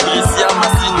Idrissia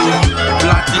Massini,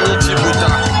 Platini Chibuta.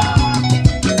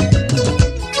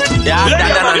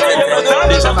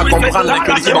 Déjà va comprendre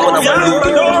que l'équipe en a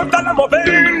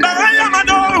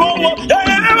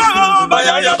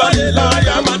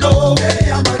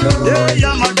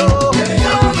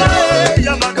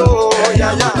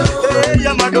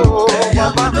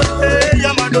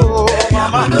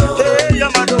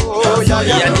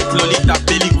Yannick Lolita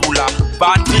Pellicula,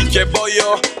 Patrick Boyo.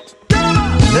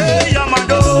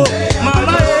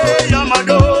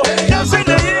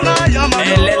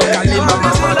 Hélène Kalima,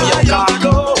 Mama Bianca.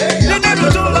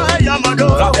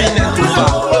 Rapine Touba.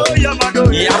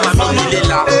 Yamami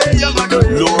Lela.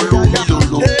 Lolo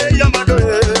Milolo.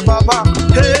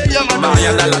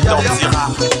 Mariana la dansera.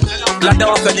 La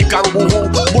danse du kangourou.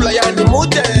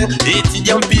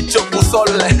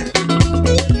 Soul,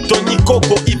 Tony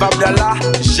Coco, Ibabdala,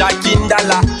 Jackie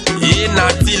Ndala,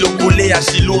 Nati Lokule ya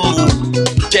Shilumbu,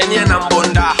 Kenya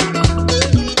Nambonda,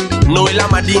 Noëlla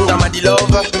Madinga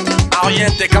Madilove,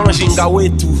 Ariente Kanjinga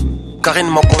Wetu, Karine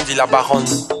Mokondi la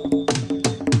Baronne.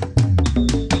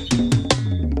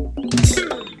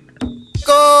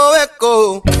 Echo,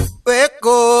 echo,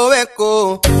 echo,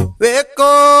 echo,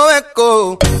 echo,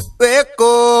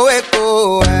 echo,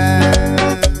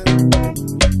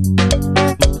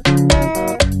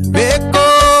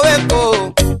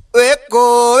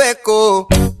 echo,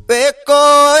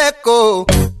 echo, echo,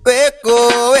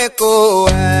 echo, echo,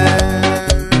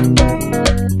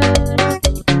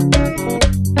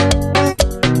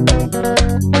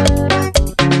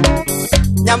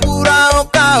 Nyambura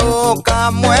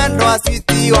oka mwendo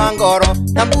asiti wangoro,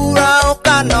 Nyambura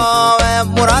oka nowe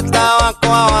murata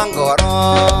wakwa wangoro,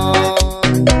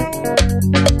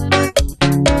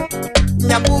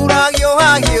 Nyambura gyo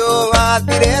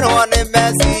atirero ne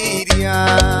mesiria.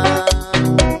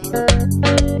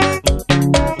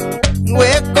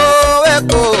 Weko,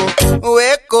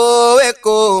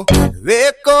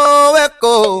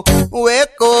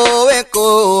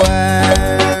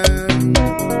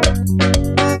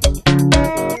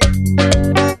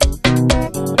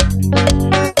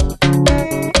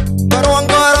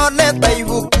 Barwangoro neta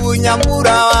ibuku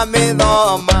Nyambura wa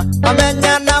mithoma,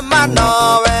 amenya na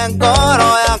manowe ngoro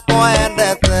yakwa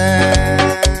endete.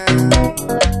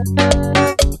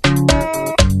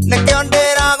 Nikio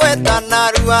ndira gwetana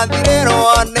rua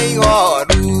thirĩrwo nĩ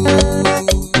igoru.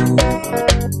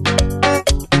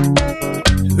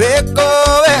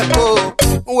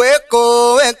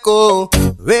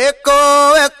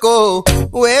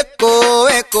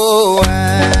 Weko,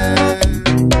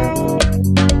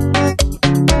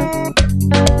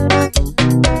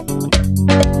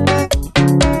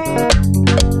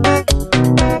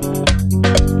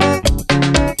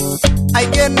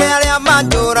 Aigene aria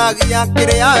manjuragia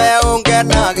kiria we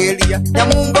ungenagiria,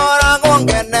 Nyamungora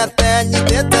ngongenete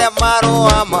nyitite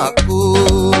marua maku.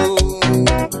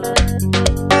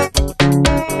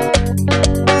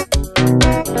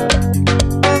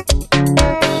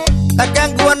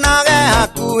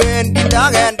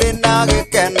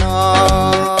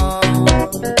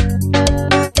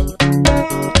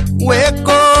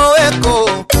 Weko,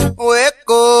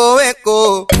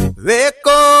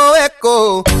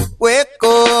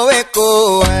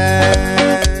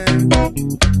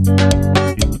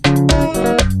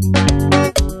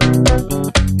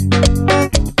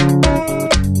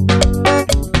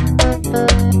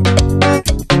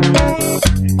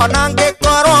 Onange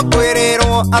koro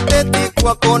kwiriro ateti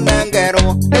kwa kunengero,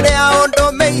 riria undu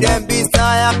meire mbisa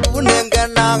ya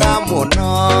kunengenaga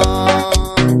muno.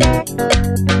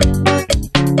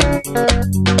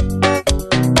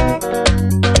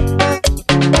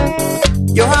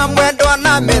 Yoha mwendwa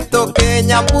na mituki,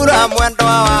 Nyambura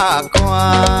mwendwa wakwa.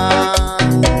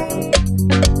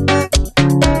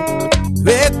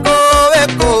 Weko,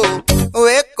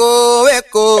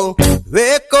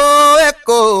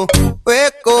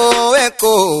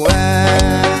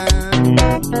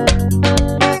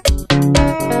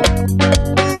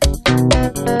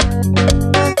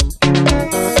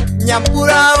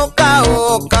 Nyambura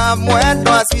oka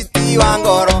mwendwa switi wa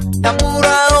ngoro,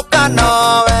 Nyambura oka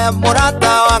nowe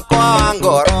murata wakwa wa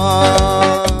ngoro.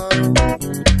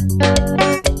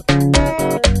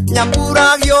 Nyambura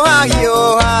gyo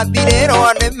thirĩrwo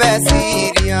nĩ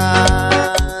meciria.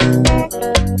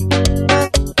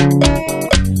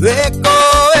 Weko,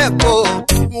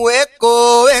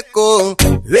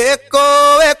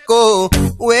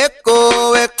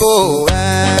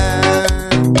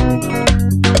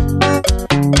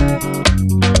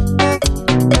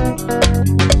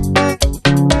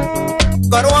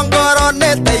 Ngoro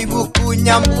neta ibuku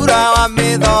Nyambura wa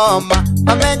mithoma,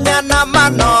 amenya na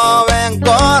manowe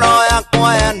ngoro yakwa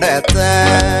endete.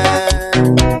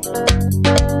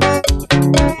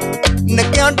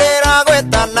 Nikio ndira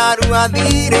gwetana rua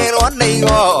thirĩrwo nĩ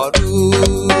igoru.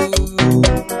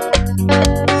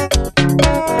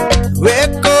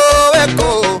 Weko,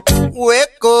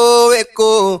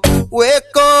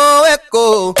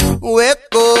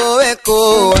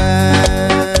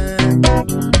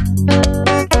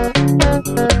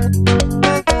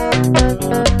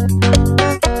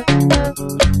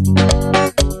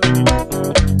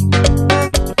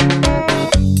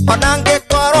 Onange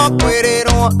koro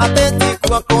kwiriro ateti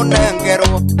kwa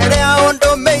kunengero, riria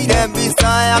undu meire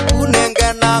mbisa ya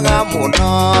kunengenaga muno.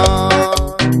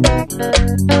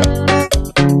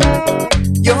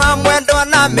 Yoha mwendwa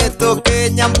na mituki,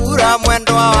 Nyambura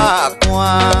mwendwa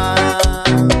wakwa.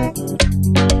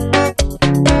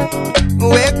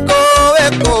 Weko,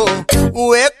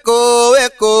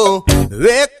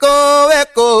 Weko,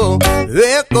 weko,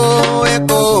 weko,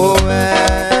 weko,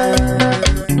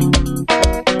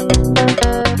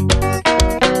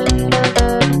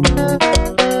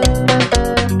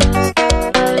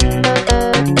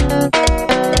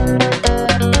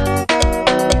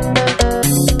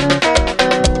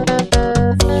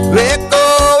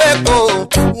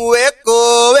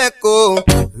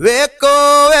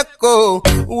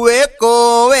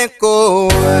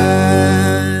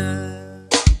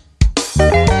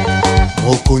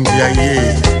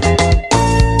 Mokundiaye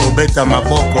Obeta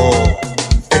Maboko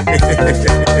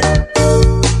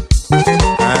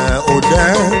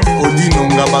Odin Odino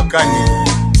Ngabakani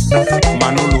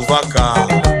Manolo Vaka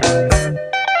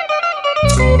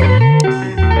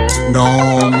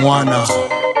Non mwana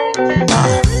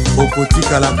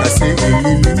Okotika la kase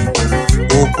elili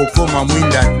Okokoma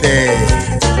mwinda te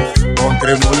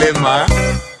Contre molema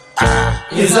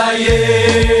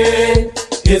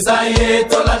Ezaye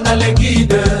tolanda le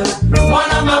guide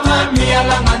mwana mama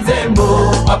mialanga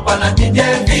nzembo papa na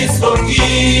Didier Visoki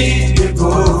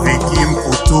Viki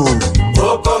Mputu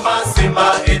Okoma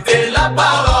sema ete la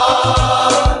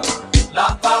parole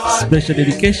Special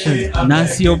dedication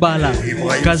Nancy Obala,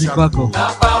 kazi kwako.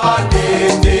 La parole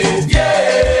de Dieu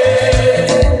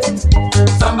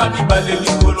Samba Nibale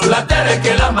Likolo la terre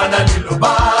que la mana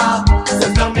liloba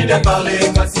c'est permis de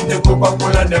parler kasi de quoi pour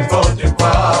la n'importe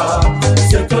quoi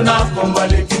c'est ton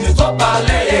affombale qui ne soit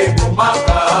parlé pour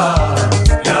maka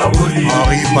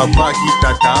Henri Papa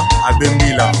Kitata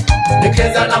Abembila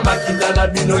Nekeza na makita na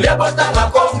bino ya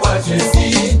botanga kombwa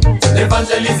Jésus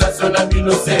l'évangélisation na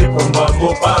bino c'est kombwa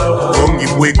bopa Bongi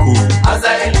Bweku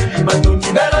Azaeli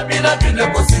limatungi bela bina bine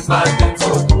kosifa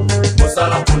tenzo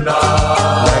Mosala punda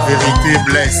La vérité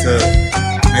blesse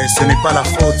mais ce n'est pas la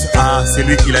faute à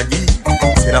celui qui l'a dit,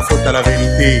 c'est la faute à la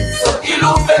vérité.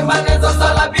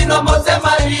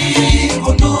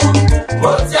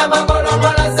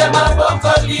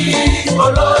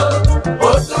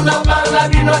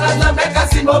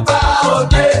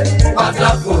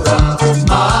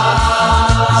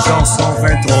 Chanson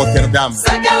 20 Rotterdam.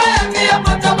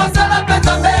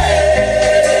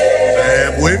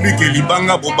 Boyebi ke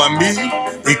libanga bobambi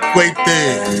ekwete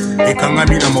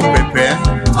ekangami na mopepe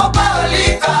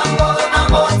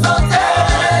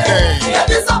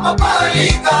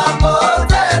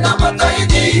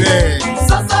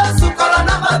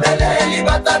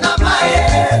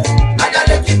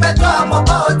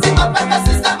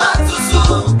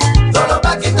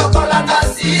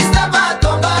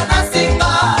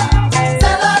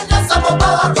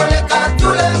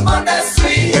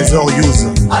Trésor Use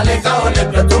Aleka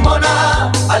ole tout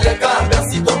mona Aleka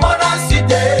merci tout mona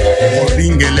cité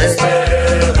Robingele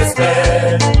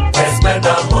Respect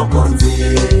dans mon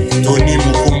conduit Tony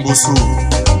Mukumbusu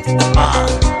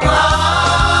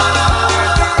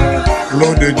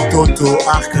Claude Toto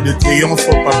Arc de Triomphe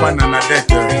Papa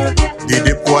Nanadette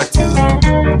Dédé Poiti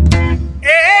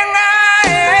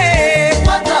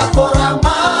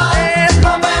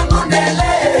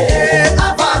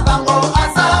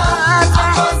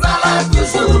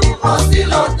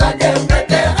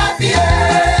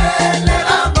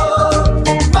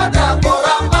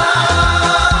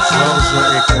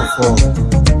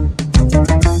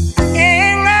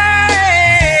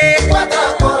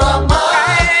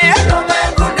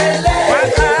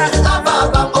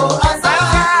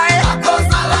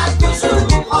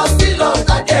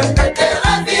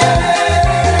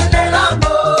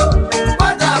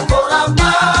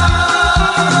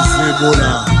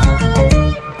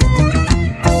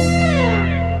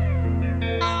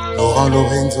Laurent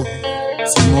Lorenzo,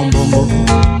 Simon Bombo,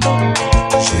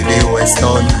 Julie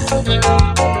Weston,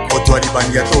 Oto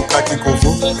Alibandiato Kati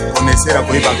Kovo, Onesera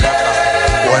Koiba Kaka,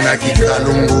 Wana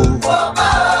Kikalungu,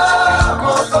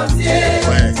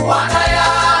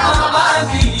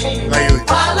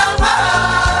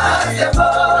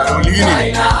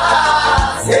 Caroline,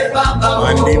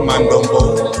 Mandi Mandombo,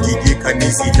 Didi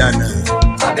Kanizidana.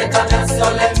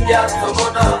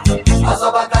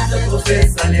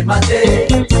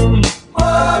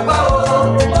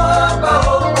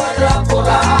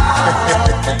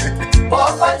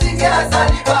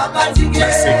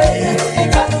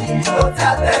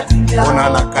 On a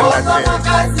la canne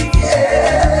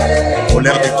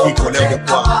colère de qui? Colère de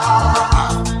quoi?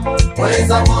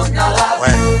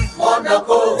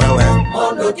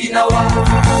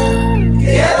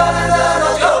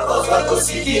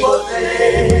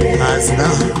 Azna,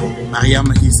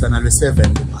 Mariam Hissana le 7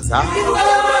 Azar.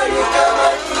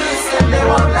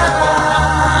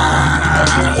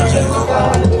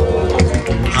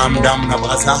 Amdam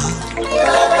Nabrasa.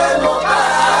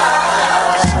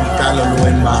 Chantal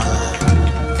Louemba.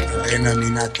 Arena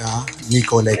Minata,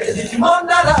 Nicolette.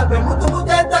 Mondara,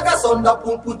 Mututeta, Kasonda,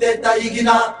 Pumputeta,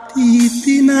 Igina.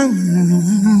 Titina.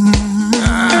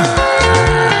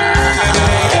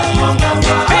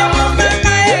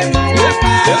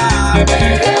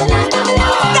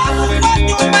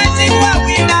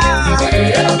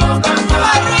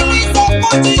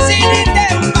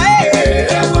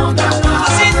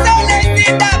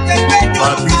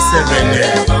 Papi Sevene.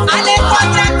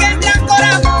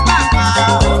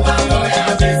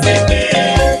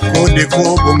 Kodeko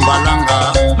Bombalanga,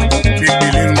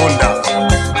 Pipilingonda,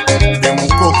 de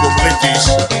Mukoko British,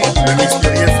 le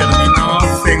mystérieux Ferdinand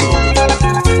Fengo.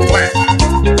 Ouais.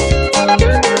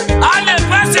 Allez,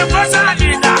 passe à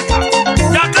l'ina.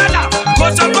 Yakala,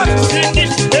 Kosovo, Sindi,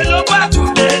 et le Batou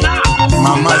de là.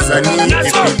 Mama Zani,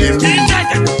 épidémie.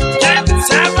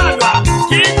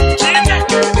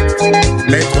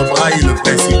 Maître Braille, le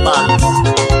principal.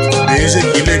 DG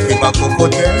Kilé qui va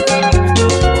cocoter.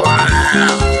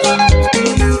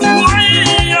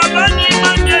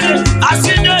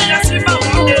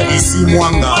 Ici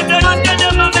Mwanga.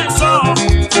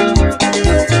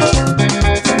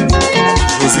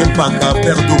 José Paka,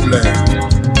 père double.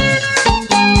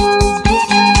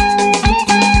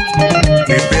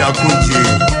 Bébé Akoudji.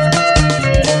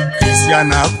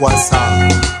 Christiana Kwasa.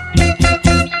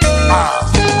 Ah,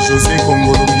 José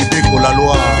Kongolo Mibeko la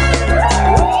loi.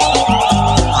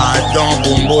 Adam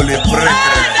Bombo les prêtres.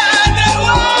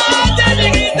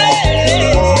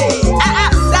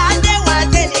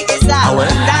 Ah ouais?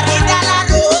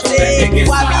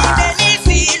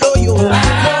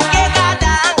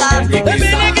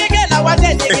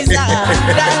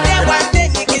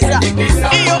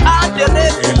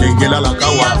 Elengela la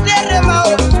kawa.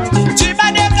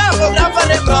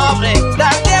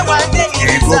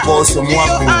 Ego boss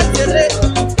mwako.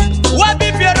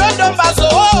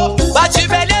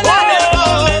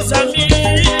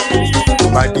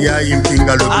 Badia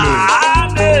impinga le bleu.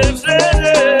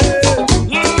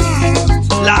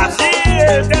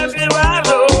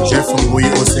 J'ai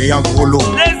fouillé océan Polo.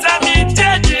 Les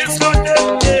amitiés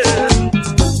discutées,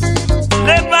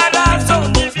 les balades sont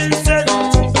difficiles.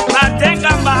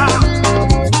 Matengamba,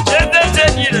 les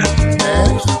désirs,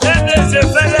 les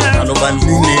effets. Allo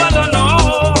Bandini.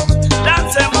 Dans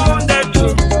ce monde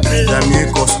tout. Les amis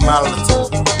Cosmalt.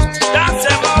 Dans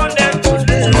ce monde tout.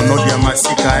 Nono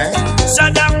Diamasika,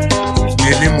 Sadam.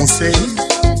 Nelly Moussé.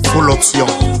 Full option.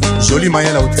 Joli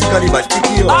Mayala Utikali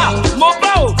Batiki. Ah, mon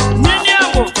bao,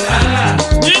 Ninyamo.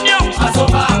 Ninyamo.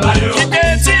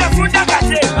 Kitesi ya futa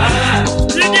kate.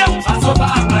 Ninyamo.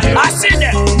 Asine,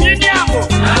 Ninyamo.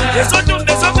 Esotum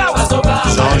de Soba.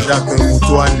 Jean-Jacques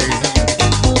Moutouane.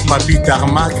 Papi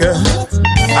Tarmac.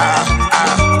 Ah,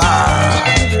 ah, ah.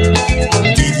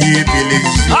 Didier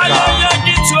Bélégika.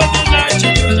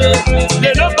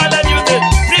 Les noms pas la nuit.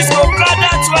 Plus qu'on prend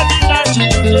à toi village.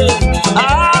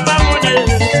 Ah, mamone.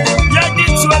 Y'a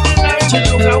dit toi village.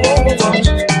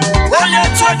 Oh, y'a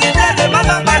toi village.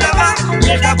 Maman, malama.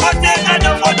 Y'a ta pote à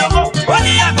Domo. On y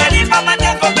a venu, maman,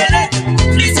 t'as coupé.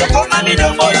 Plus c'est comme ami de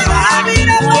Mola.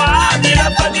 Mira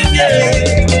familier.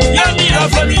 Y'a mira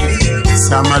famille.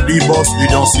 Samabi, boss du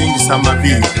dancing,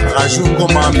 Samabi. Rajou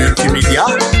Goma multimédia.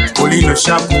 Pauline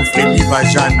Chapo, Freddy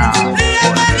Vajana.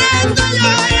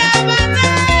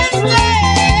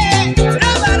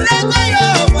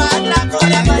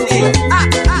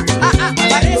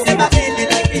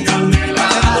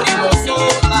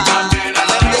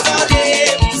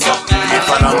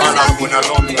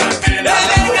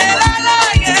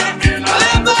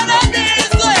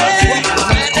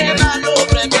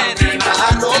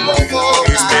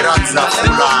 Esperanza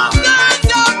Fula.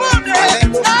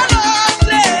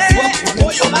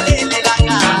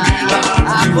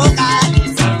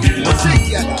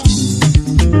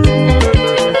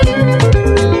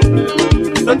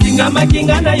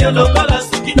 Makinga na yo lokola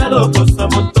suki na lokosa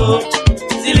moto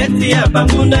sileti ya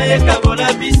banguna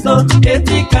ekabola biso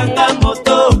etikanga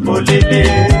moto polele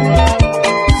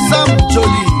Sam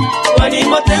Joli wani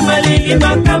motema lili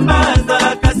makamba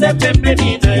azalaka se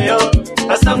pembeni na yo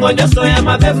asango nyonso ya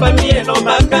mabe fami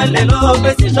elobaka lelo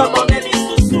pesi jomone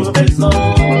lisusu raison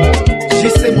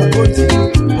jise mokonzi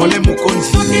pole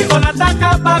mokonzi soki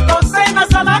olataka bakonsei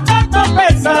nazalaka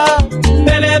topesa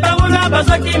mbele banguna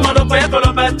bazwaki monoko ya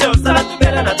koloba te osala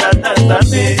tubela na tata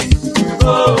nzambe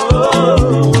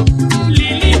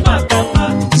lili makamba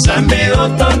nzambe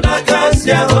otonda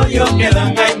gracia oyokela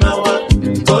ngai mawa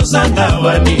kozanga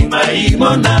wani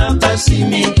maimona pasi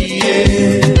mingi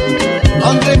ye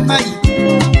André Mai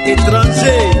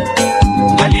étranger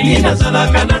ngai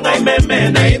nazalaka na ngai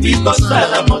meme nayebi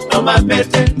kosala moto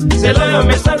mapete selo yo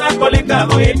mesana koleka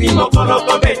oyebi mokolo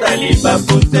kobeta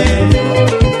libaku te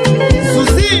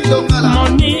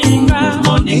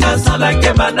moninga sala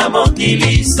keba na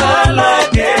mokili sala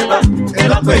keba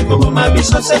elako ekoboma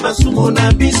biso se masumu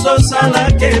na biso sala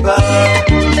keba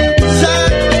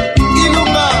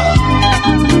ilunga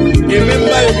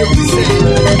ebemba yobise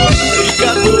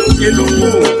Ricardo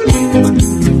Elongo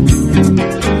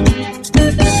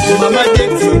Mama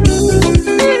Dexi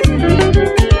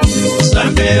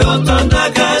Sambe otona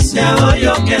gasya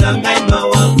oyokela ngai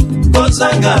mawa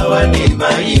Kosanga wanima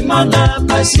imona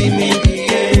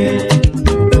pasimidie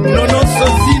Nono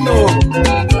Sosino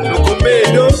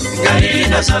Lokombedo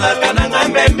Galina salaka na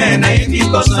ngambeme na hivi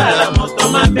kosala moto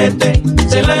mapete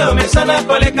Sela yo mesana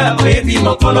koleka oevi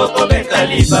mokolo kobeta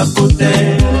libakute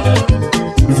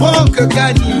Franck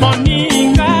Gani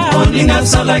Moninga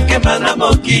sala keba na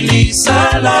mokili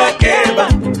sala keba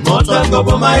Moto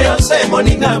akoboma yose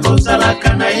moninga bozala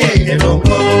kana ye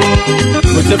elongo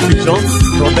Côté Fulgence,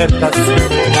 Robert Tassi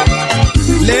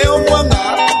Léo Mwanga,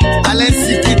 Alain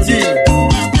Sikiti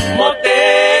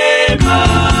Motema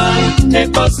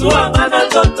Ekosuanga na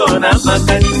toto na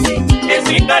makanisi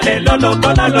Ezinga lelo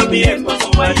lokola lobi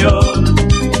ekosuwa yo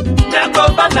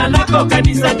Nakobanda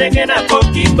nakokanisa ndenge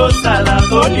nakoki kosala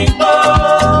bolingo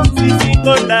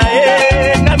Sisiko na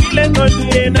ye Kamilengo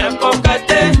niye nakoka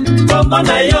te Kongo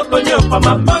na yo konyokwa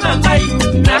mapona ngai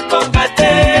Nakoka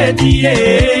te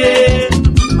diye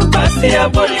Pasi ya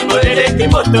bolingo eleki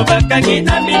moto bakangi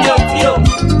na minyokio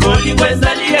Bolingo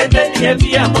ezali eteni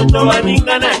evi ya moto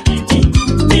waninga na kiti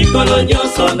Nikolo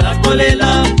nyoso na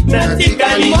kolela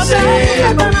Natikalise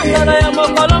Abana ya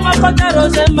mokolo makota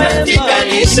rose maema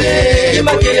Natikalise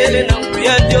Imakelele na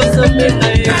mbuya dioso mena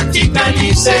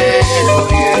Natikalise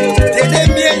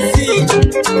Tete miezi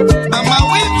Mama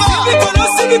wiva Sibikolo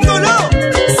Sibikolo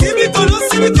Sibikolo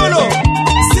Sibikolo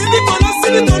Sibikolo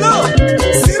Sibikolo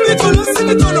Sibikolo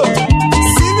Sibikolo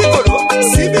Sibikolo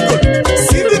Sibikolo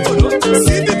Sibikolo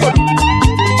Sibikolo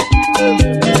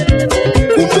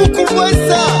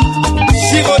Kumbukumwesa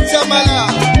Shiro Chamala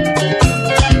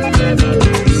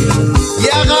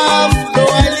Yaraf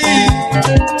Loali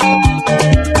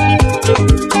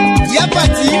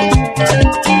Yapati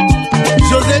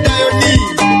José Dayoni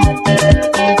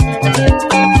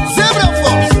Zebra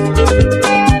Force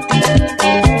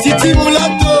Titi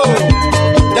Mulato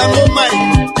Dango Mai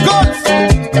Golf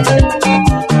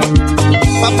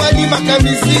Papa Di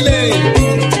Makamisile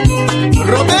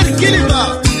Robert Kiliba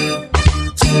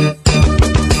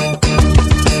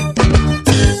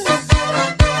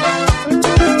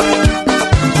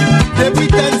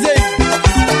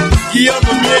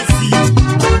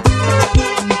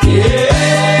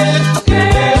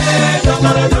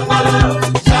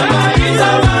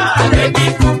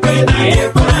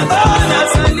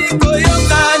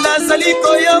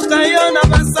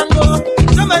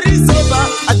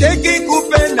Ateki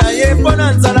kupenda ye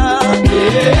ponanzala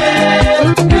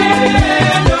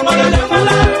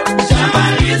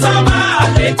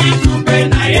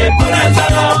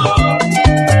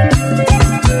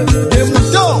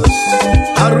Demuto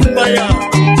Arumbaya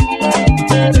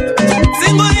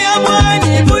Singo ya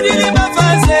mwani budili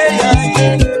mafaze ya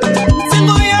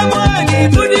Singo ya mwani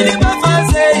budili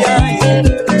mafaze ya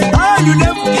Ayu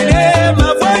nefukile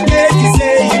mafange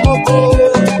kise imoko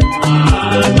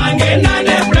Mangena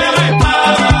ne pleure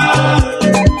pas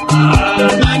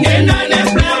Mangena ne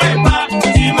pleure pas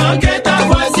Tu manques ta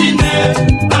voisine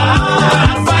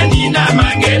Fanina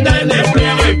Mangena ne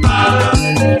pleure pas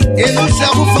Et nous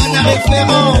savons faire la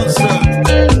référence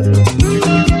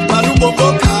Malou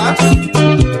Boboka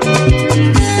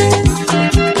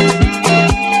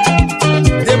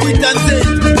Debout Tanzé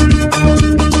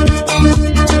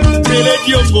Pele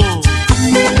Diongo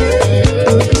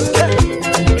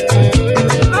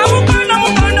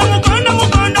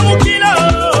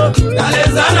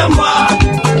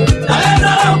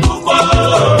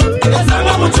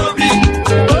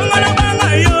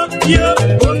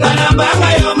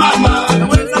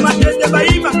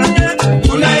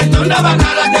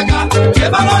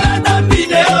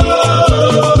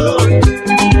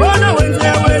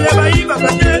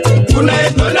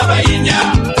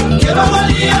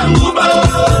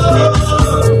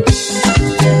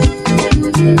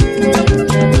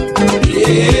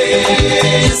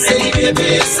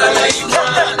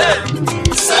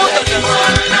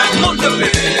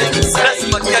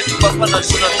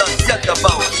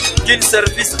Kin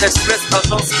Service Express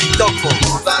Agence Kitoko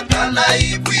Ubakala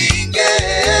ibwinge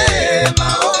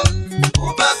mao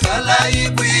Ubakala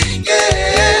ibwinge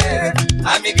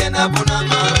Amigena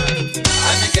bunama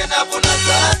Amigena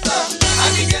bunatata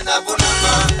Amigena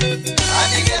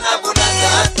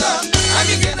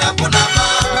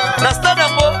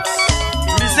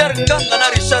Ser Kanga na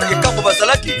Richard Ekambo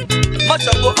Bazalaki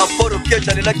Machango Amporo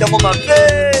Kecha Lelaki Amo Mabe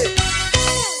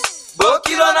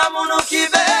Bokilo na munu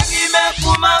kibengi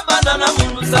mekuma banda na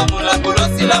munu samuna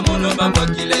kulosi la munu bamba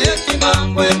kile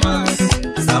kimangwema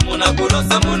Samuna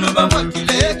kulosa munu bamba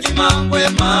kile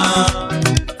kimangwema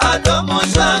Adomo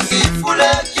shangi fule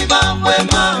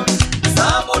kimangwema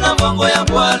Samuna mongo ya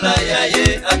bwala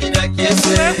yaye adida kiese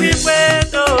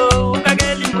Wewe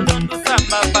ukageli mudondo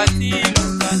samba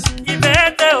patiluka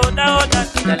Ibete oda oda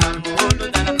kidala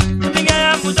mulu dana Minga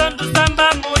ya mudondo samba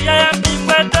muya ya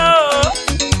pingwedo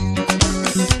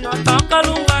Notonka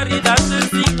lungari da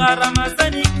sesika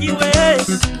ramasani kiwe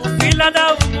Ufila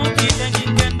da umukile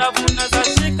nikenda buna za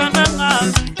shikananga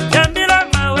Jambira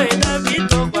mawe da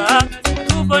vitogwa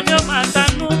Tubonyo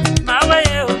matanu mawe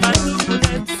ye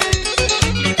umatukule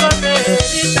Nikode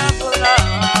itabola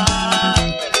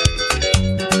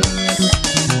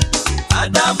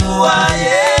Adamu wa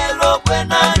yelo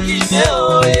kwena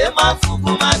kimeo ye mafuku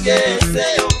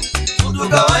mageseo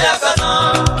Muduga wa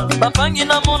yakana Bapangi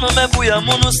na munu mebuya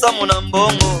munu samu na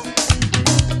mbongo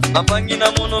Bapangi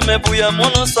na munu mebuya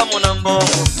munu samu na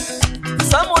mbongo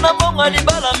Samu na mbongo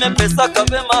alibala mepesa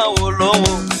kabema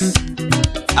ulowo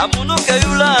Amunuke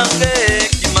yulange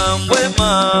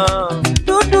kimambwema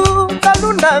Dudu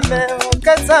kalundame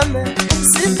okezame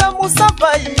Sita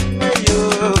musapai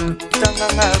meyo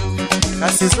Tangangaru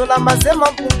Kasizola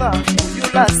mazema mpunga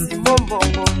Yula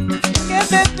simombongo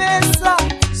Kebepesa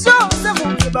Jose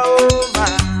mukeba oma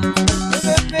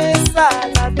Kebepesa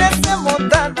La dese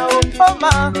montana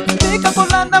opoma Nika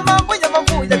kulanda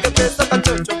mambuya Kebesa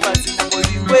kachocho pasi na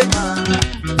moliwema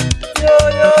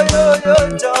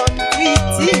Yo John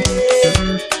Witty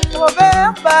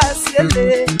Robert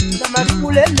Basiele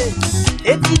Tamarikulele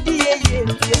Etidi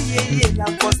ye La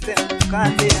poste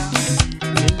mukandea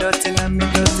Mindote na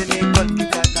Nicole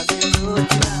Kitaka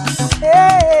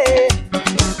Hey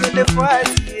Kende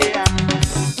fwazi ya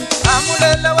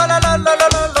Amulele wala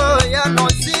lo ya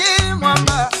nosi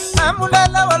mwamba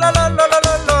Amulele wala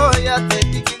lo ya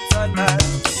teki kinsala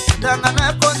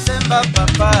Betangana konsemba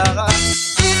papara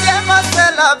Ije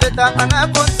masela betangana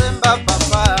konsemba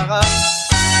papara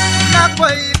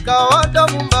Nakoika odo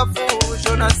mumbafu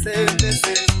Jona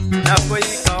sevese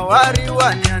Nakoika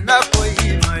wariwania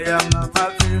Nakoima ya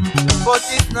mamave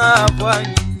Potis na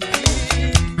bwanyi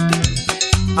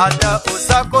Ada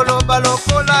osako loba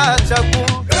lokola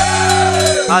chaku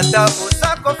Ada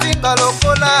osako finga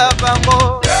lokola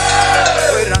bango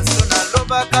Weranso na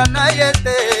loba kana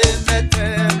yete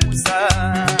mete musa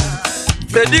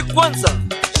Fedi Kwanza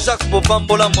Jacques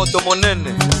Bobambola moto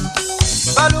monene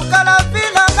Baluka la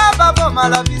vila ngababo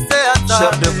malabise ata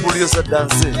Chef de Poulio se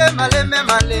danser Ye maleme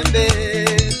malembe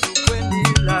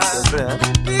Tukwendila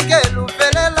Ike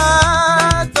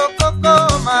lupelela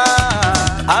Tokokoma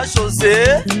A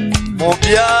José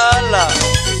Mobiala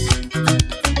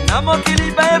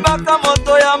Namokili baebaka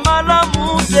moto ya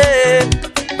malamute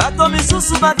Bato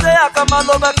misusu bateyaka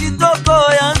maloba kitoko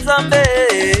ya nzambe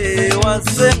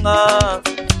Wasenga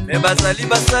Me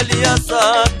basali ya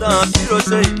satan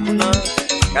Piroche ibuna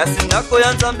Kasi ndako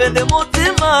ya nzambe nde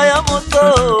motima ya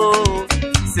moto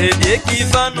Sedie qui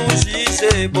va nous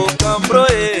juger Bokambro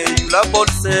et Yula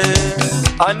Bolse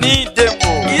Ani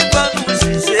Demo Qui va nous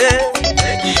juger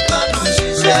Et qui va nous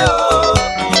juger oh,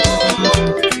 oh,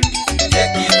 oh. Et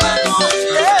qui va nous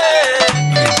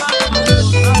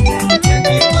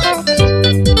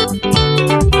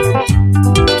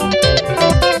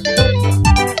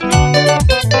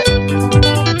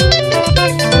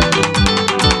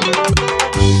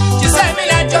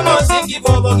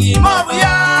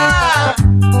Mawuya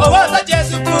Ogoza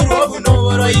Jesu kuru obuno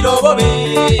boro irobobe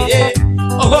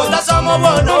Ogoza somo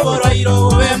bono boro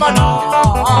irobobe mana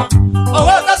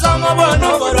Ogoza somo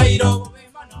bono boro irobobe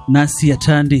Nasi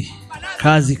Atandi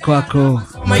kazi kwako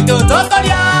Maito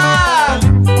totoria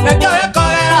Nakyo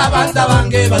yakogera banda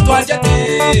bange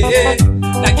batwajete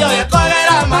Nakyo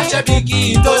yakogera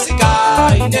mashabiki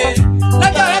tosikaine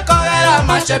Nakyo yakogera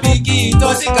mashabiki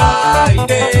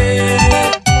tosikaine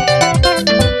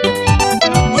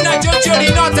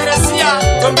Teresia,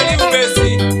 Tombeli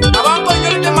Ubesi, Abango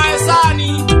Yolde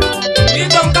Maesani,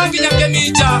 Nito Mkangi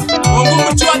Nyakemicha, Mungu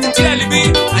Mchua Titila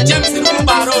Libi, a James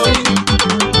Rumbaroni.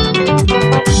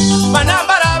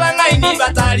 Manambara Bangaini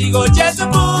Batarigo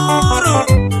Jesupuru,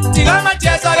 Tigama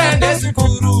Jesa Rende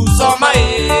Supuru,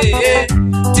 Somae,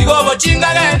 Tigo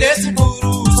Chinga Rende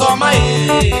Supuru,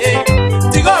 Somae,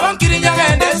 Tigo Bankirinya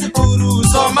Rende Supuru,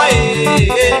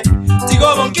 Somae,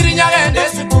 Tigo Bankirinya Rende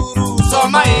Supuru,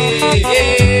 Somae.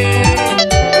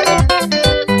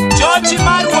 George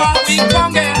Marwa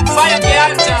Wikonge Fire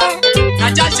Keanja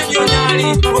Najache Nyonyari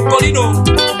Ukolino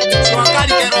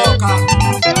Swakali Kero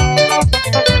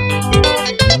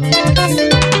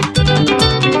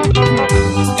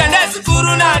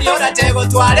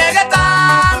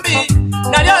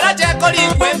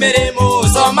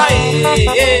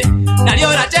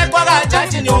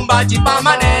chinyumba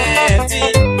chipamanenti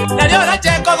naliora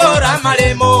chekogora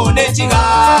malemo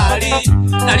nechigali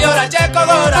naliora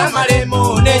chekogora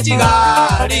malemo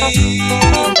nechigali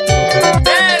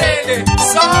Elele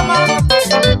Soma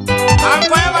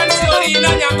Ankweva ntiorina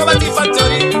nyango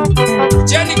batifactory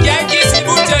Jenny Kiangisi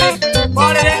Buteri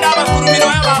Bole renda bakurumiro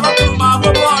yaba bakuruma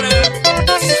bobole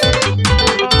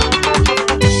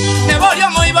Nebolyo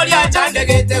moiboli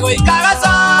achandegete go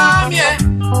ikagasamye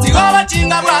Tigoba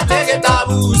chinga bwatege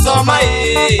tabu soma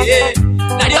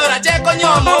Naliora cheko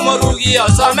nyomo morugi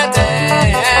osomete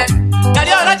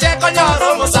Naliora cheko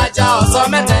nyoro musacha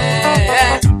osomete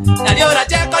Naliora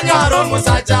cheko nyoro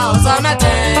musacha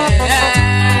osomete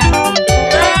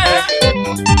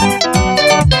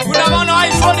Kuna mono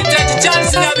iPhone techi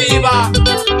chance na biba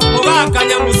Mubaka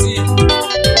nyamusi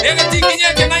Ege tiki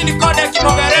nyeke ngaini kode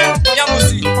kimogere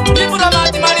nyamusi Ibura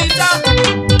mati marita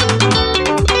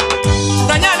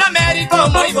Tanyana meriko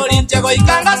moibori nchego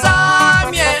ikanga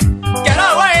samye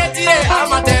Kero waetire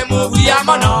amatemu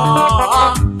buyamono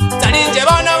Taninje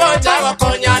bono bocha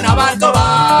wakonya na bantu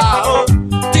bao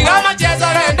Tigama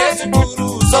cheza rende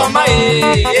sukuru soma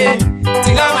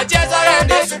Tigama cheza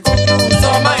rende sukuru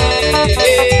soma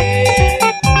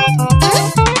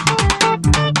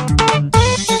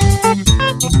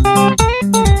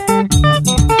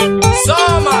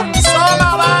Soma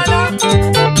bana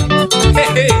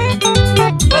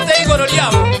Bote igoro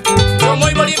liao Somo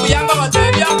iboli buyamba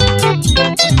batebya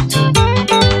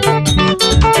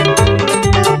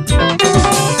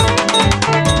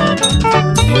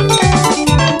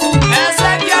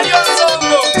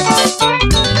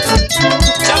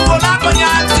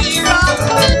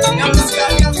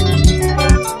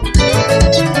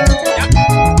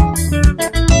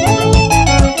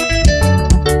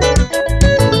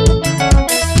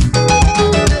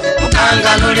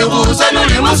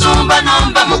Musumba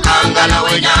nomba mukangala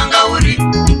wenyanga uri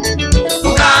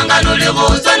Mukangala uli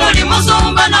buza nuli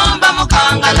musumba nomba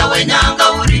mukangala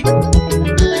wenyanga uri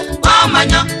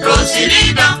Wamanya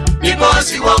Rosirida ni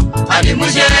bosi wo ali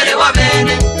mujere wa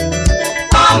bene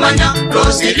Wamanya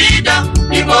Rosirida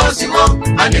ni bosi wo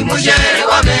ali mujere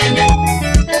wa bene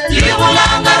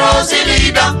Iwulanga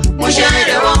Rosirida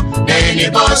mujere wo ni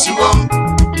bosi wo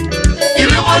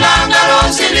Iwulanga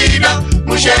Rosirida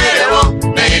mujere wo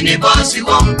ni bosi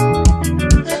wo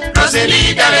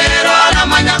Roselita lero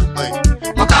alamanya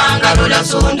Mukangala ula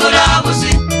sundula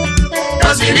busi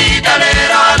Roselita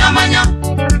lero alamanya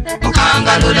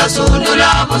Mukangala ula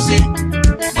sundula busi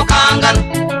Mukangala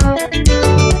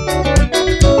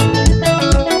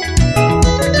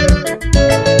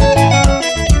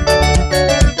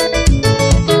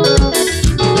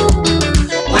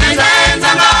Wenza enza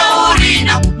nga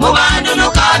urina Mubandu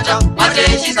nukata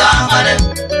Mateshi zangale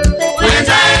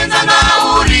Wenza enza nga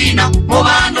urina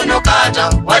Mubandu nukata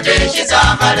Wateshi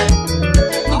zangale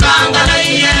Mukangala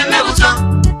iyeme buta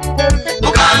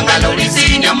Mukangala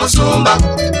ulizinya musumba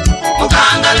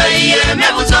Mukangala iyeme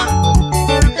buta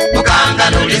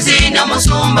Mukangala ulizinya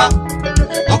musumba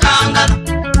Mukangala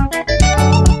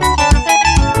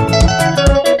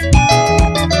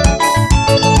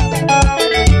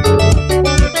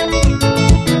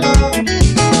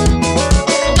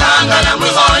Mukangala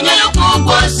mwigonye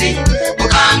yukukwasi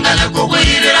Mukangala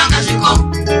kukwirira ngashiko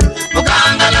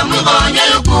Mukangala mwigonye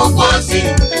yukukwasi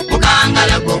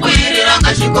Mukangala kukwirira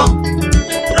ngashiko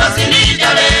Rosilita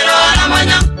lero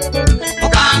alamanya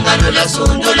Mukangala ula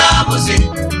sundula busi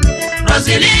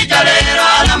Rosilita lero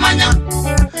alamanya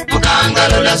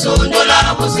Mukangala ula sundula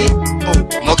busi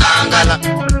Mukangala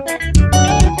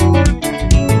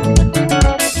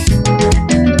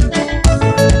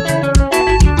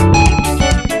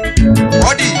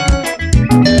Odi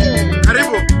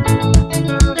Karibu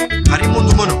Karibu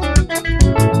ndumono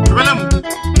Tubalamu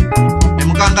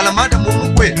Mukangala madam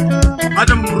mumukwe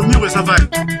Madam murumiwe safari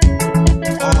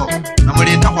Oh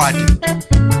namuleta kwati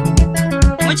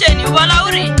Mucheni ubala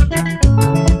uri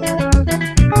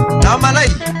Na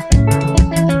malai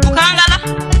Mukangala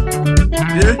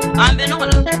Ambe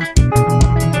nokola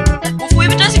Ufuyi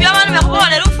bitasi by'abantu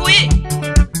bakubonera ufuyi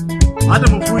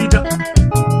Ate mufuyita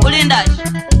Ulindaje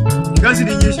Ikasi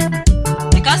ni nyinshi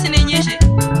Ikasi ni nyinshi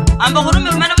Amba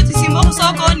kurume bumena butisimbo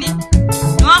kusokoni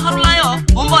Nwakarulayo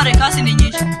umbore ikasi ni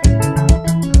nyinshi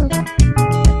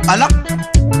Ala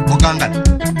Mukangala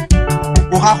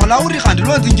Ukakhola uri khandi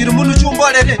lonzi njiri munu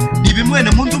chumbolere Nibi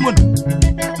mwene munzu munu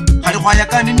Khali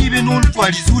khwayakani nibi nulu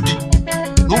twalizudi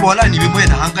Nubola nibi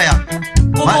mwene hanga ya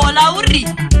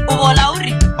Ubola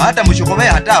uri Mata mushikobe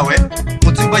hatawe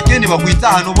Mutsimba jeni bakuita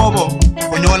hano bobo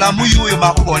Konyola muyuyo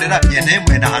makubolera yene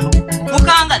mwene hano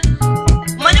Mukangala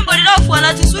Mani mbolera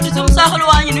ufuana tisuti tumusakolo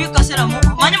wanyi nuikasera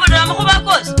muku Mani mbolera makuba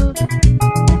kozi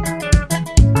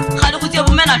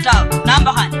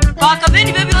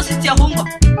Wakabeni baby ositia hungo.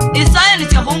 Isaya ni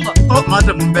tia hungo. Oh,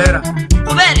 mata mumbera.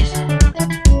 Kuberesh.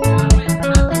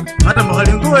 Mata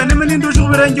muhalingo ene menindu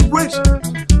shubirangi kwesi.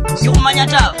 Sikumanya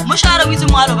tawe. Mushara wizi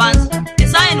mwalo banzi.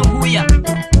 Isaya ni huya.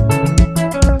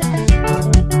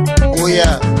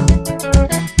 Huya.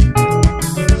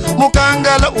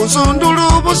 Mukangala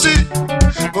uzundulu busi.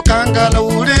 Mukangala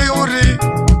uri.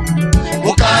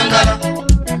 Mukangala.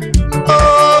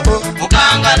 Oh.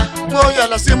 Mukangala. Moya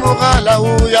la simugala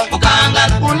huya.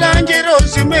 Mukangala. Ulangiro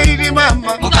simeiri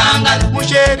mama. Mukangala.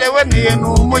 Mushere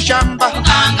wenu mushamba.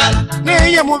 Mukangala.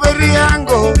 Neye muberi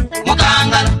yango.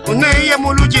 Mukangala. Uneye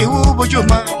muluji hubu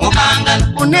juma. Mukangala.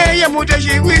 Uneye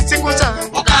mudeshi wisinguza.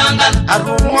 Mukangala.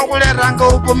 Aruma uleranga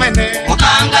upumene.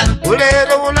 Mukangala.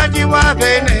 Ulero ulaji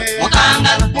wabene.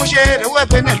 Mukangala. Mushere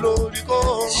webene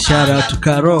luliko. Shout out to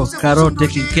Karo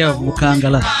taking care of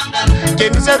Mukangala.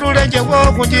 Kenisa rulenje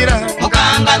wo kujira.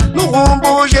 Mukangala.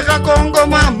 Nuhumbu shika Kongo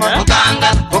mama.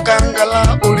 Mukangala.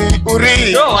 Mukangala uri.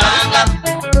 Mukangala.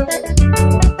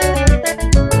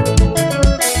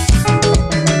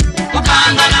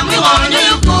 Mukangala mwihonyo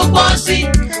yukukosi.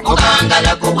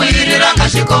 Mukangala kukwirira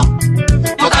ngashiko.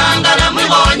 Mukangala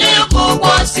mwihonyo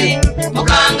yukukosi.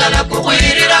 Mukangala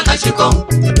kukwirira ngashiko.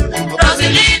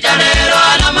 Rosilita lero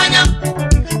alamanya.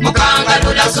 Mukangala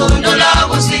ulasundula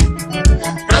busi.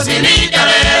 Rosilita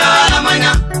lero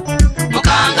alamanya.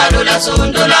 Mukangala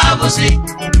ulasundula busi.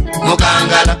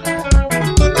 Mukangala.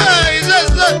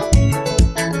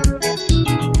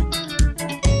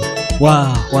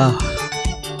 Wow.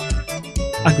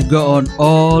 I could go on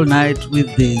all night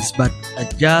with this, but I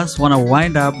just want to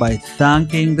wind up by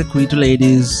thanking the Quito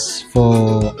ladies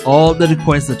for all the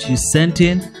requests that you sent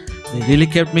in. They really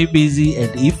kept me busy, and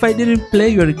if I didn't play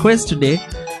your request today,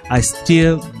 I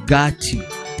still got you.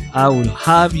 I will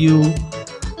have you,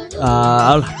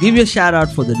 I'll give you a shout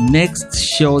out for the next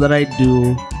show that I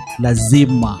do,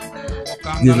 Lazima.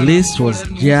 The list was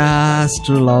just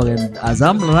too long, and as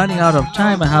I'm running out of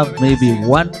time, I have maybe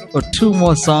 1 or 2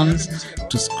 more songs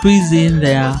to squeeze in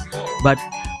there. But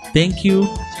thank you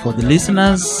for the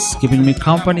listeners keeping me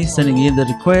company, sending in the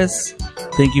requests.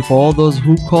 Thank you for all those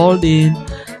who called in.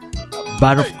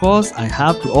 But of course, I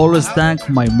have to always thank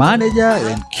my manager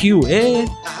and QA,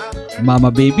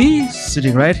 Mama Baby,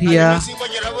 sitting right here,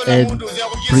 and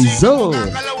Prizo,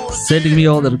 sending me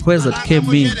all the requests that came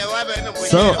in.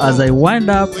 So as I wind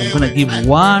up, I'm going to give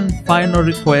one final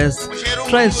request.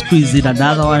 Try to squeeze in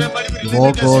another one if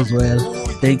all goes well.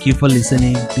 Thank you for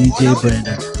listening, DJ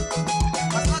Brenda.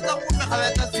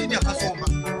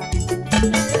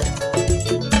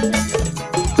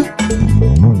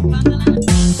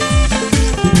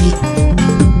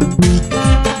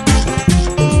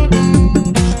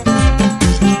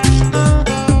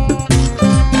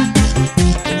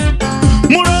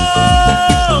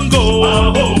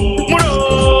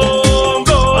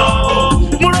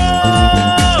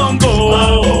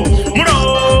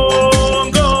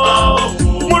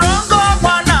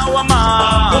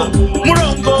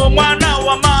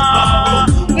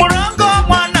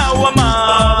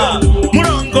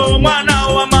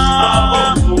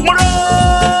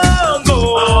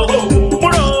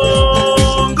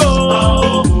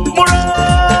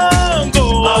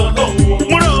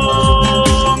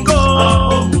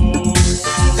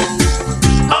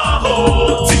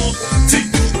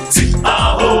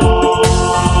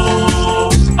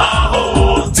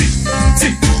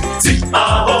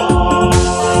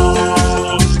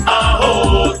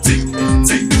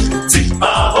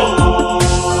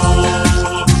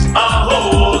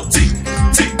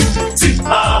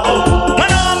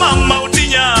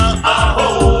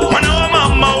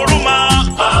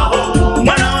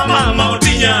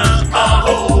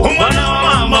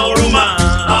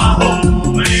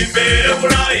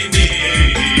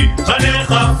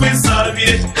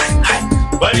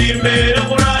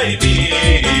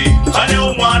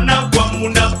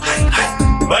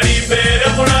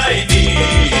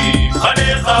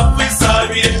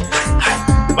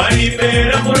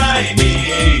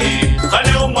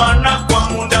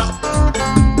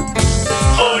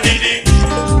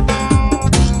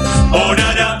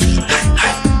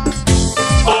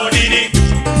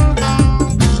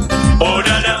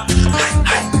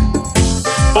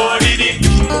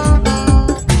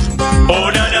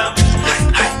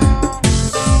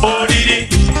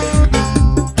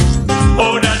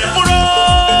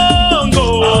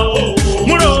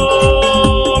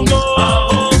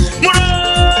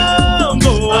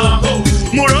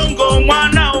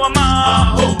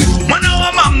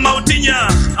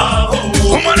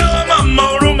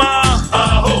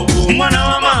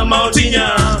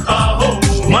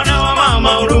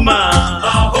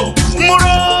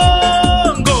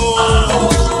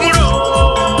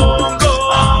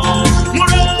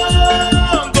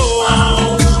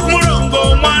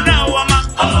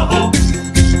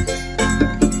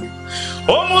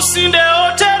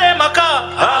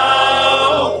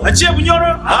 Achie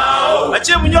bunyoro,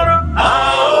 achie bunyoro.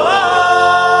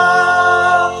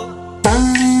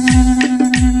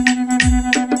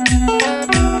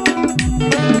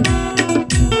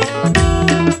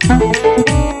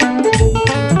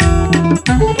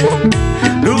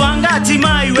 Lubangachi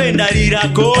mai wenda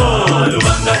rirako.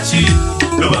 Lubangachi,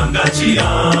 lubangachi,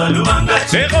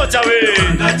 lubangachi. Egocha we.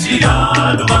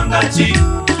 Lubangachi,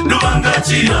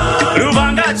 lubangachi,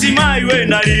 lubangachi mai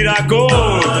wenda rirako.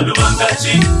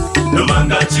 Lubangachi,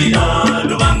 lubangachi,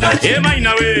 lubangachi.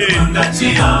 Emaina we.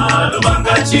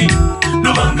 Lubangachi,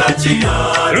 lubangachi,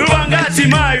 lubangachi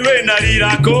mai wenda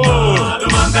rirako.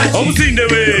 Omusinde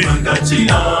we.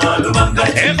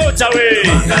 Egocha we.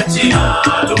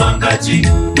 Lubangachi,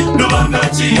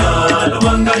 lubangachi,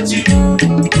 lubangachi.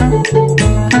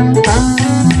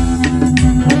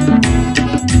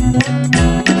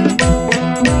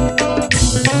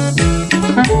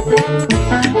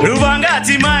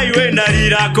 Lubangachi mai we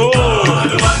narirako.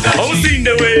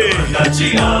 Omusinde we.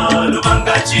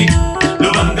 Lubangachi,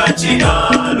 lubangachi,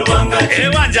 lubangachi.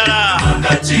 Ewanjala.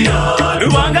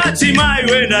 Lubangachi mai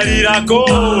we narirako.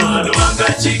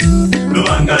 Lubangachi,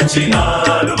 lubangachi,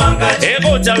 lubangachi.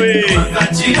 Egocha we.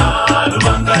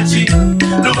 Lubangachi,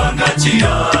 lubangachi,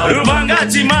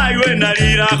 lubangachi mai we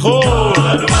narirako.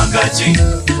 Lubangachi,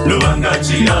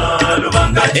 lubangachi,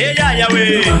 lubangachi. Eyaya we.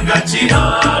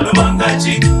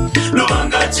 Lubangachi,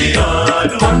 lubangachi,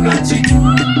 lubangachi.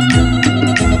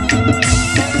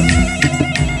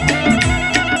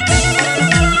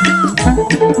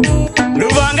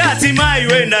 Lubangachi mai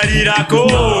we narirako.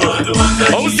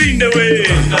 Omusinde we.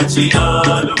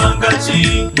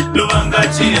 Lubangachi,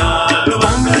 lubangachi,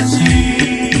 lubangachi.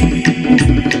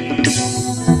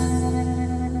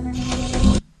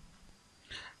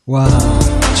 Wow.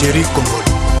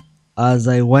 As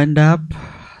I wind up,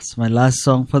 it's my last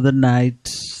song for the night.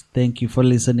 Thank you for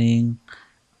listening.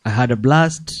 I had a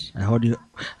blast. I hope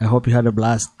you had a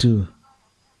blast too.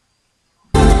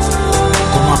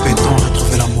 Comment peut-on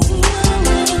retrouver l'amour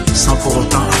sans pour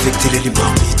autant affecter les libres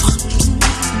arbitres?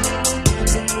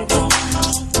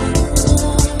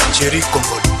 Thierry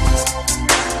Kongolo,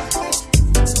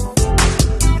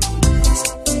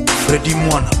 Freddy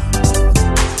Mwana.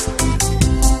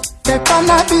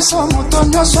 Epana biso moto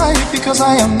nyonso because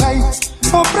I am light.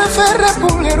 O prefere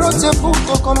pour les roses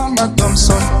puto Colonna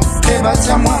Thompson.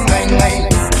 Ebatia mwangai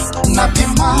na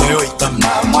pima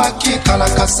na mwaki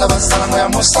kalakasa basalango ya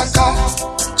mosaka.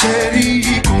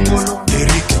 Thierry Kongolo,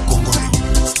 Eric Kongolo.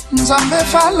 Nzambe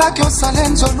fala ki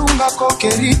osalenzo lunga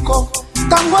kokeriko.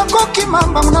 Tangwa koki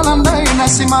mamba mnalanda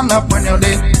inasima na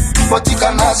pwenyode.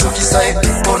 Botika nazo kisae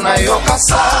pona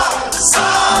yokasa.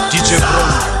 DJ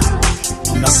Brown.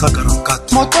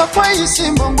 Moto kwa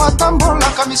isi mbongo atambola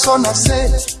kamisona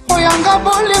se. Oyanga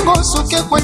bolingo suke kwe